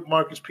 along with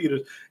Marcus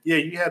Peters,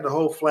 you had the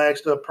whole flag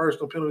stuff,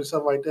 personal penalty,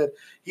 stuff like that.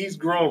 He's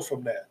grown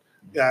from that.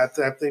 Yeah,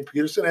 I think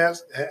Peterson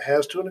has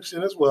to an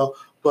extent as well,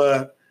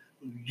 but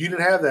you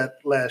didn't have that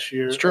last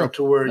year. It's true.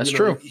 To where That's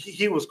true.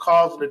 He was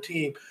causing the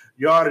team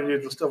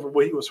yardages and stuff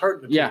where he was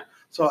hurting the team. Yeah.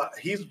 So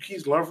he's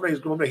learned from that. He's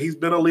grown there. He's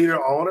been a leader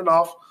on and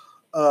off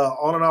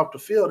the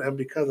field, and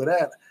because of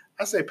that,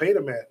 I say pay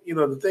the man.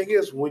 The thing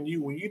is, when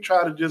you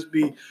try to just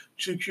be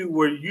too cute,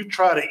 where you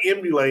try to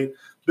emulate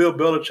Bill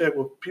Belichick,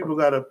 where people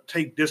got to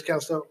take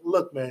discount stuff.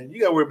 Look, man,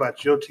 you got to worry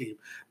about your team.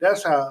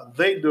 That's how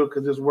they do it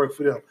because it's worked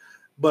for them.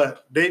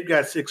 But they've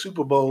got 6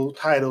 Super Bowl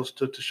titles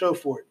to show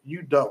for it.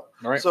 You don't.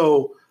 Right.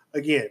 So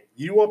again,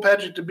 you want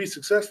Patrick to be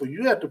successful,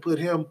 you have to put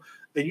him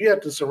and you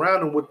have to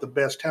surround him with the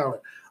best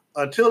talent.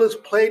 Until his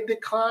play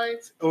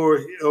declines or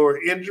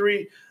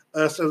injury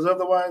says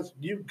otherwise,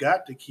 you've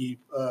got to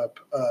keep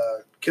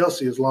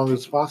Kelsey as long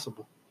as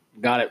possible.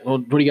 Got it. Well,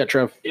 what do you got,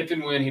 Trev? If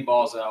and when he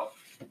balls out,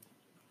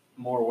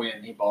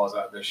 he balls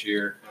out this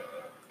year,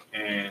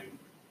 and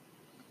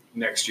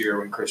next year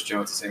when Chris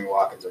Jones and Sammy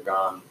Watkins are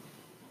gone,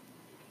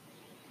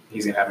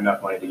 he's going to have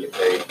enough money to get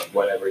paid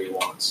whatever he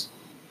wants.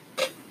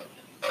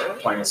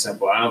 Plain and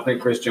simple. I don't think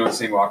Chris Jones and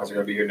Sammy Watkins are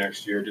going to be here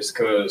next year just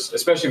because,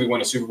 especially if we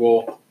win a Super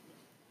Bowl,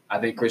 I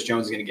think Chris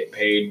Jones is going to get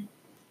paid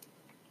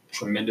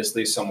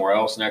tremendously somewhere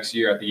else next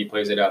year. I think he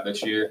plays it out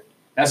this year.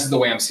 That's the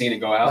way I'm seeing it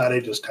go out. Nah, they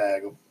just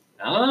tag him.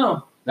 I don't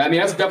know. I mean,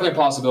 that's definitely a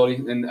possibility,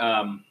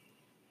 and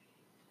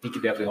he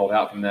could definitely hold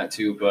out from that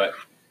too. But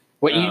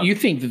what you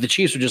think that the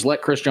Chiefs would just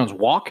let Chris Jones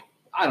walk?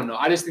 I don't know.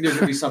 I just think there's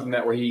going to be something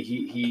that where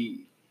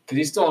he because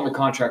he's still under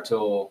contract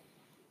till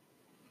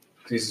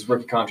because his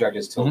rookie contract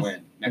is till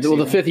when next well,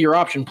 season. the 5th-year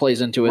option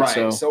plays into it.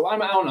 Right. So I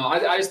don't know.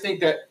 I just think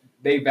that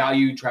they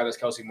value Travis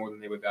Kelce more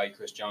than they would value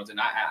Chris Jones, and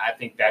I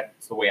think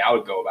that's the way I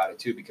would go about it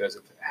too because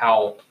of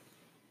how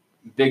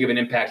big of an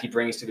impact he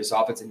brings to this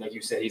offense. And like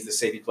you said, he's the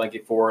safety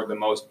blanket for the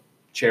most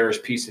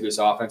cherished piece of this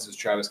offense is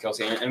Travis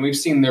Kelce. And we've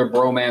seen their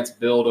bromance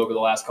build over the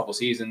last couple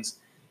seasons.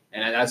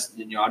 And that's,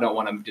 I don't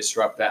want to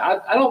disrupt that.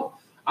 I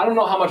don't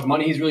know how much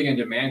money he's really going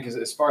to demand because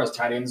as far as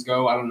tight ends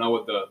go, I don't know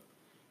what the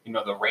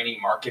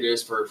reigning market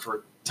is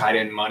for tight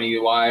end money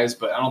wise,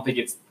 but I don't think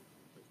it's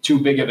too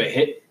big of a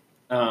hit.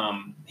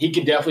 He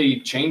could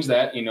definitely change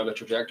that, the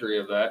trajectory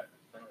of that.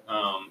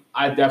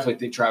 I definitely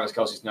think Travis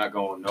Kelce's not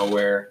going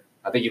nowhere.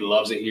 I think he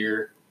loves it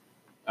here.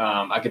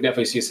 I could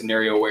definitely see a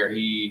scenario where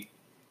he,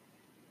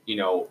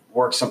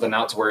 works something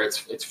out to where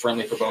it's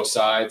friendly for both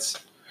sides.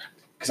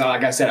 Because,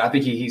 like I said, I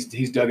think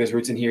he's dug his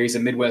roots in here. He's a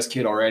Midwest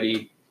kid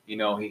already.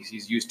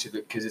 He's used to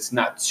it because it's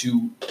not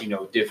too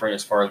different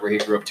as far as where he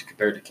grew up to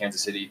compared to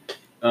Kansas City.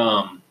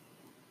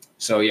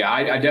 So yeah,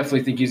 I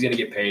definitely think he's going to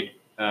get paid.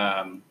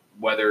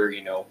 Whether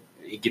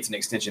he he gets an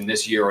extension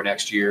this year or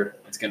next year,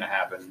 it's going to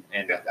happen.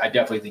 And I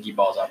definitely think he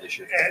balls out this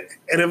year.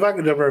 And if I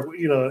could jump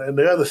in, and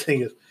the other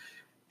thing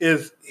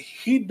is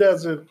he's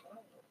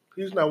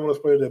not one of those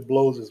players that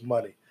blows his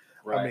money.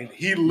 Right. I mean,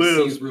 he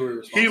lives,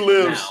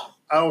 now.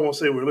 I don't want to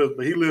say where he lives,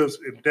 but he lives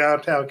in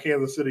downtown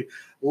Kansas City,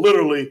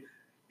 literally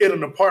in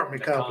an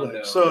apartment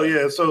complex.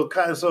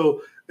 Condo,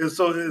 So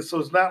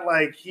it's not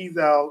like he's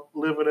out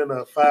living in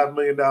a $5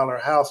 million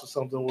house or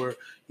something where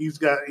he's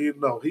got,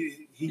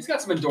 he's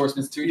got some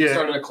endorsements too. He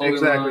started a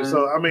clothing line.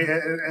 So I mean,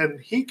 and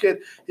he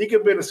could be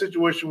in a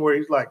situation where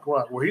he's like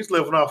Gronk, where he's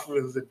living off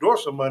of his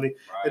endorsement money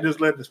and just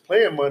letting his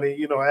playing money,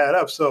 add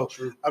up. So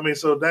I mean,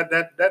 so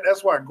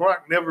that's why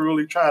Gronk never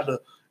really tried to,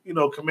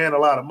 command a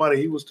lot of money.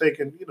 He was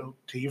taking,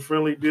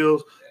 team-friendly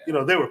deals.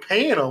 They were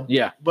paying him.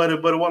 Yeah. But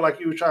it wasn't like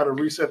he was trying to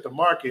reset the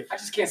market. I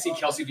just can't see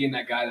Kelsey being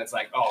that guy that's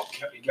like, oh,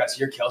 you guys,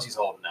 you're Kelsey's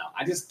holding out.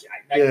 I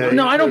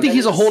don't think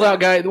he's a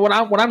holdout guy.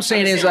 What I'm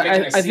saying is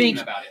I think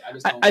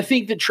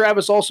that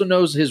Travis also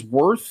knows his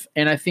worth,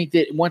 and I think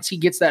that once he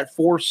gets that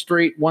 4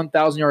 straight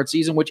 1,000-yard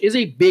season, which is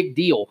a big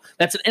deal,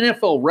 that's an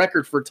NFL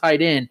record for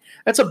tight end.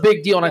 That's a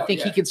big deal, and I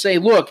think he can say,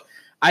 look,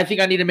 I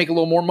think I need to make a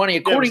little more money.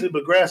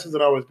 But grass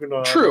hasn't always been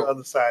on the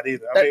other side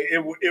either. I mean,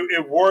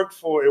 it worked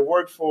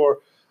for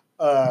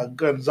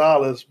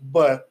Gonzalez,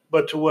 but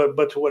to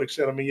what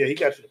extent? I mean, he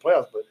got to the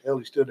playoffs, but hell,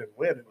 he still didn't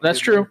win. That's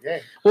true.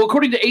 Well,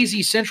 according to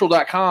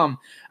AZCentral.com,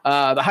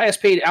 the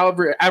highest paid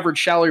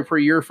average salary per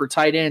year for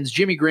tight ends,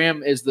 Jimmy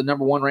Graham is the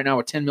number one right now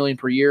with $10 million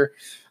per year.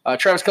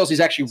 Travis Kelce is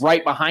actually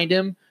right behind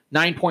him,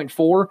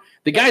 9.4.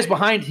 The guys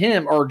behind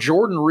him are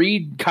Jordan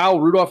Reed, Kyle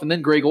Rudolph, and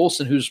then Greg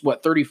Olsen, who's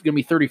going to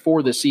be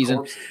 34 this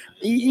season.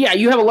 Yeah,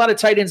 you have a lot of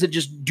tight ends that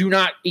just do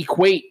not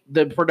equate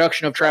the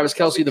production of Travis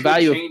Kelce, the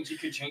value. He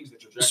could change the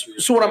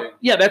trajectory. So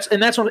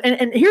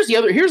here's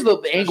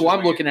the angle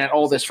I'm looking at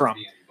all this from.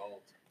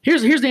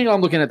 Here's the angle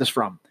I'm looking at this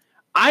from.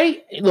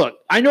 I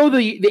know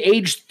the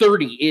age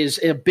 30 is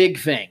a big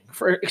thing,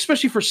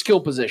 especially for skill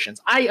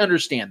positions. I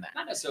understand that.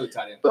 Not necessarily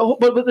tight end.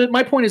 But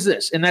my point is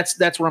this, and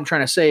that's what I'm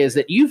trying to say, is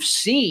that you've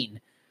seen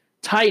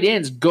tight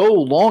ends go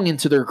long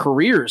into their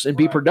careers and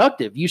be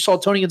productive. You saw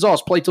Tony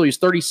Gonzalez play till he was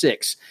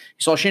 36.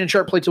 You saw Shannon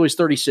Sharp play till he was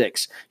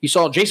 36. You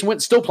saw Jason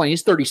Witten still playing.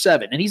 He's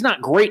 37, and he's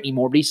not great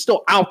anymore, but he's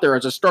still out there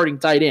as a starting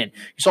tight end.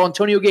 You saw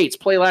Antonio Gates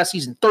play last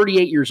season,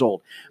 38 years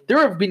old. There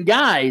have been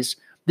guys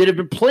that have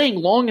been playing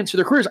long into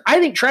their careers. I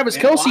think Travis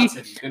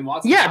Kelce.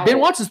 Ben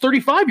Watson's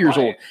 35 years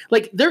old.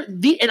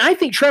 And I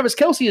think Travis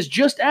Kelce is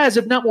just as,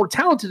 if not more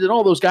talented than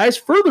all those guys.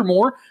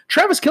 Furthermore,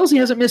 Travis Kelce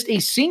hasn't missed a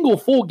single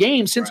full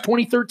game since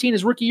 2013,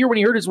 his rookie year, when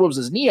he hurt his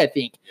knee, I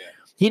think. Yeah.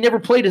 He never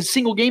played a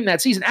single game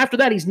that season. After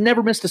that, he's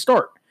never missed a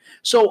start.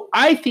 So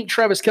I think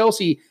Travis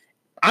Kelce,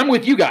 I'm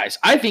with you guys.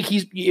 I think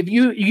if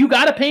you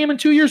got to pay him in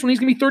 2 years when he's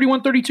going to be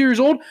 31, 32 years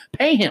old,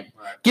 pay him.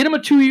 Right. Get him a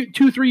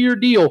 2-3 year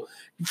deal.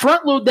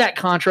 Front load that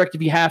contract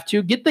if you have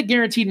to. Get the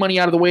guaranteed money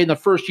out of the way in the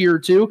first year or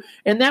two,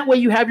 and that way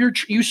you have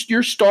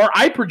your star.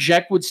 I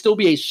project would still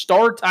be a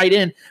star tight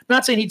end. I'm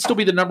not saying he'd still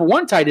be the number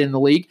one tight end in the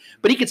league,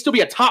 but he could still be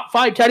a top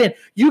 5 tight end.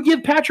 You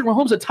give Patrick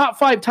Mahomes a top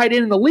 5 tight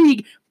end in the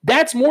league,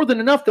 that's more than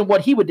enough than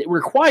what he would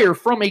require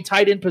from a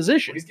tight end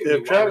position.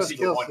 If Travis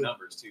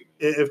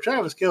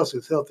Kelce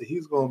is healthy,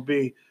 he's going to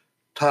be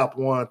top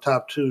 1,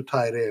 top 2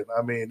 tight end.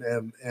 I mean,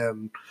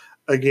 and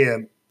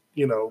again,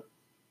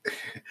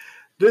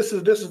 This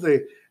is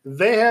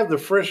they have the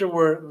pressure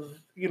where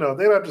they don't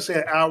have to say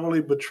it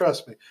outwardly, but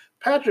trust me,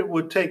 Patrick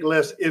would take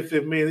less if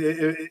it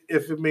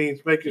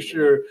means making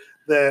sure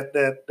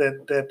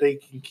that they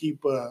can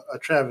keep a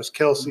Travis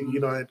Kelce,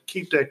 and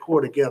keep that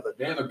core together.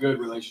 They have a good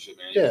relationship,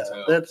 man.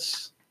 Yeah,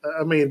 that's.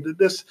 I mean,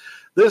 this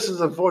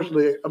is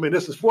unfortunately. I mean,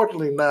 this is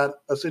fortunately not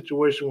a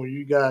situation where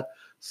you got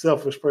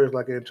selfish players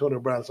like Antonio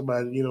Brown,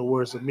 somebody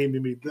where it's a me.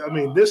 I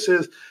mean, this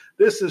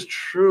is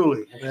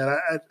truly, man.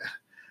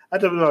 I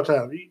tell you all the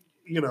time.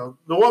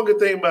 The one good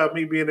thing about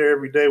me being there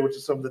every day, which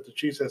is something that the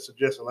Chiefs had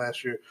suggested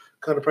last year,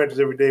 come to practice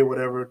every day,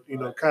 whatever,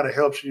 kind of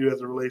helps you as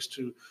it relates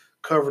to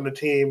covering the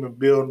team and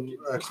building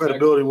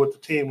credibility with the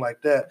team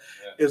like that,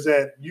 is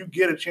that you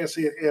get a chance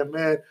to see,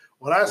 man,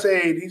 when I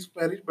say these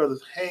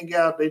brothers hang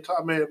out, they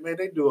talk, man,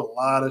 they do a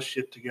lot of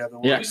shit together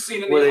where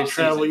they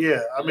travel.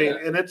 Yeah. I mean,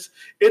 and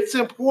it's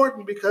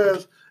important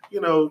because, you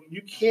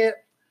can't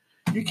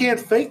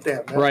fake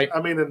that, man. Right.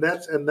 I mean, and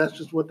that's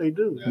just what they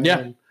do.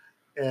 Yeah.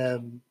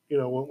 And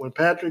when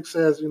Patrick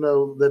says,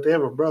 that they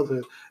have a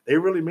brotherhood, they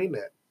really mean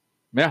that.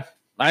 Yeah,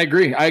 I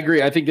agree.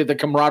 I think that the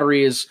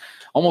camaraderie is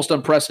almost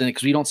unprecedented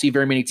because we don't see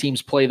very many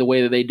teams play the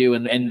way that they do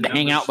and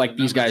hang out like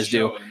these guys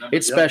do.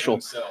 It's special.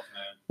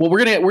 Well, we're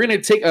gonna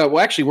take.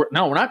 We're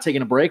not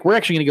taking a break. We're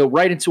actually gonna go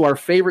right into our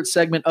favorite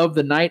segment of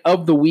the night,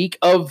 of the week,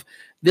 of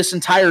this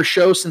entire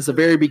show since the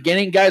very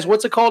beginning. Guys,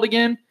 what's it called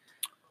again?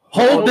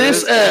 Hold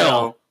this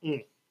L.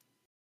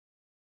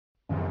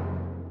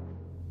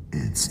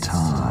 It's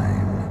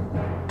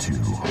time to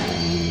hold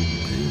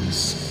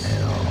this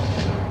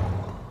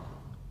L.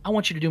 I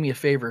want you to do me a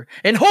favor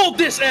and hold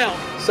this L.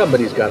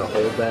 Somebody's got to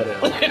hold that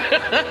L.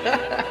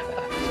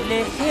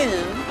 Le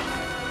him,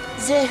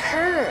 the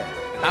her.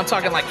 I'm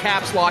talking like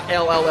caps lock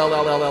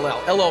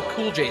LL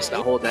Cool J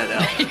style. Hold that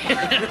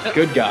out.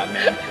 Good God,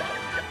 man.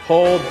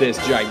 Hold this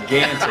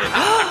gigantic,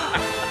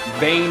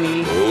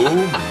 veiny,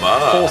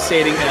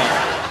 pulsating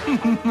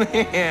L.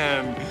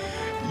 Man,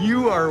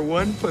 you are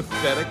one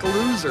pathetic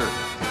loser.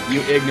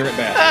 You ignorant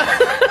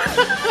bastard.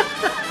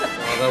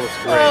 Oh, that was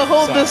great.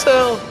 Hold this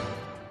L.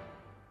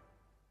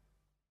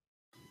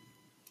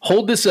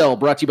 Hold This L,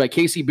 brought to you by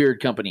Casey Beard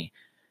Company.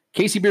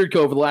 Casey Beard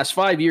Co. over the last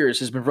 5 years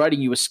has been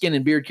providing you with skin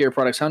and beard care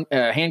products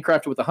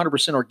handcrafted with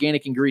 100%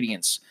 organic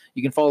ingredients.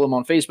 You can follow them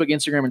on Facebook,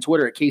 Instagram, and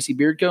Twitter at Casey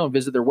Beard Co. and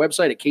visit their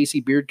website at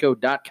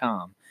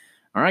caseybeardco.com.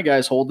 All right,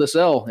 guys, hold this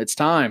L. It's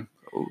time.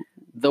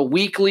 The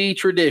weekly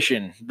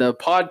tradition, the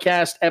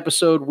podcast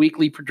episode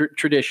weekly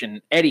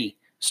tradition. Eddie,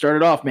 start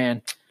it off,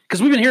 man.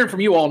 Because we've been hearing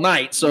from you all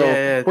night, so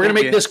we're going to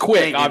make this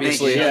quick,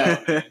 obviously.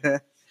 Yeah.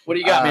 What do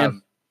you got,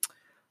 man?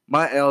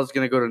 My L is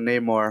going to go to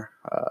Neymar.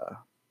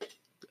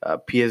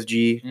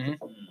 PSG,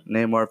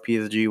 Neymar,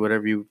 PSG,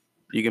 whatever you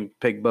can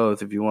pick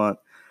both if you want.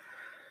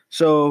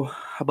 So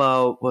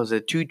about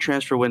 2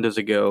 transfer windows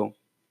ago,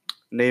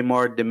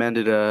 Neymar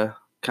demanded a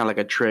kind of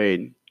like a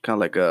trade, kind of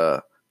like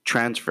a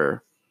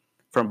transfer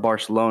from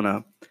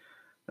Barcelona.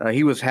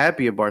 He was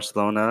happy at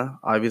Barcelona.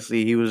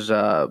 Obviously, he was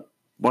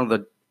one of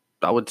the,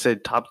 I would say,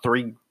 top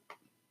 3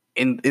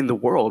 in the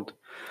world.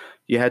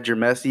 You had your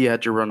Messi, you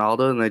had your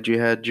Ronaldo, and then you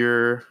had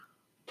your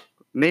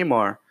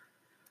Neymar.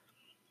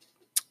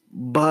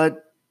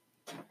 But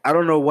I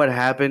don't know what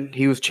happened.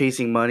 He was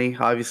chasing money.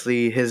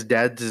 Obviously, his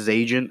dad's his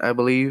agent, I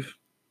believe.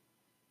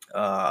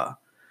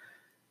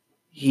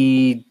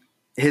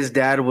 His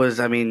dad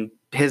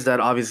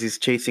obviously is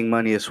chasing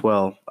money as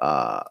well.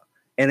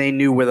 And they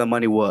knew where the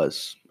money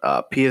was.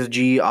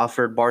 PSG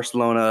offered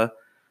Barcelona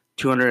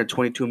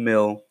 222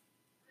 mil.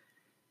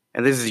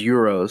 And this is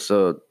euros,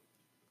 so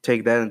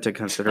take that into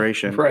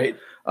consideration. Right.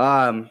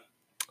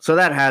 So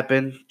that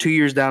happened 2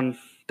 years down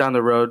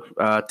the road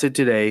to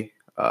today.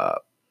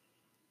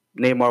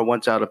 Neymar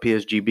wants out of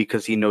PSG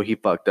because he know he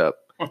fucked up.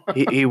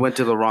 He went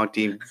to the wrong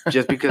team.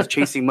 Just because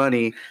chasing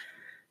money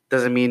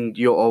doesn't mean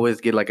you'll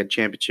always get like a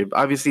championship.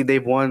 Obviously,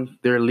 they've won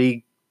their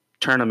league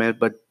tournament,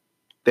 but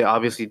they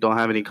obviously don't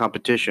have any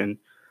competition.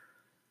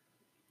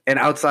 And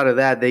outside of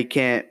that, they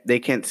can't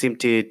seem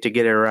to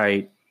get it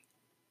right.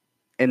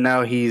 And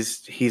now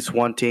he's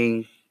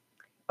wanting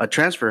a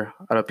transfer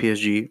out of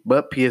PSG.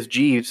 But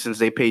PSG, since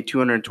they paid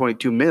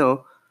 222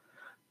 mil,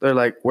 they're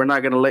like, we're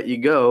not going to let you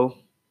go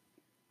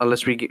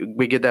unless we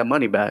get that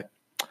money back.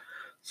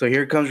 So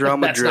here comes Real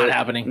Madrid. That's not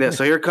happening. Yeah,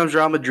 so here comes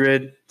Real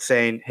Madrid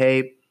saying,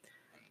 hey,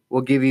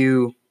 we'll give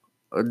you,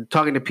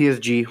 talking to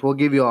PSG, we'll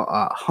give you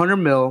 100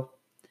 mil,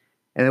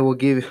 and then we'll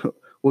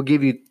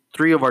give you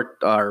three of our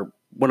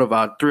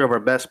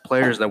best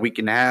players that we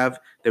can have,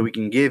 that we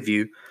can give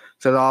you.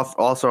 So they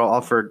also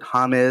offered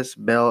James,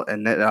 Bell,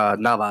 and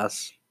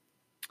Navas.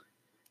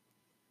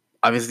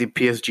 Obviously,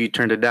 PSG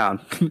turned it down.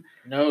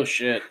 No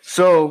shit.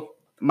 So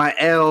my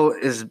L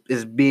is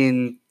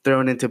being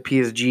thrown into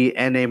PSG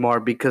and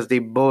Neymar because they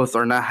both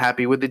are not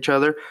happy with each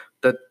other.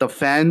 The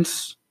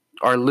fans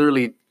are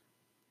literally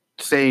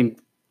saying,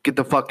 "Get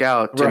the fuck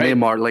out," to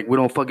Neymar. Like, we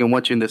don't fucking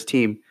want you in this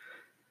team.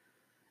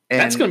 And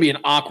that's going to be an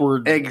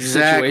awkward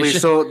situation.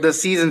 So the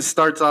season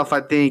starts off,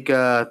 I think,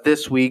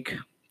 this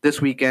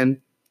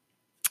weekend.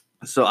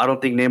 So I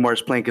don't think Neymar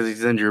is playing because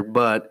he's injured.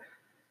 But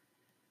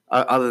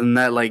other than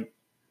that, like,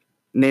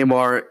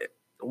 Neymar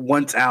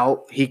wants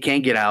out. He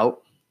can't get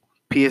out.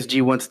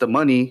 PSG wants the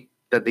money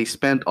that they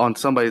spent on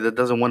somebody that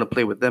doesn't want to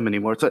play with them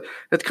anymore. So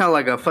it's kind of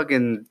like a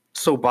fucking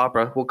soap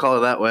opera. We'll call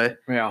it that way.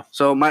 Yeah.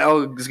 So my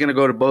L is going to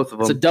go to both of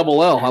them. It's a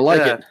double L. I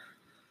like it.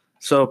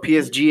 So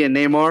PSG and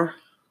Neymar.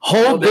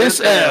 Hold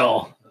this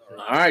L.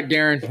 All right,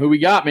 Darren. Who we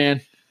got,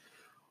 man?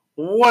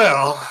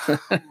 Well,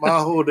 my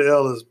hold the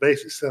L is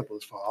basically simple.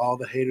 It's for all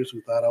the haters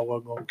who thought I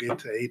wasn't going to get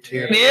to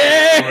 18.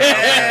 Yeah.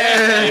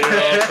 You know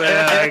what I'm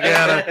saying?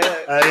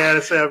 I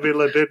gotta say, I mean,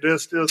 look,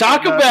 there's still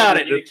talk about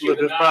it.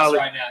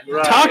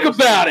 Talk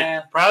about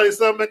it. Probably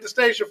something at the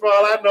station for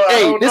all I know.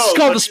 Hey, this is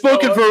called the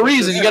spoken for a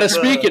reason. You got to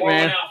speak it,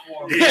 man.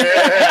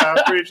 Yeah,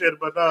 I appreciate it.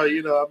 But no,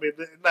 I mean,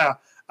 now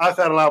I've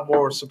had a lot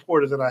more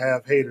supporters than I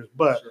have haters.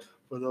 But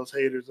for those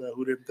haters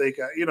who didn't think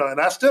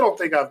and I still don't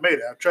think I've made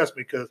it. Trust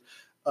me, because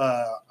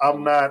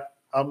I'm not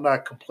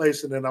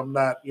complacent, and I'm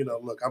not,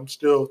 look, I'm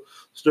still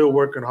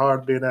working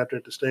hard being out there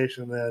at the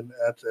station. And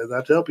as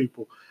I tell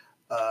people,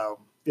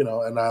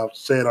 and I'll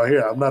say it on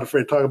here, I'm not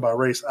afraid to talk about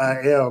race. I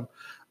am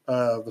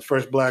the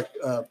first black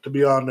to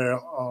be on there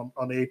on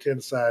the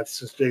A10 side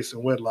since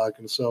Jason Whitlock.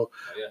 And so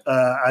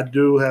I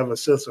do have a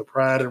sense of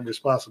pride and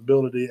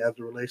responsibility as it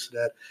relates to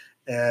that.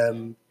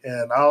 And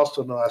I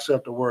also know I still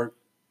have to work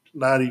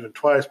not even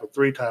twice, but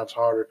 3 times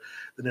harder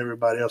than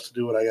everybody else to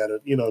do what I got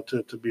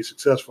to, to be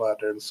successful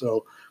out there. And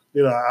so,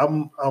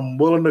 I'm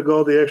willing to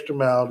go the extra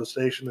mile. The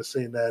station has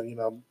seen that,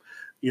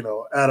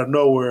 out of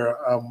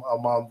nowhere, I'm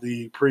on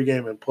the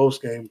pregame and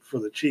postgame for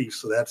the Chiefs.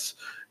 So that's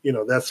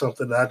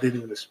something that I didn't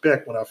even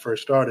expect when I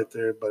first started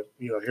there, but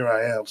here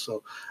I am.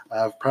 So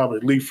I've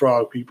probably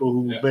leapfrogged people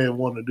who may have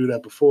wanted to do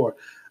that before.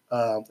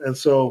 And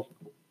so,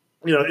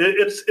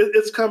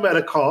 it's come at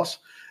a cost,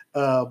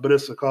 but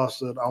it's a cost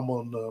that I'm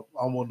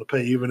willing to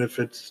pay, even if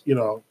it's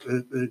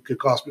it could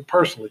cost me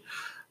personally.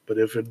 But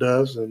if it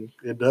does, then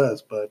it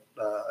does. But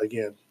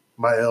again,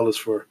 my L is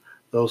for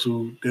those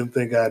who didn't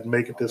think I'd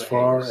make it this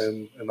far,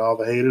 and all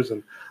the haters,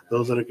 and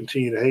those that are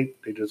continue to hate,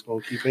 they just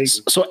gonna keep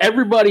hating. So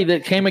everybody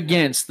that came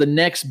against the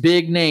next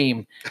big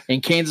name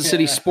in Kansas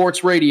City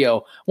sports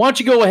radio, why don't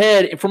you go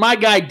ahead for my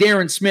guy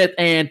Darren Smith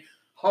and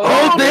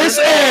hold this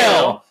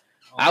L.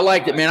 I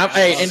liked it, man.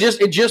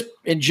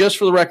 And just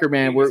for the record,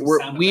 man,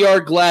 we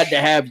are glad to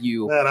have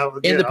you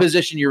in the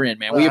position you're in,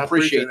 man. We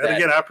appreciate that. And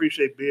again, I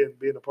appreciate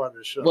being a part of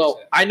the show.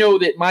 Well, I know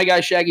that my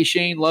guy Shaggy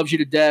Shane loves you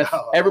to death.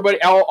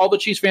 Everybody, all the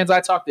Chiefs fans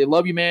I talk, they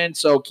love you, man.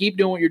 So keep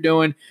doing what you're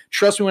doing.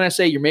 Trust me when I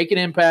say you're making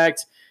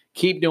impact.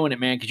 Keep doing it,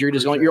 man, because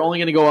you're only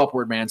going to go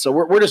upward, man. So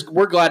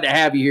we're glad to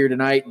have you here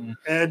tonight. And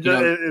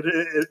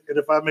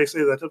if I may say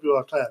that, I tell people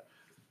all the time,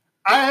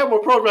 I have a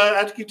program.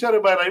 I keep telling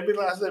everybody.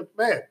 I said,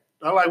 man,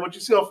 I like what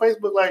you see on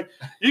Facebook. Like,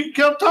 you can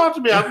come talk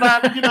to me. I'm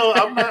not,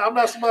 I'm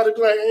not somebody to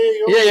be like,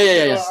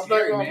 hey, I'm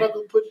not going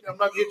to put you. I'm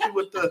not going to hit you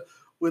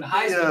with the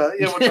high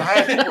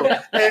school.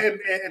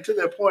 And to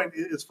that point,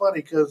 it's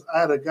funny because I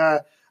had a guy.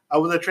 I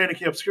was at training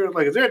camp. Security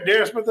like, is there a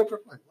Darren Smith up there?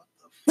 I'm like, what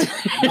the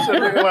fuck? So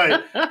they're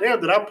like,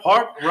 damn, did I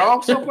park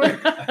wrong somewhere?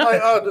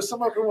 Like, oh, there's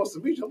somebody who wants to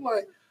meet you. I'm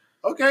like,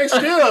 okay, so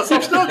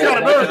I'm still kind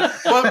of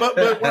nervous.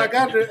 But when I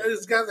got there,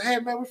 this guy said, hey,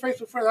 man, we're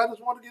Facebook friends. I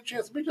just want to get a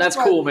chance to meet you. That's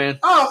cool, man.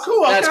 Oh,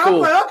 cool. Okay. That's cool. I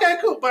was like, okay,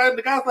 cool. But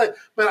the guy's like,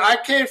 man, I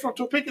came from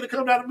Topeka to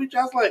come down to meet you.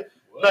 I was like,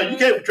 no, you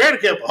came from training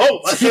camp.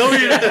 Oh, I said,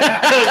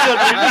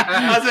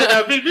 I said,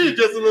 now, meet me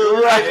just a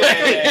little.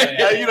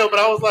 But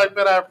I was like,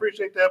 man, I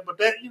appreciate that. But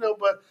that,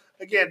 but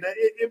again,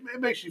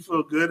 it makes you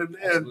feel good.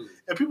 And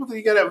people think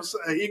you got to have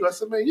an ego. I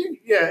said, man,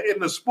 in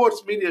the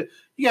sports media,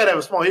 you got to have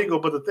a small ego.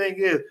 But the thing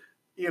is,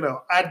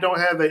 I don't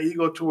have that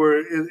ego to where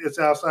it's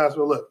outside.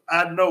 So look,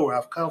 I know where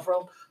I've come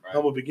from. Right.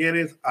 I'm a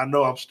beginnings. I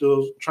know I'm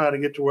still trying to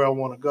get to where I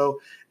want to go.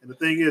 And the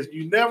thing is,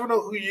 you never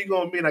know who you're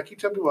going to meet. I keep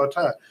telling people all the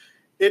time,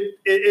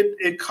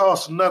 it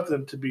costs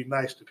nothing to be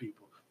nice to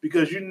people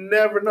because you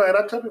never know. And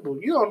I tell people,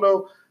 you don't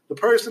know the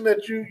person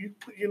that you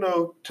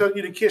tell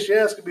you to kiss your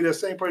ass could be that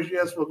same person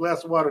you ask for a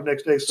glass of water the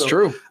next day. So it's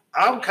true.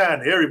 I'm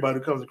kind to everybody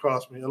who comes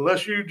across me,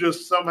 unless you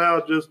just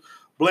somehow just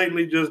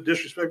blatantly just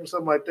disrespect me,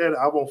 something like that.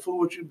 I won't fool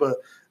with you, but.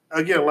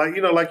 Again, like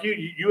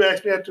you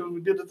asked me after we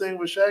did the thing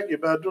with Shaggy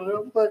about doing it. I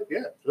was like,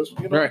 yeah, just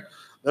right.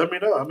 Let me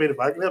know. I mean, if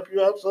I can help you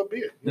out, so be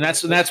it. And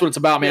that's what it's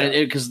about, man.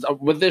 Because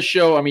with this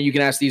show, I mean, you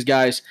can ask these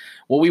guys.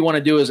 What we want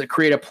to do is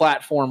create a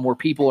platform where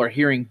people are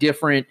hearing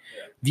different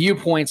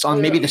viewpoints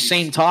on maybe the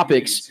same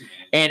topics.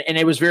 And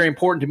it was very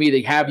important to me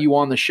to have you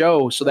on the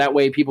show so that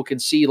way people can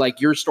see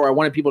like your story. I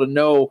wanted people to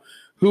know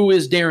who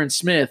is Darren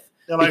Smith.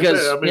 Yeah, like because,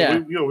 I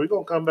said, we're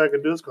going to come back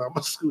and do this because I'm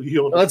going to school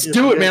you on Let's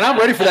do it, man. I'm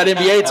ready for that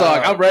NBA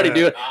talk. I'm ready to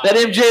do it. That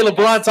MJ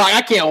LeBron talk.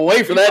 I can't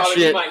wait for that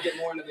shit.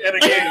 And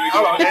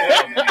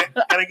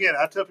again,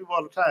 I tell people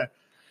all the time,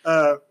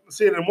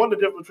 and one of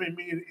the difference between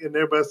me and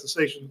everybody else, the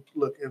station,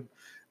 look, and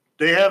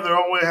they have their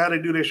own way how they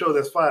do their show.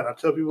 That's fine. I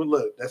tell people,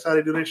 look, that's how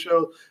they do their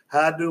show.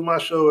 How I do my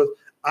show is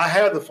I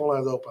have the phone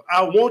lines open.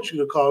 I want you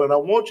to call in. I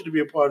want you to be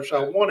a part of the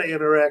show. I want to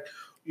interact.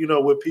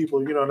 With people,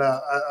 now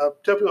I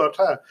tell people all the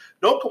time,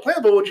 don't complain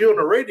about what you're on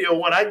the radio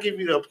when I give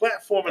you the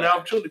platform and the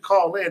opportunity to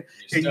call in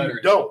and you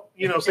don't.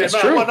 Saying,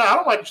 I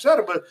don't like you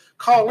stutter, but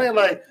call in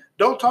like,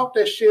 don't talk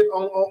that shit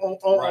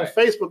on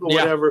Facebook or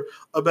whatever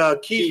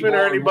about Keithman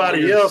or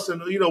anybody else and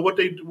what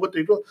they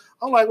do.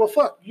 I'm like, well,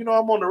 fuck, I'm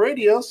on the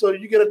radio, so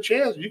you get a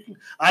chance. You can.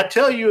 I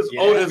tell you,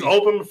 it's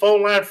open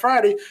phone line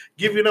Friday.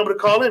 Give you a number to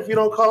call in. If you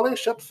don't call in,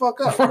 shut the fuck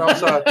up. And I'm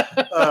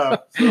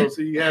sorry.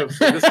 So you have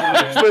this is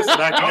explicit.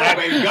 I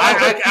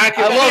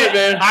love it,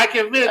 man. I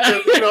can admit, and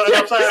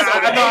I'm sorry.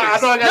 I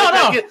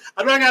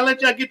know I gotta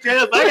let y'all get your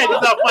hands. I gotta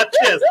get this off my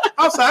chest.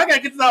 I'm sorry. I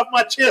gotta get this off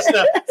my chest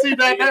now. See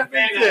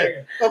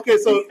that?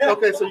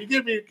 Okay, so you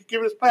give me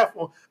this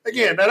platform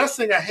again. Now that's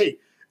the thing I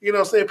hate.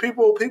 Saying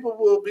people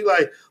will be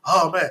like,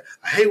 oh man,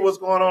 I hate what's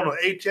going on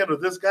 810 or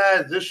this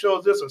guy, this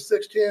show, this or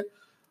 610.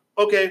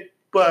 Okay,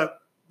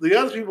 but the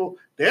other people,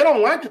 they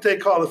don't like to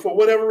take callers for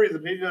whatever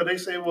reason. They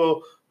say,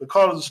 well, the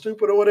callers are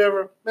stupid or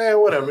whatever.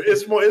 Man, whatever.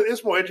 It's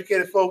more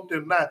educated folk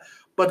than not.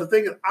 But the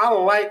thing is, I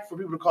like for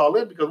people to call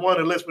in because one,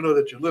 it lets me know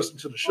that you're listening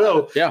to the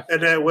show,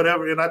 and then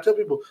whatever. And I tell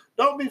people,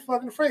 don't be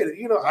fucking afraid.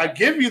 I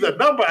give you the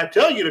number. I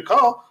tell you to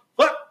call.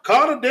 But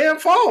call the damn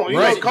phone,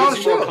 call the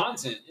show.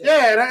 Content, and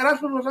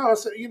that's what I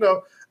said.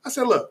 I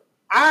said, look,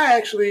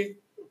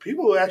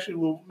 people actually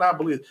will not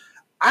believe it.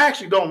 I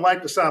actually don't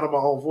like the sound of my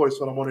own voice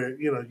when I'm on there.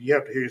 You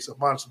have to hear yourself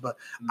monitor, but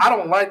I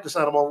don't like the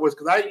sound of my own voice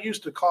because I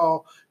used to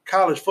call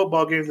college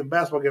football games and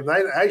basketball games.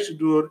 I used to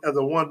do it as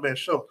a one-man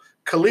show.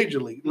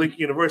 Collegiately, Lincoln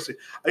University.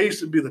 I used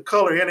to be the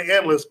color and the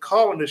analyst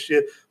calling this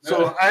shit.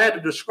 So I had to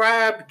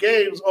describe the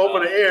games over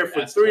the air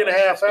for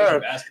 3.5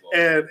 hours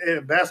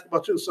and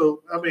basketball too.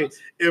 So, I mean,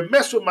 it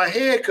messed with my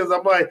head because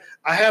I'm like,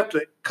 I have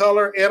to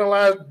color,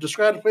 analyze,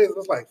 describe the plays.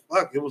 It's like,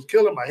 fuck, it was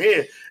killing my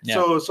head. Yeah.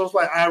 So it's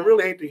like, I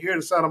really hate to hear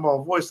the sound of my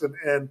own voice.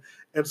 And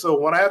And so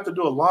when I have to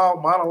do a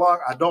long monologue,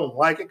 I don't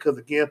like it because,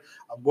 again,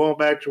 I'm going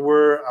back to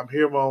where I'm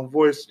hearing my own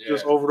voice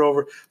just over and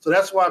over. So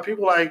that's why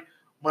people like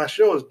my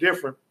show is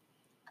different.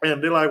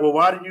 And they're like, well,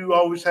 why do you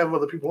always have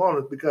other people on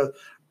it? Because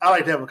I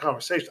like to have a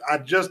conversation. I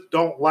just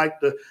don't like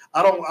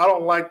I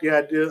don't like the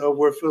idea of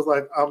where it feels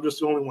like I'm just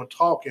the only one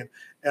talking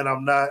and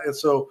I'm not. And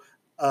so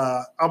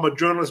I'm a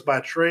journalist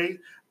by trade.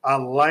 I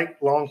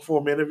like long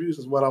form interviews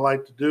is what I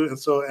like to do.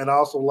 And I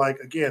also like,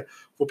 again,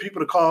 for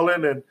people to call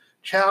in and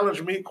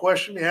challenge me,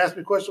 question me, ask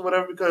me questions,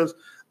 whatever, because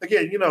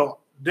again,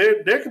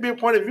 there could be a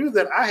point of view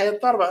that I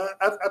hadn't thought about.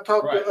 I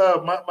talked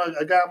to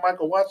a guy,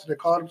 Michael Watson, that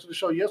called him to the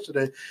show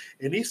yesterday,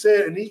 and he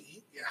said,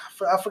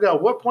 I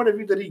forgot what point of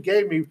view that he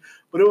gave me,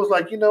 but it was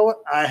like, you know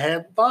what? I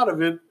hadn't thought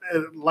of it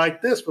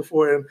like this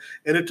before. And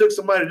it took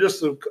somebody just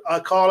to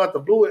call out the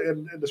blue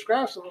and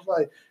describe something. I was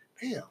like,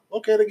 damn,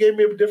 okay, they gave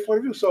me a different point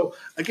of view. So,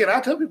 again, I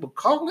tell people,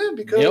 call in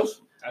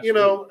because, I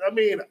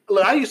mean,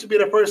 look, I used to be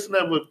the person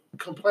that would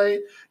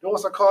complain. And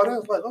once I called in,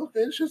 it's like,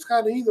 okay, this shit's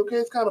kind of easy. Okay,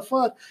 it's kind of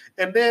fun.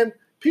 And then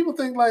people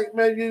think like,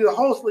 man, you're the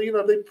host.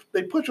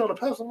 They put you on a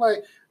pedestal. I'm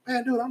like,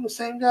 man, dude, I'm the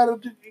same guy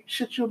that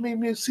shit you meet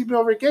me and see me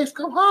over at Gates.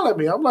 Come holler at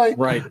me. I'm like,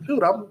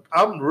 dude,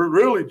 I'm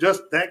really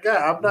just that guy.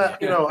 I'm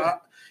not,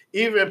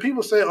 even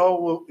people say,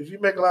 oh, well, if you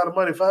make a lot of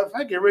money, if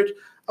I get rich,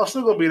 I'm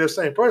still gonna be the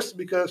same person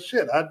because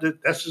shit,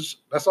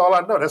 that's all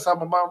I know. That's how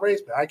my mom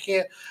raised me.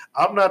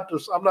 I'm not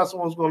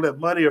someone who's gonna let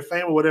money or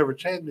fame or whatever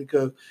change me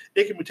because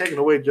it can be taken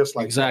away just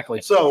like exactly.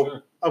 That. So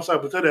I'm sorry,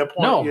 but to that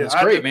point, no, that's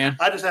great, man.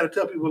 I just had to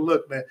tell people,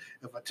 look, man,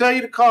 if I tell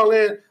you to call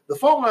in, the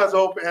phone line's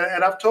open,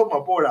 and I've told my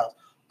board house.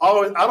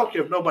 Always, I don't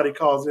care if nobody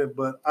calls in,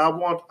 but I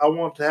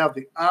want to have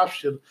the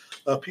option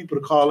of people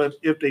to call in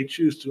if they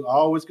choose to. I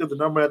always give the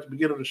number at the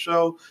beginning of the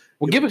show.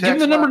 Well, give them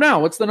the number now.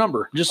 What's the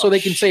number? Just so they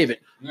can save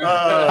it.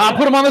 I'll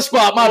put them on the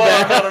spot. My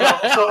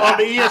bad. No. So on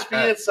the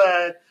ESPN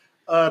side,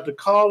 to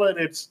call in,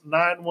 it's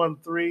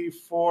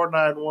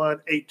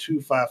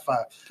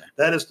 913-491-8255.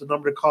 That is the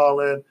number to call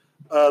in.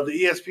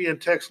 The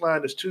ESPN text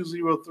line is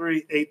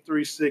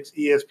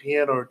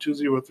 203-836-ESPN or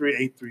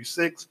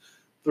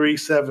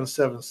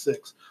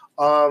 203-836-3776.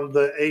 On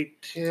the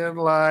 810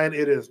 line,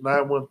 it is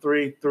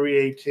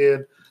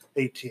 913-381-810.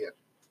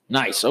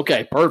 Nice.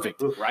 Okay.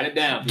 Perfect. Write it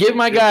down. Give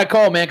my guy a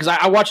call, man, because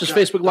I watch his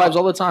Facebook Lives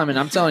all the time, and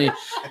I'm telling you.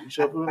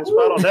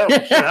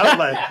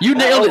 You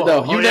nailed it,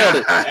 though. You nailed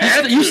it.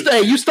 You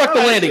stuck the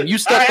landing. You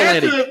stuck the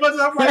landing.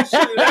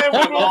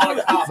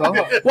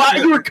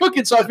 Well, you were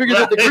cooking, so I figured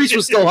that the grease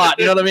was still hot.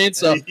 You know what I mean?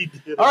 So,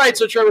 all right.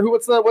 So, Trevor,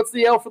 what's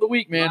the L for the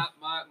week, man?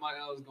 My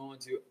L is going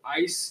to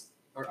ICE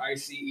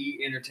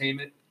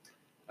Entertainment,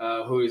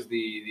 who is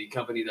the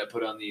company that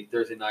put on the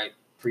Thursday night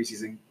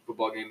preseason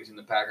football game between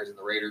the Packers and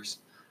the Raiders.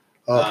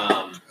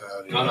 I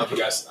don't know if you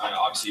guys,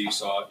 obviously you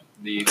saw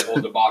the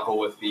whole debacle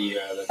with the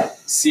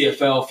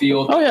CFL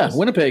field. Oh, yeah,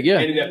 Winnipeg, yeah.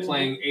 Ended up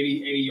playing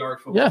 80-yard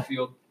football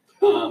field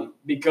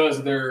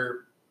because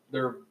their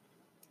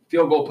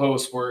field goal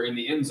posts were in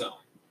the end zone,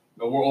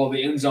 or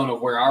the end zone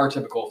of where our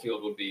typical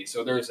field would be.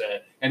 So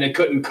and they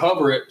couldn't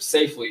cover it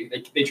safely.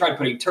 They tried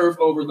putting turf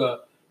over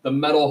the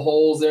metal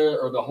holes there,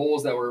 or the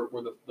holes that were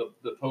where the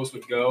post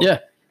would go. Yeah.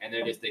 And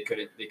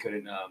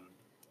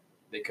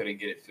they couldn't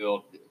get it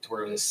filled to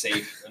where it was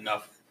safe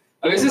enough.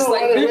 I mean, it's just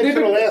like they've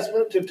been last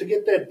minute to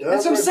get that done.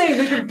 That's what I'm saying.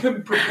 They've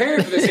been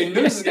prepared for this. They knew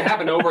this is going to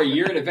happen over a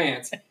year in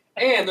advance,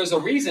 and there's a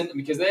reason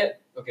because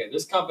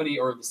this company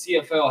or the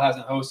CFL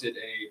hasn't hosted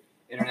a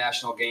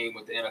international game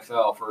with the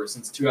NFL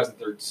since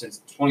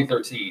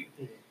 2013.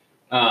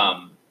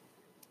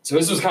 So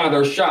this was kind of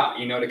their shot,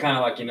 to kind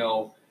of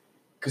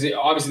because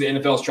obviously the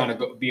NFL is trying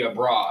to be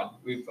abroad.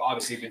 We've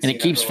obviously been seeing and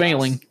it keeps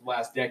failing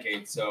last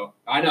decade. So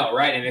I know,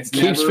 right? And it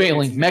keeps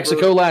failing.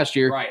 Mexico last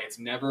year, right? It's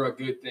never a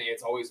good thing.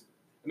 It's always.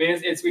 I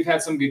mean, we've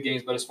had some good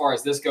games, but as far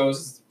as this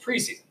goes, it's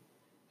preseason.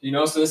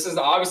 So this is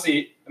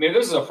obviously. I mean, if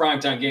this was a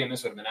primetime game,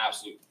 this would have been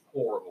absolutely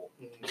horrible.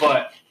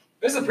 But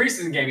this is a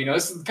preseason game.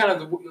 This is kind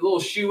of the little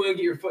shoe in,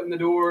 get your foot in the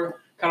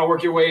door, kind of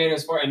work your way in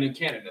as far. And in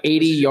Canada,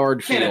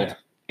 80-yard field,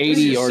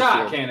 80-yard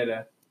field,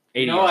 Canada.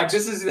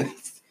 This is.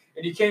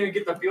 And you can't even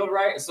get the field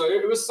right. So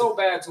it was so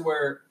bad to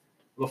where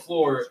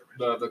LaFleur,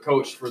 the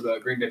coach for the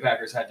Green Bay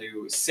Packers, had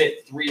to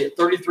sit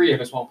 33 of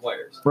his home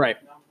players. Right.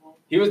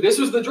 This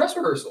was the dress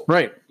rehearsal.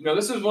 Right.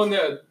 This is one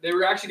that they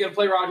were actually going to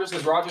play Rodgers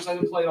because Rodgers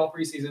hasn't played all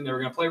preseason. They were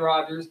going to play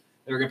Rodgers.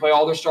 They were going to play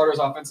all their starters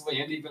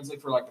offensively and defensively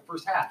for the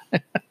first half.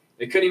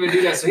 They couldn't even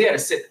do that. So he had to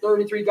sit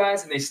 33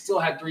 guys, and they still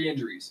had 3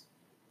 injuries.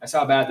 That's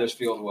how bad this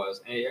field was.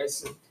 And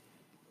it's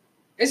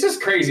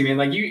just crazy, man.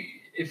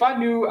 If I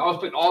knew I was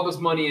putting all this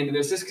money into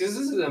this because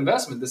this is an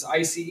investment. This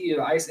ICE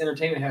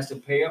Entertainment has to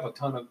pay up a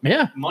ton of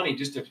money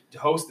just to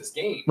host this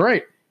game.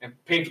 Right. And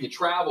pay for the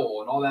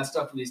travel and all that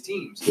stuff for these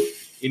teams. So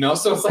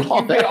it's like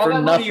all you pay all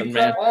that money, you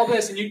man. all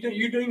this, and you don't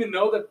even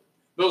know that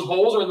those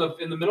holes are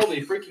in the middle of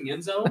the freaking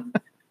end zone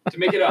to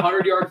make it a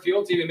 100-yard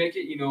field to even make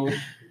it,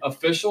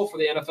 official for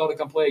the NFL to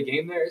come play a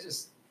game there.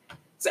 It's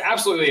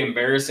absolutely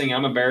embarrassing.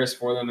 I'm embarrassed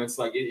for them. It's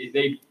like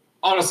they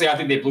honestly, I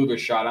think they blew their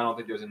shot. I don't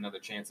think there's another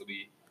chance they'll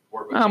be.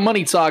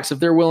 Money talks. If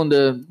they're willing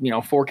to,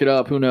 fork it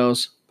up, who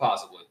knows?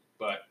 Possibly,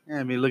 but Yeah,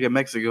 I mean, look at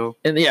Mexico.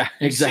 And yeah,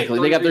 exactly.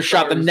 They got their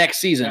shot the next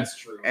season. That's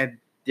true. And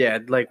yeah,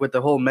 like with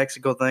the whole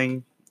Mexico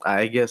thing,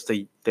 I guess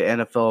the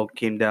NFL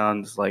came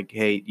down. It's like,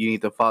 hey, you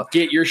need to follow.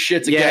 Get your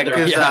shit Yeah,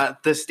 together. because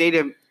the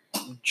stadium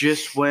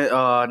just went,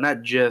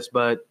 not just,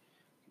 but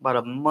about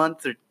a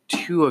month or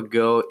two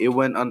ago, it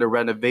went under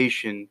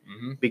renovation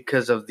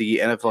because of the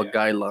NFL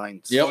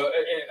guidelines. Yep. Well,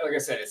 like I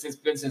said, it's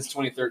been since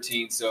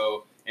 2013,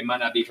 so it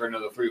might not be for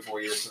another 3 or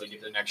 4 years till they get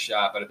their next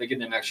shot. But if they get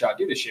their next shot,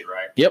 do this shit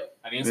right. Yep.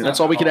 I mean, That's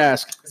all we could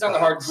ask. It's not that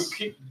hard.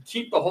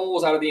 Keep the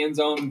holes out of the end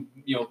zone.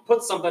 You know,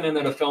 put something in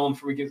there to film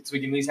so we can at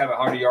least have a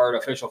 100-yard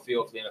official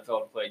field for the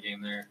NFL to play a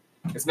game there.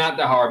 It's not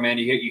that hard, man.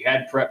 You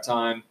had prep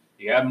time.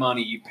 You had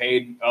money. You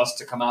paid us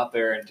to come out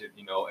there and to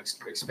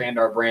expand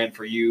our brand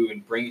for you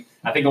and bring.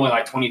 I think only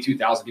like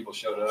 22,000 people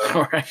showed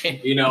up. Right.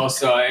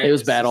 So it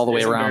was bad all the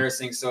way around.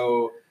 Embarrassing.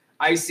 So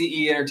ICE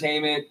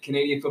Entertainment,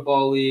 Canadian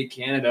Football League,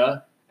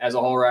 Canada as a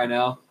whole right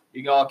now.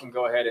 You all can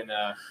go ahead and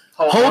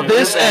hold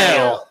this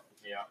L.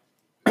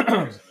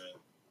 Yeah.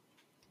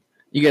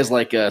 You guys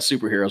like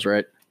superheroes,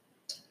 right?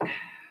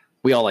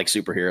 We all like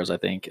superheroes, I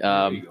think.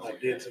 I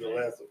did to the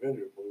last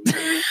Avenger.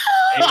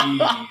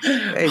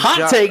 Hey,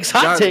 hot takes.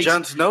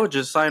 Jon Snow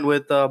just signed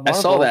with Marvel. I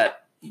saw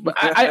that. But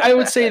I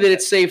would say that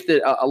it's safe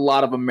that a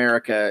lot of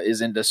America is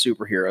into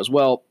superheroes.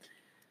 Well,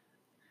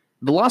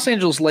 the Los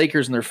Angeles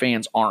Lakers and their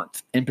fans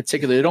aren't. In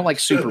particular, they don't like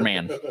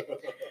Superman.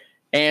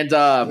 And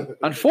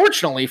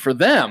unfortunately for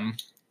them,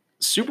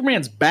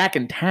 Superman's back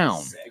in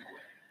town.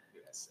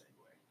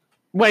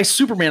 By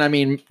Superman, I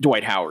mean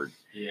Dwight Howard.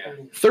 Yeah.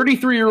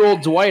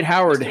 33-year-old Dwight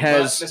Howard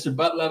has Mr.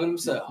 Butt loving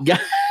himself.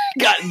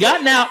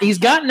 Gotten out. He's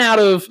gotten out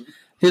of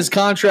his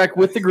contract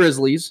with the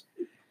Grizzlies.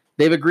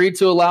 They've agreed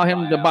to allow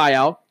him to buy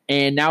out,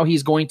 and now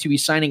he's going to be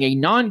signing a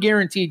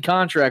non-guaranteed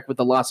contract with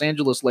the Los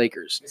Angeles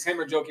Lakers. Is him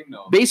or joking?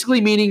 No.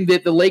 Basically meaning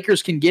that the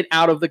Lakers can get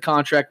out of the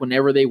contract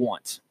whenever they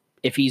want.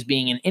 If he's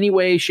being in any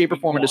way, shape, or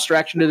form a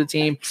distraction to the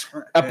team,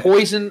 a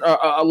poison,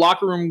 a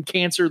locker room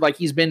cancer, like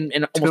he's been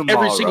in almost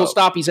every single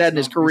stop he's had in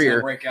his career.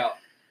 He's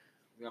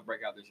gonna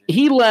break out this year.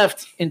 He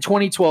left in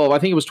 2012. I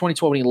think it was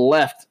 2012 when he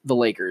left the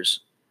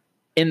Lakers.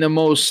 In the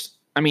most,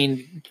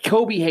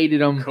 Kobe hated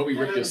him. Kobe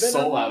ripped his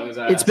soul out of his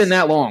ass. It's been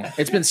that long.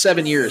 It's been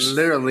 7 years.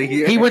 Literally.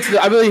 He went to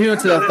I believe he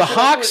went to the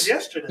Hawks.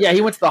 Yeah,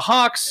 he went to the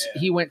Hawks.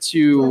 He went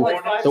to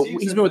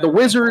he's been with the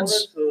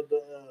Wizards,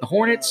 the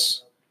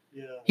Hornets.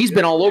 He's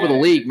been all over the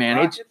league,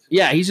 man.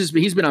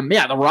 He's been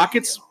the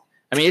Rockets.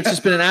 It's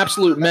just been an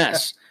absolute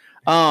mess.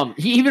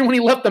 Even when he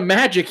left the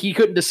Magic, he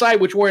couldn't decide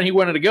which one he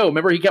wanted to go.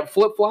 Remember, he kept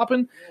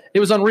flip-flopping? It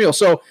was unreal.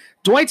 So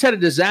Dwight's had a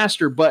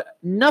disaster, but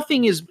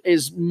nothing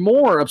is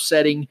more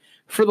upsetting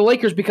for the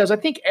Lakers because I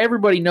think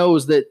everybody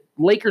knows that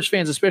Lakers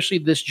fans, especially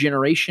this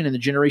generation and the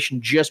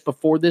generation just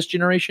before this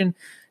generation,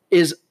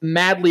 is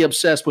madly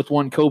obsessed with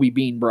one Kobe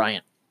Bean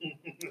Bryant.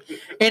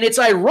 And it's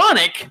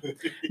ironic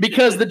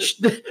because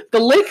the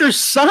Lakers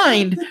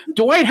signed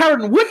Dwight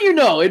Howard, and wouldn't you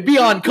know, it'd be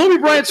on Kobe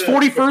Bryant's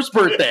 41st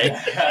birthday.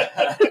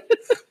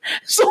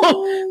 So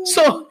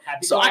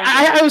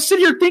I was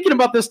sitting here thinking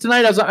about this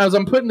tonight as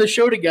I'm putting the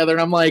show together,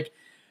 and I'm like,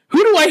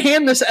 who do I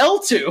hand this L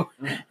to?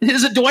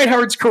 Is it Dwight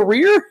Howard's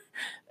career?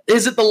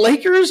 Is it the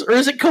Lakers, or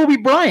is it Kobe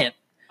Bryant?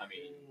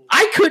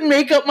 I couldn't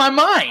make up my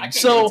mind.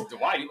 So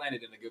Dwight, you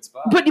landed in a good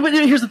spot. But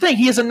here's the thing: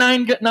 he has a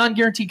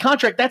non-guaranteed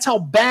contract. That's how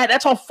bad.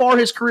 That's how far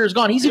his career has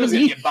gone. He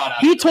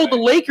told the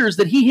Lakers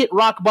that he hit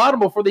rock bottom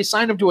before they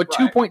signed him to a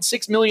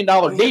 $2.6 million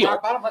deal.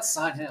 Rock bottom, let's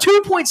sign him.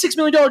 $2.6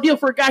 million deal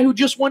for a guy who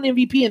just won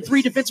MVP and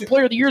 3 Defensive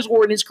Player of the Year's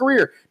award in his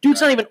career. Dude's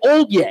not even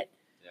old yet.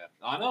 Yeah,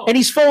 I know. And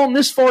he's fallen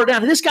this far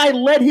down. This guy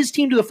led his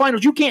team to the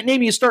finals. You can't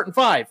name me a starting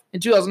 5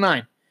 in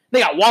 2009. They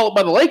got walloped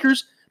by the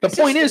Lakers.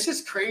 It's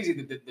just crazy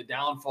the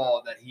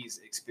downfall that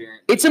he's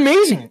experienced. It's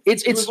amazing. He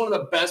was one of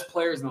the best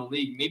players in the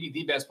league, maybe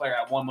the best player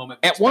at one moment.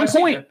 At one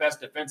point, the best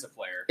defensive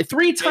player, a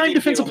 3-time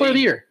Defensive Player of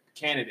the Year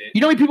candidate.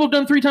 You know how many people have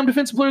done 3-time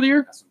Defensive Player of the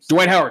Year?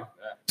 Dwight Howard.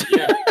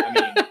 Yeah,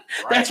 right.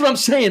 That's what I'm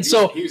saying.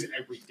 He was a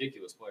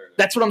ridiculous player.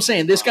 That's what I'm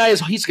saying. This guy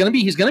he's gonna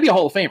be a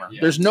Hall of Famer. Yeah.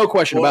 There's no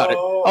question about it.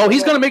 Oh,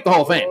 he's gonna make the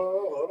Hall of Fame.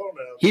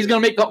 He's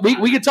going to make.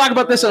 We could talk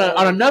about this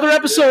on another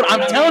episode.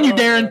 I'm telling you,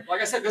 Darren.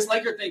 Like I said, this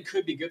Laker thing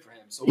could be good for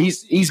him. So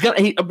he's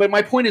going. But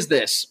my point is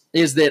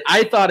that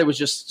I thought it was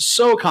just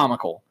so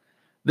comical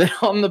that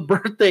on the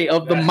birthday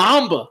of the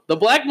Mamba, the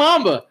Black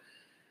Mamba,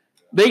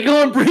 they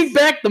go and bring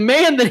back the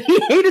man that he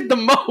hated the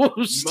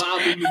most.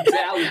 Mamba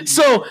mentality.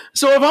 So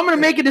if I'm going to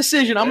make a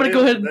decision, I'm going to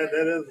go ahead.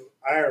 That is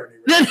irony.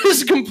 Right? That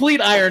is complete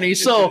irony.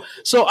 So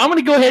I'm going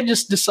to go ahead and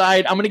just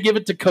decide. I'm going to give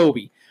it to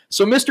Kobe.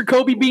 So Mr.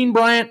 Kobe Bean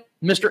Bryant.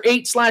 Mr.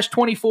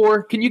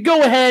 8/24, can you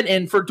go ahead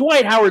and, for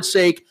Dwight Howard's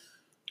sake,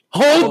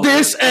 hold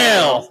this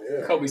L?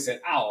 Yeah. Kobe said,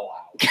 ow.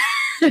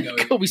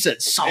 Kobe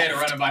said, soft. They had to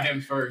run it by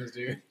him first,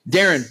 dude.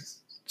 Darren,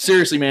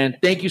 seriously, man,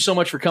 thank you so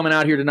much for coming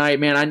out here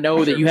tonight, man. I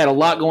know that you had a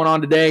lot going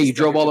on today. You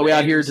drove all the way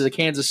out here to the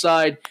Kansas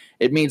side.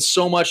 It means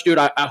so much, dude.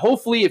 I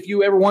hopefully, if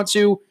you ever want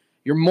to,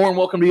 you're more than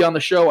welcome to be on the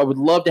show. I would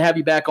love to have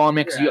you back on,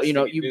 man, because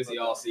you busy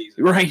all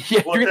season. right.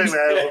 Yeah, Well, you're gonna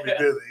be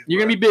busy. you're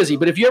gonna be busy.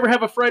 But if you ever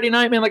have a Friday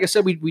night, man, like I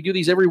said, we do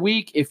these every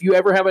week. If you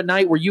ever have a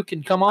night where you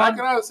can come I on,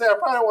 can honestly say I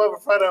probably won't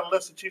have a Friday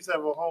unless the Chiefs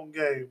have a home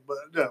game. But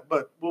yeah,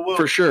 but we'll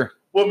for sure.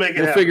 we'll make it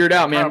We'll happen. figure it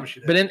out, I man. promise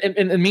you that. But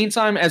in the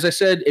meantime, as I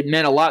said, it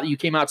meant a lot that you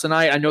came out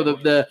tonight. I know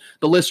that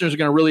the listeners are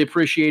going to really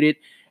appreciate it,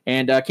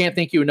 and I can't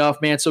thank you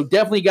enough, man. So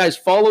definitely, guys,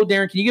 follow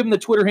Darren. Can you give him the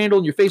Twitter handle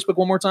and your Facebook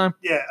one more time?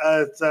 Yeah,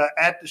 it's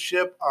at the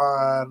ship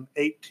on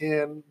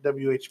 810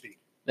 WHB.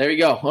 There you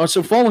go.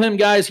 So follow him,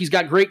 guys. He's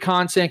got great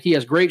content. He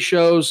has great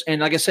shows.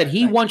 And like I said,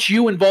 he wants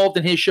you involved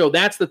in his show.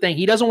 That's the thing.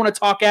 He doesn't want to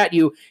talk at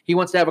you. He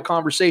wants to have a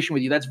conversation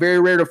with you. That's very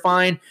rare to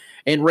find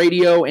in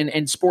radio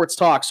and sports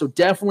talk. So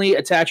definitely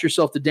attach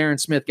yourself to Darren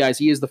Smith, guys.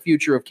 He is the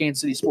future of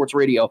Kansas City sports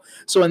radio.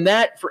 So in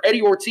that, for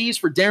Eddie Ortiz,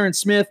 for Darren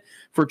Smith,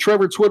 for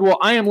Trevor Twidwell,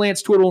 I am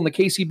Lance Twidwell in the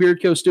KC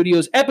Beard Co.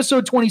 Studios.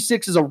 Episode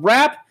 26 is a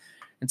wrap.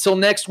 Until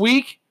next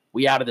week,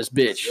 we out of this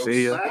bitch.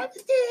 See ya.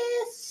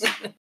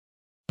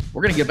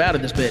 We're going to get out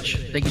of this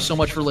bitch. Thank you so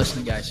much for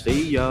listening, guys.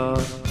 See ya.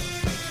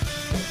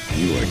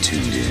 You are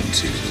tuned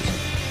into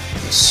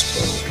The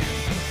Spoken.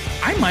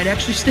 I might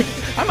actually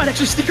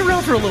stick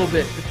around for a little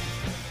bit.